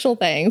 Special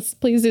thanks.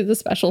 Please do the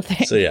special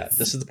thanks. So yeah,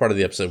 this is the part of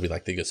the episode we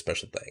like to give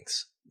special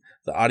thanks.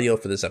 The audio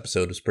for this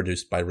episode was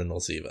produced by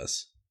Rindel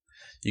Zivas.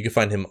 You can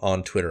find him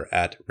on Twitter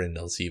at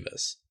Rindel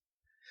Zivas.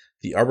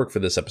 The artwork for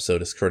this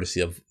episode is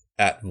courtesy of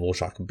at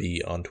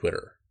VolshockB on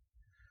Twitter.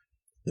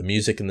 The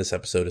music in this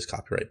episode is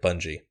copyright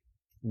Bungie.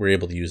 We're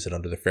able to use it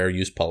under the fair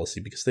use policy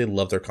because they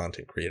love their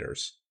content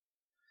creators.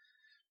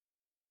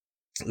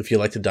 If you'd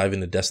like to dive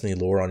into Destiny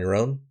lore on your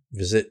own,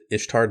 visit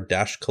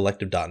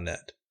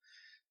ishtar-collective.net.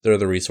 They're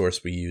the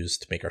resource we use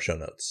to make our show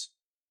notes.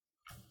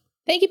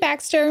 Thank you,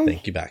 Baxter.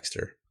 Thank you,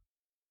 Baxter.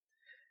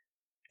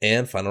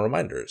 And final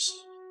reminders.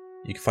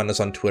 You can find us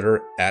on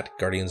Twitter at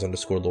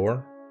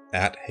Guardians_lore,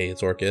 at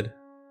HeyIt'sOrchid,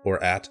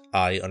 or at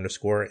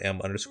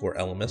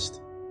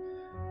I_am_Elemist.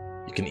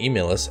 You can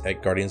email us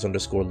at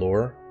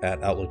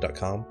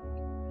guardians_lore@outlook.com.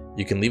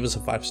 You can leave us a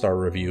 5-star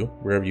review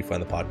wherever you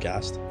find the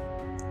podcast.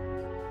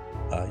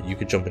 You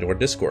could jump into our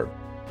Discord.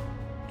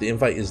 The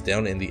invite is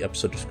down in the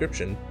episode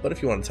description, but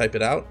if you want to type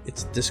it out,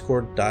 it's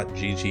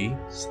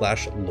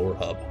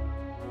discord.gg/lorehub.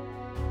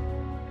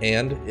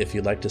 And if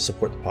you'd like to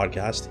support the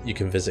podcast, you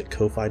can visit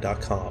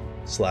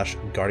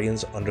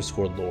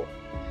ko-fi.com/guardians_lore.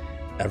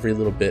 Every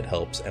little bit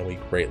helps, and we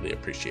greatly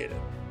appreciate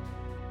it.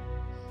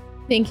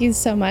 Thank you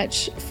so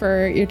much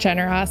for your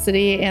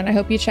generosity, and I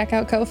hope you check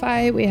out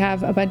Ko-Fi. We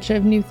have a bunch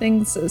of new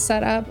things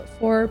set up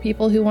for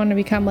people who want to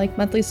become like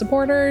monthly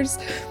supporters.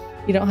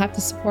 You don't have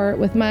to support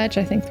with much.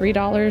 I think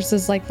 $3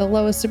 is like the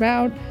lowest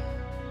amount.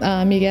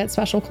 You get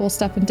special cool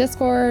stuff in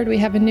Discord. We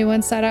have a new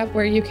one set up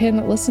where you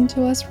can listen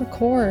to us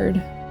record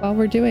while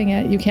we're doing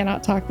it. You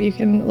cannot talk, but you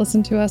can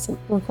listen to us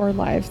record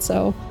live.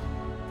 So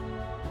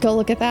go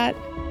look at that.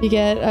 You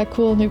get a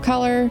cool new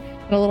color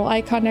and a little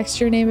icon next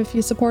to your name if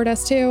you support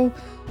us too.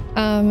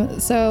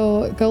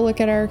 So go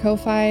look at our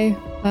Ko-Fi.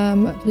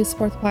 Please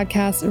support the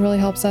podcast. It really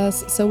helps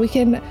us so we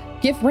can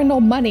give Rindle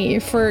money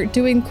for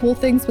doing cool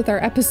things with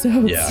our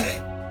episodes. Yeah.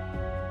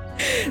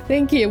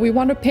 Thank you. We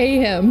want to pay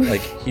him. Like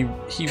he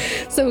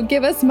So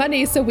give us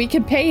money so we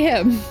can pay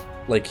him.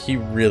 Like he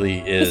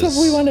really is. That's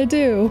what we want to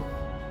do.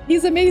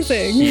 He's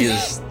amazing. He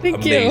is Thank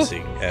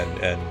amazing, you.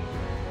 and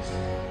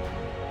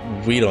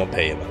we don't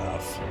pay him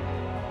enough.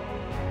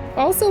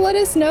 Also, let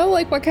us know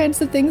like what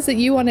kinds of things that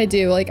you want to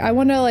do. Like I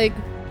want to like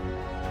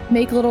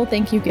make little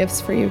thank you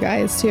gifts for you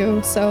guys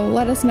too. So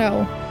let us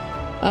know.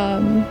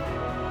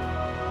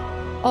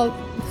 All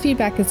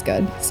feedback is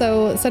good.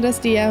 So send us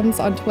DMs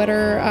on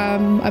Twitter.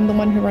 I'm the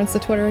one who runs the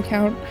Twitter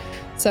account.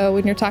 So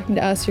when you're talking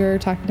to us, you're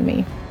talking to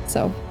me.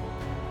 So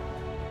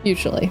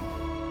usually.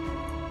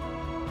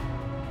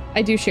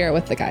 I do share it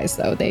with the guys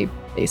though. They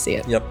see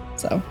it. Yep.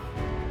 So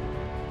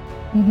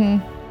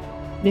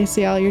they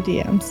see all your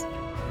DMs.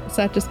 It's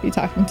not just me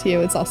talking to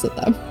you, it's also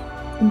them.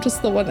 I'm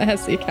just the one that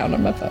has the account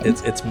on my phone.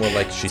 It's more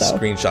like she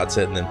screenshots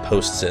it and then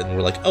posts it and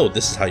we're like, oh,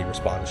 this is how you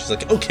respond. And she's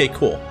like, okay,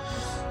 cool.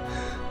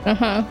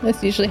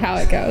 That's usually how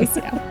it goes.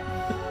 Yeah.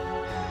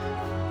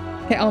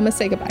 Okay, I'll almost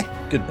say goodbye.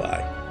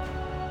 Goodbye.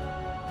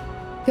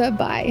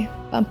 Goodbye.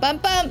 Bum bum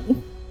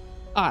bum.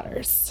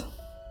 Otters.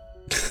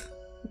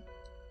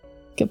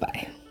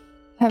 Goodbye.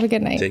 Have a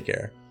good night. Take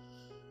care.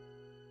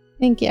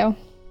 Thank you.